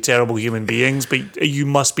songs and be terrible human beings, but you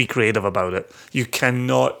must be creative about it. You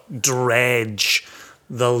cannot dredge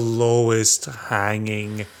the lowest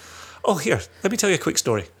hanging. Oh, here, let me tell you a quick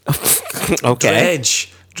story. Okay.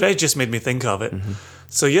 Dredge just made me think of it. Mm-hmm.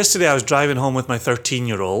 So yesterday I was driving home with my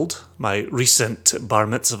 13-year-old, my recent bar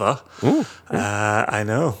mitzvah. Ooh, I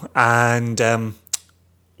know. And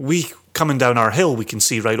we coming down our hill, we can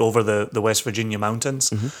see right over the West Virginia mountains.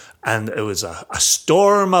 Mm-hmm. And it was a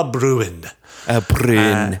storm a-brewing.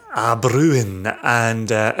 A-brewing.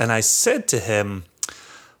 And I said to him,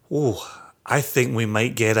 I think we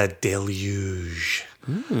might get a deluge.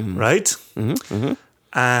 Right? Mm-hmm. Mm-hmm.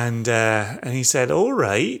 And he said, all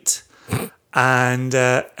right. And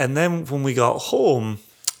then when we got home,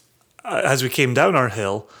 as we came down our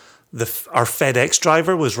hill, our FedEx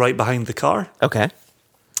driver was right behind the car. Okay.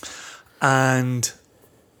 And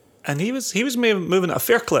he was moving at a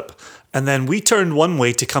fair clip. And then we turned one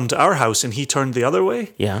way to come to our house, and he turned the other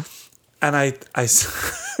way. Yeah. I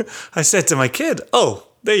said to my kid, "Oh,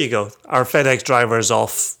 there you go. Our FedEx driver is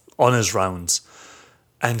off on his rounds."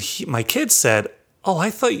 And my kid said, "Oh,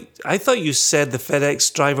 I thought you said the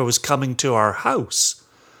FedEx driver was coming to our house."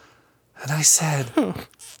 And I said,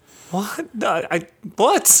 "What?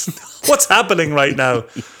 What? What's happening right now?"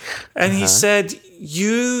 And he said,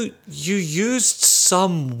 "You used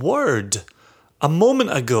some word a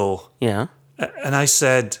moment ago." Yeah. And I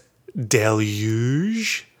said,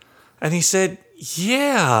 "Deluge?" And he said,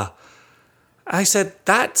 "Yeah." I said,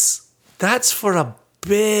 that's for a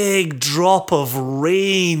big drop of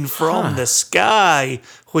rain from the sky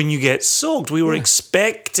when you get soaked. We were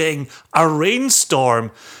expecting a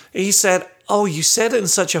rainstorm." He said, "Oh, you said it in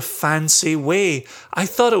such a fancy way. I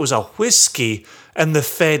thought it was a whiskey, and the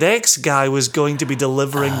FedEx guy was going to be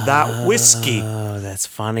delivering that whiskey." Oh, that's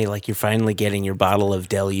funny. Like you're finally getting your bottle of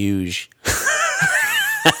Deluge.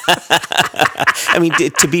 I mean,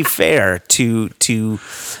 to be fair, to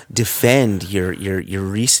defend your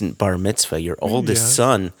recent bar mitzvah, your oldest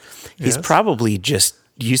son, he's probably just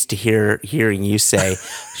used to hearing you say,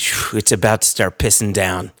 "It's about to start pissing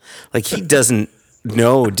down." Like he doesn't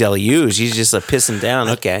know Deluge. He's just like pissing down.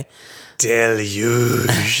 Okay.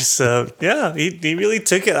 Deluge. So yeah, he really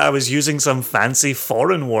took it. I was using some fancy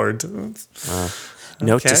foreign word.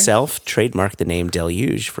 Note to self, trademark the name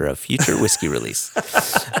Deluge for a future whiskey release.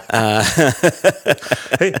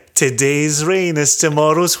 Hey, today's rain is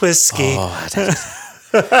tomorrow's whiskey.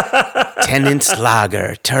 10-inch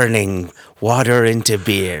lager turning water into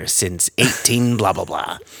beer since 18 blah blah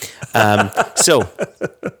blah. So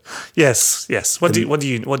Yes. What do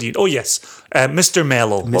you? Oh yes, Mr.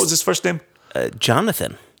 Mello. What was his first name?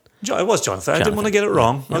 Jonathan. It was Jonathan. I didn't want to get it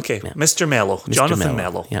wrong. Okay, Mr. Mello. Jonathan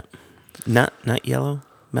Mello. Yeah. Not yellow.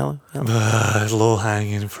 Mellow. Low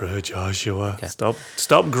hanging fruit, Joshua. Okay.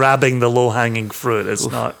 Stop grabbing the low hanging fruit. It's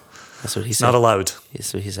not. That's what he said. Not allowed.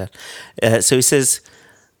 That's what he said. So he says,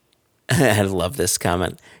 I love this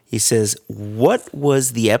comment. He says, "What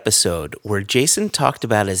was the episode where Jason talked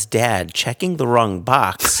about his dad checking the wrong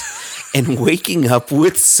box and waking up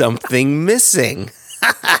with something missing?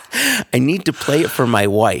 I need to play it for my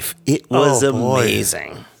wife. It was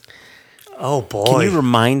amazing." Oh boy! Can you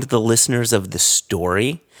remind the listeners of the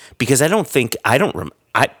story? Because I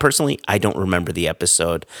personally don't remember the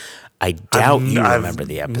episode. I doubt you remember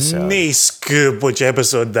the episode. No scoop which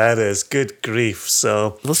episode that is. Good grief!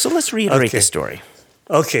 So let's reiterate the story.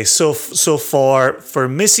 Okay, so for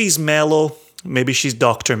Mrs. Mello, maybe she's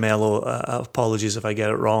Dr. Mello. Apologies if I get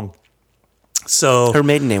it wrong. So her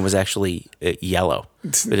maiden name was actually Yellow.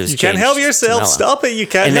 But it was you can't help yourself. Stop it! You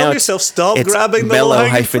can't help yourself. Stop grabbing the Mellow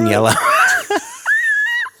 - Yellow.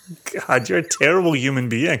 God, you're a terrible human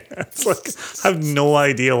being. It's like I have no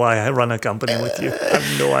idea why I run a company with you. I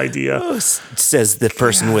have no idea. Says the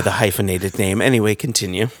person with a hyphenated name. Anyway,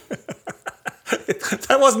 continue.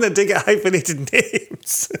 That wasn't a dig at hyphenated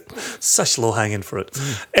names. Such low-hanging fruit.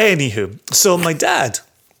 Anywho, so my dad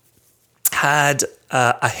had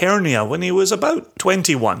a hernia when he was about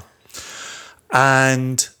 21.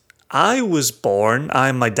 And I was born,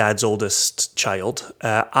 I'm my dad's oldest child.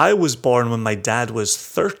 I was born when my dad was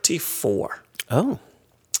 34. Oh.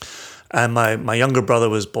 And my younger brother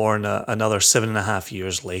was born another 7.5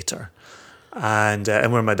 years later. And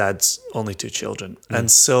we're my dad's only two children. And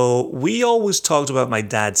so we always talked about my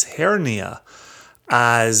dad's hernia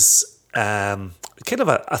as kind of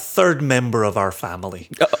a third member of our family.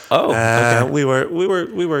 Okay. We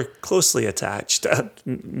were closely attached,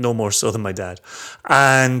 no more so than my dad.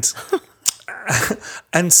 And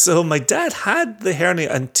so my dad had the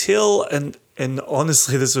hernia until and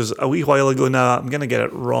honestly, this was a wee while ago now. I'm going to get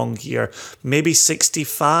it wrong here. Maybe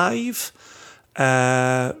 65.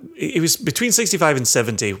 It was between 65 and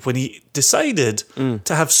 70 when he decided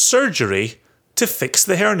to have surgery to fix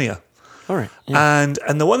the hernia. All right. Yeah.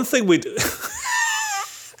 And the one thing we'd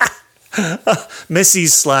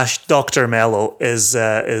Mrs. / Dr. Mello is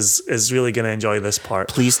really going to enjoy this part.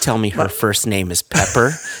 Please tell me her first name is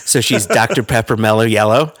Pepper, so she's Dr. Pepper Mellow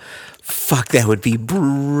Yellow. Fuck, that would be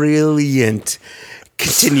brilliant.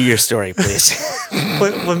 Continue your story, please.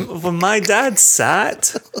 when my dad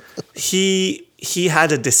sat, he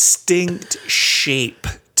had a distinct shape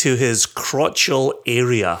to his crotchal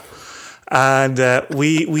area. And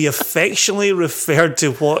we affectionately referred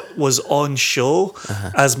to what was on show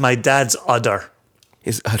as my dad's udder.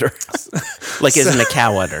 His udder? Like as in a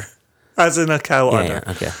cow udder? As in a cow udder.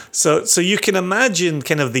 Yeah, okay. So you can imagine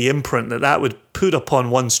kind of the imprint that would put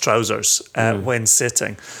upon one's trousers when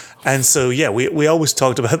sitting. And so, yeah, we always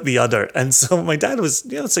talked about the udder. And so my dad was,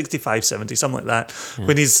 65, 70, something like that,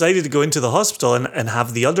 when he decided to go into the hospital and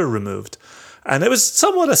have the udder removed. And it was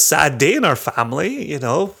somewhat a sad day in our family, you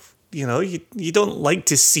know. You don't like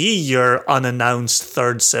to see your unannounced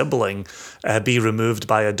third sibling be removed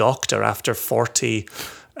by a doctor after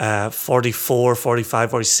 44,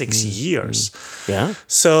 45, 46 years. Yeah.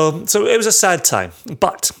 So it was a sad time.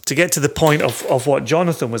 But to get to the point of what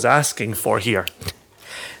Jonathan was asking for here.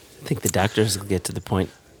 I think the doctors will get to the point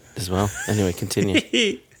as well. Anyway, continue.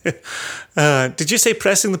 Did you say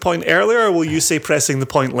pressing the point earlier, or will you say pressing the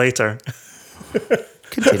point later?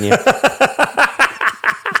 Continue.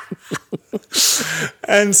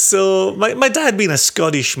 And so my dad, being a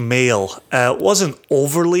Scottish male, wasn't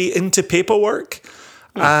overly into paperwork.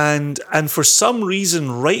 And for some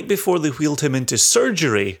reason, right before they wheeled him into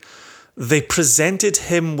surgery, they presented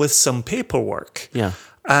him with some paperwork. Yeah.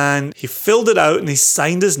 And he filled it out and he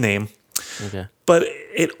signed his name. Okay. But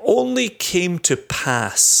it only came to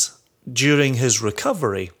pass during his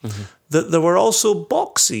recovery that there were also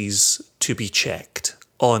boxes to be checked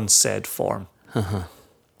on said form.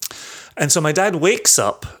 And so my dad wakes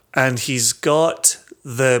up and he's got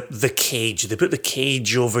the cage. They put the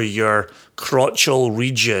cage over your crotchal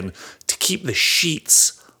region to keep the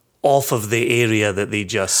sheets off of the area that they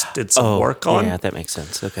just did some work on. Yeah, that makes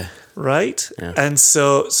sense. Okay. Right? Yeah. And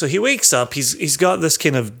so he wakes up, he's got this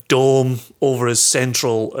kind of dome over his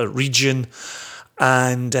central region,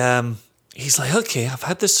 and he's like, okay, I've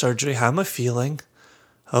had this surgery, how am I feeling?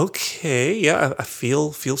 Okay, yeah, I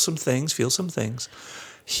feel some things.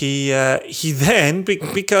 He then,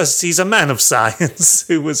 because he's a man of science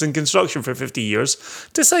who was in construction for 50 years,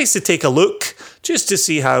 decides to take a look just to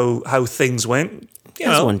see how things went.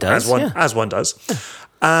 One does. As one does.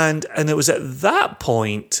 And it was at that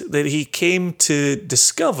point that he came to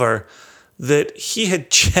discover that he had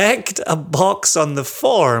checked a box on the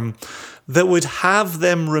form that would have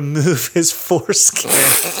them remove his foreskin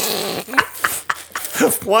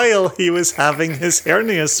while he was having his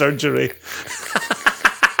hernia surgery.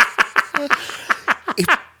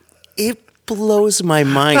 It blows my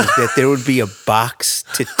mind that there would be a box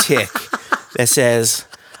to tick that says,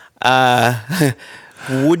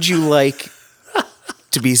 would you like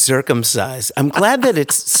to be circumcised? I'm glad that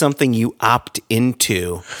it's something you opt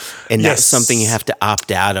into and not something you have to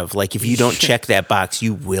opt out of. Like, if you don't check that box,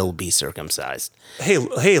 you will be circumcised.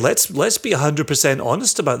 Hey, let's be 100%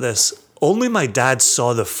 honest about this. Only my dad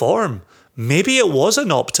saw the form. Maybe it was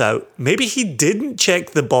an opt-out. Maybe he didn't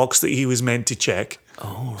check the box that he was meant to check.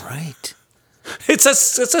 Oh, right. It's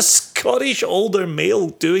a Scottish older male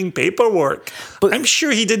doing paperwork. But I'm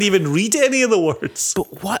sure he didn't even read any of the words.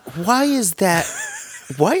 But why is that?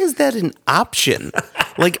 Why is that an option?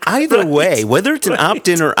 Like, either way, whether it's an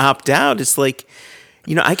opt-in or opt-out, it's like,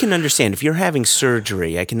 I can understand if you're having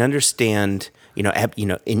surgery. I can understand,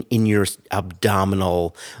 in your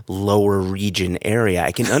abdominal lower region area,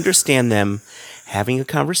 I can understand them having a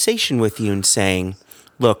conversation with you and saying,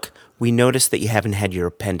 look, we noticed that you haven't had your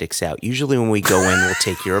appendix out. Usually when we go in, we'll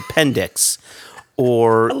take your appendix.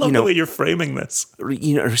 Or, I love the way you're framing this.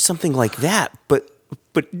 Or something like that. But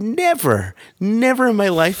never in my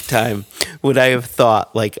lifetime would I have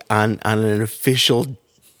thought, like, on an official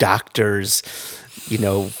doctor's,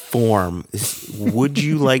 form, would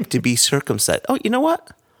you like to be circumcised? Oh, you know what?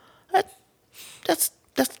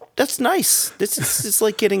 That's nice. This is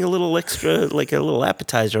like getting a little extra, like a little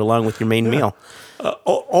appetizer along with your main meal.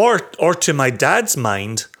 Or to my dad's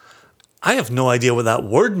mind, I have no idea what that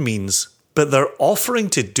word means, but they're offering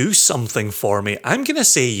to do something for me. I'm going to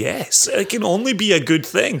say yes. It can only be a good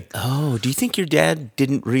thing. Oh, do you think your dad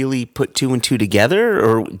didn't really put two and two together,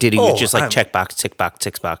 or did he just like check box, tick box,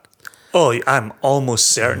 tick box? Oh, I'm almost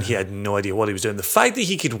certain he had no idea what he was doing. The fact that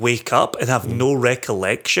he could wake up and have no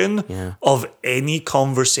recollection of any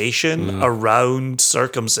conversation around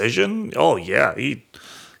circumcision. Oh, yeah.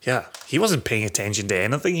 He wasn't paying attention to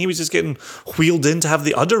anything. He was just getting wheeled in to have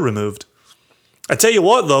the udder removed. I tell you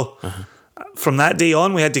what, though, from that day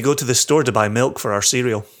on, we had to go to the store to buy milk for our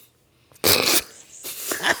cereal.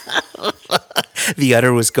 The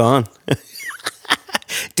udder was gone.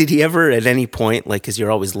 Did he ever at any point, like, because you're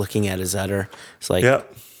always looking at his udder, it's like,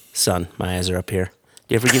 son, my eyes are up here. Did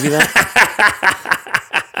he ever give you that?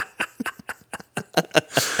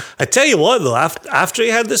 I tell you what, though, after he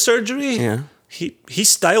had the surgery, he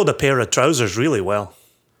styled a pair of trousers really well.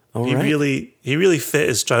 He really fit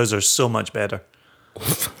his trousers so much better.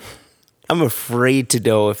 I'm afraid to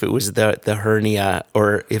know if it was the hernia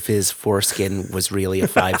or if his foreskin was really a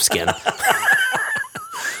 5-skin.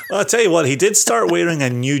 Well, I'll tell you what, he did start wearing a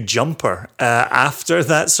new jumper after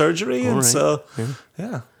that surgery. Just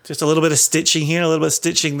a little bit of stitching here, a little bit of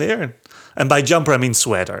stitching there. And by jumper, I mean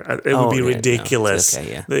sweater. It would be yeah, no, it's ridiculous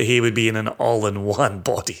okay, yeah. that he would be in an all-in-one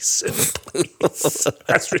bodysuit. Please.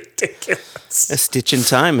 That's ridiculous. A stitch in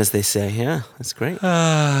time, as they say. Yeah, that's great.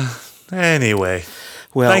 Anyway,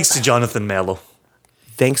 Well, thanks to Jonathan Mello.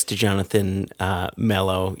 thanks to Jonathan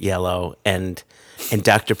Mellow Yellow and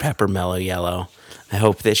Dr. Pepper Mellow Yellow. I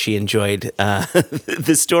hope that she enjoyed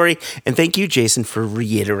the story, and thank you, Jason, for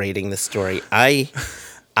reiterating the story. I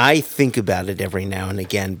think about it every now and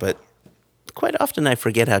again, but quite often I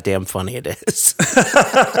forget how damn funny it is.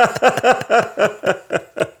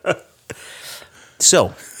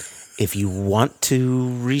 So, if you want to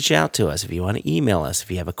reach out to us, if you want to email us,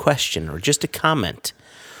 if you have a question or just a comment,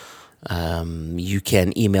 you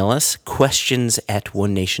can email us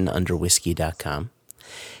questions@onenationunderwhiskey.com.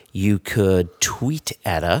 You could tweet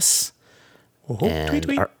at us. Tweet,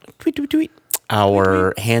 tweet. Tweet.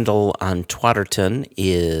 Our handle on Twatterton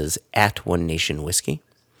is @OneNationWhiskey.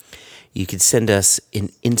 You could send us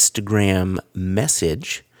an Instagram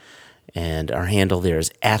message, and our handle there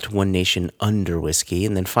is @OneNationUnderWhiskey.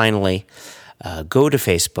 And then finally, go to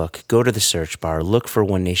Facebook, go to the search bar, look for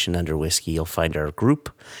One Nation Under Whiskey. You'll find our group,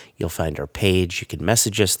 you'll find our page. You can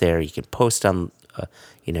message us there. You can post on,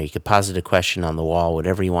 you can posit a question on the wall,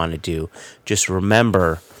 whatever you want to do. Just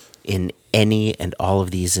remember, in any and all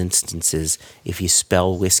of these instances, if you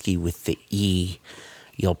spell whiskey with the E,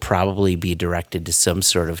 you'll probably be directed to some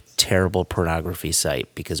sort of terrible pornography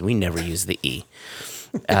site because we never use the E.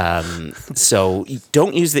 So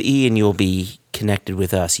don't use the E and you'll be connected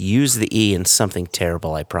with us. Use the E and something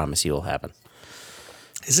terrible, I promise you, will happen.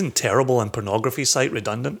 Isn't terrible and pornography site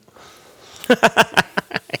redundant?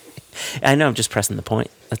 I know, I'm just pressing the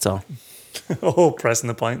point. That's all. Oh, pressing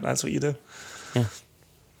the point. That's what you do. Yeah.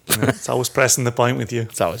 It's always pressing the point with you.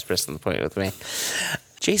 It's always pressing the point with me.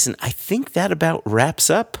 Jason, I think that about wraps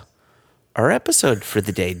up our episode for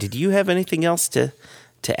the day. Did you have anything else to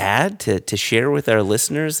add, to share with our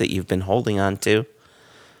listeners that you've been holding on to?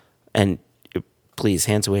 And please,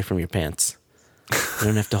 hands away from your pants. You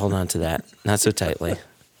don't have to hold on to that. Not so tightly.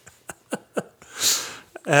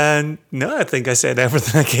 And no, I think I said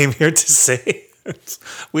everything I came here to say.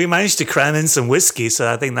 We managed to cram in some whiskey,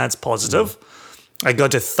 so I think that's positive. I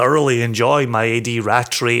got to thoroughly enjoy my A.D.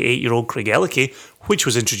 Rattray 8-year-old Craigellachie, which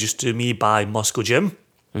was introduced to me by Moscow Jim,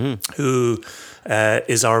 who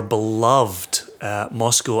is our beloved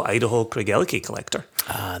Moscow, Idaho Craigellachie collector.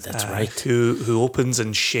 Ah, that's right. Who opens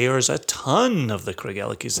and shares a ton of the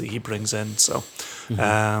Craigellachie's that he brings in. So,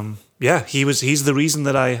 yeah, he's the reason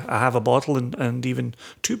that I have a bottle and even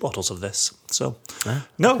 2 bottles of this. So,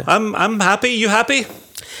 no, I'm happy. You happy?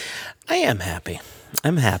 I am happy.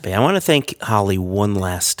 I'm happy. I want to thank Holly one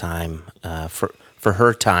last time for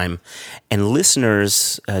her time. And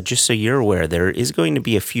listeners, just so you're aware, there is going to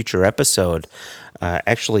be a future episode,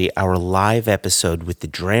 actually our live episode with the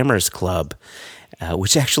Drammers Club,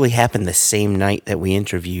 which actually happened the same night that we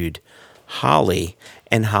interviewed Holly.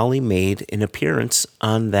 And Holly made an appearance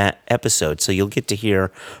on that episode. So you'll get to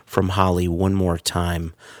hear from Holly one more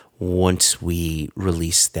time once we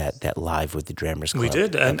release that live with the Drammers Club. We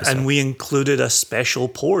did, and we included a special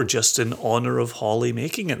pour just in honor of Holly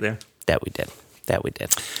making it there. That we did.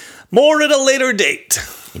 More at a later date.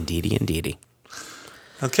 Indeedy.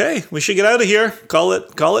 Okay, we should get out of here. Call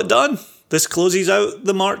it done. This closes out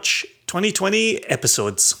the March 2020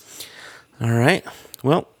 episodes. All right.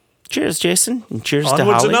 Well, cheers, Jason, and cheers to Holly.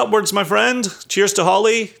 Onwards and upwards, my friend. Cheers to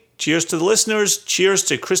Holly. Cheers to the listeners. Cheers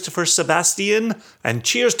to Christopher Sebastian. And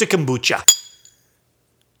cheers to kombucha.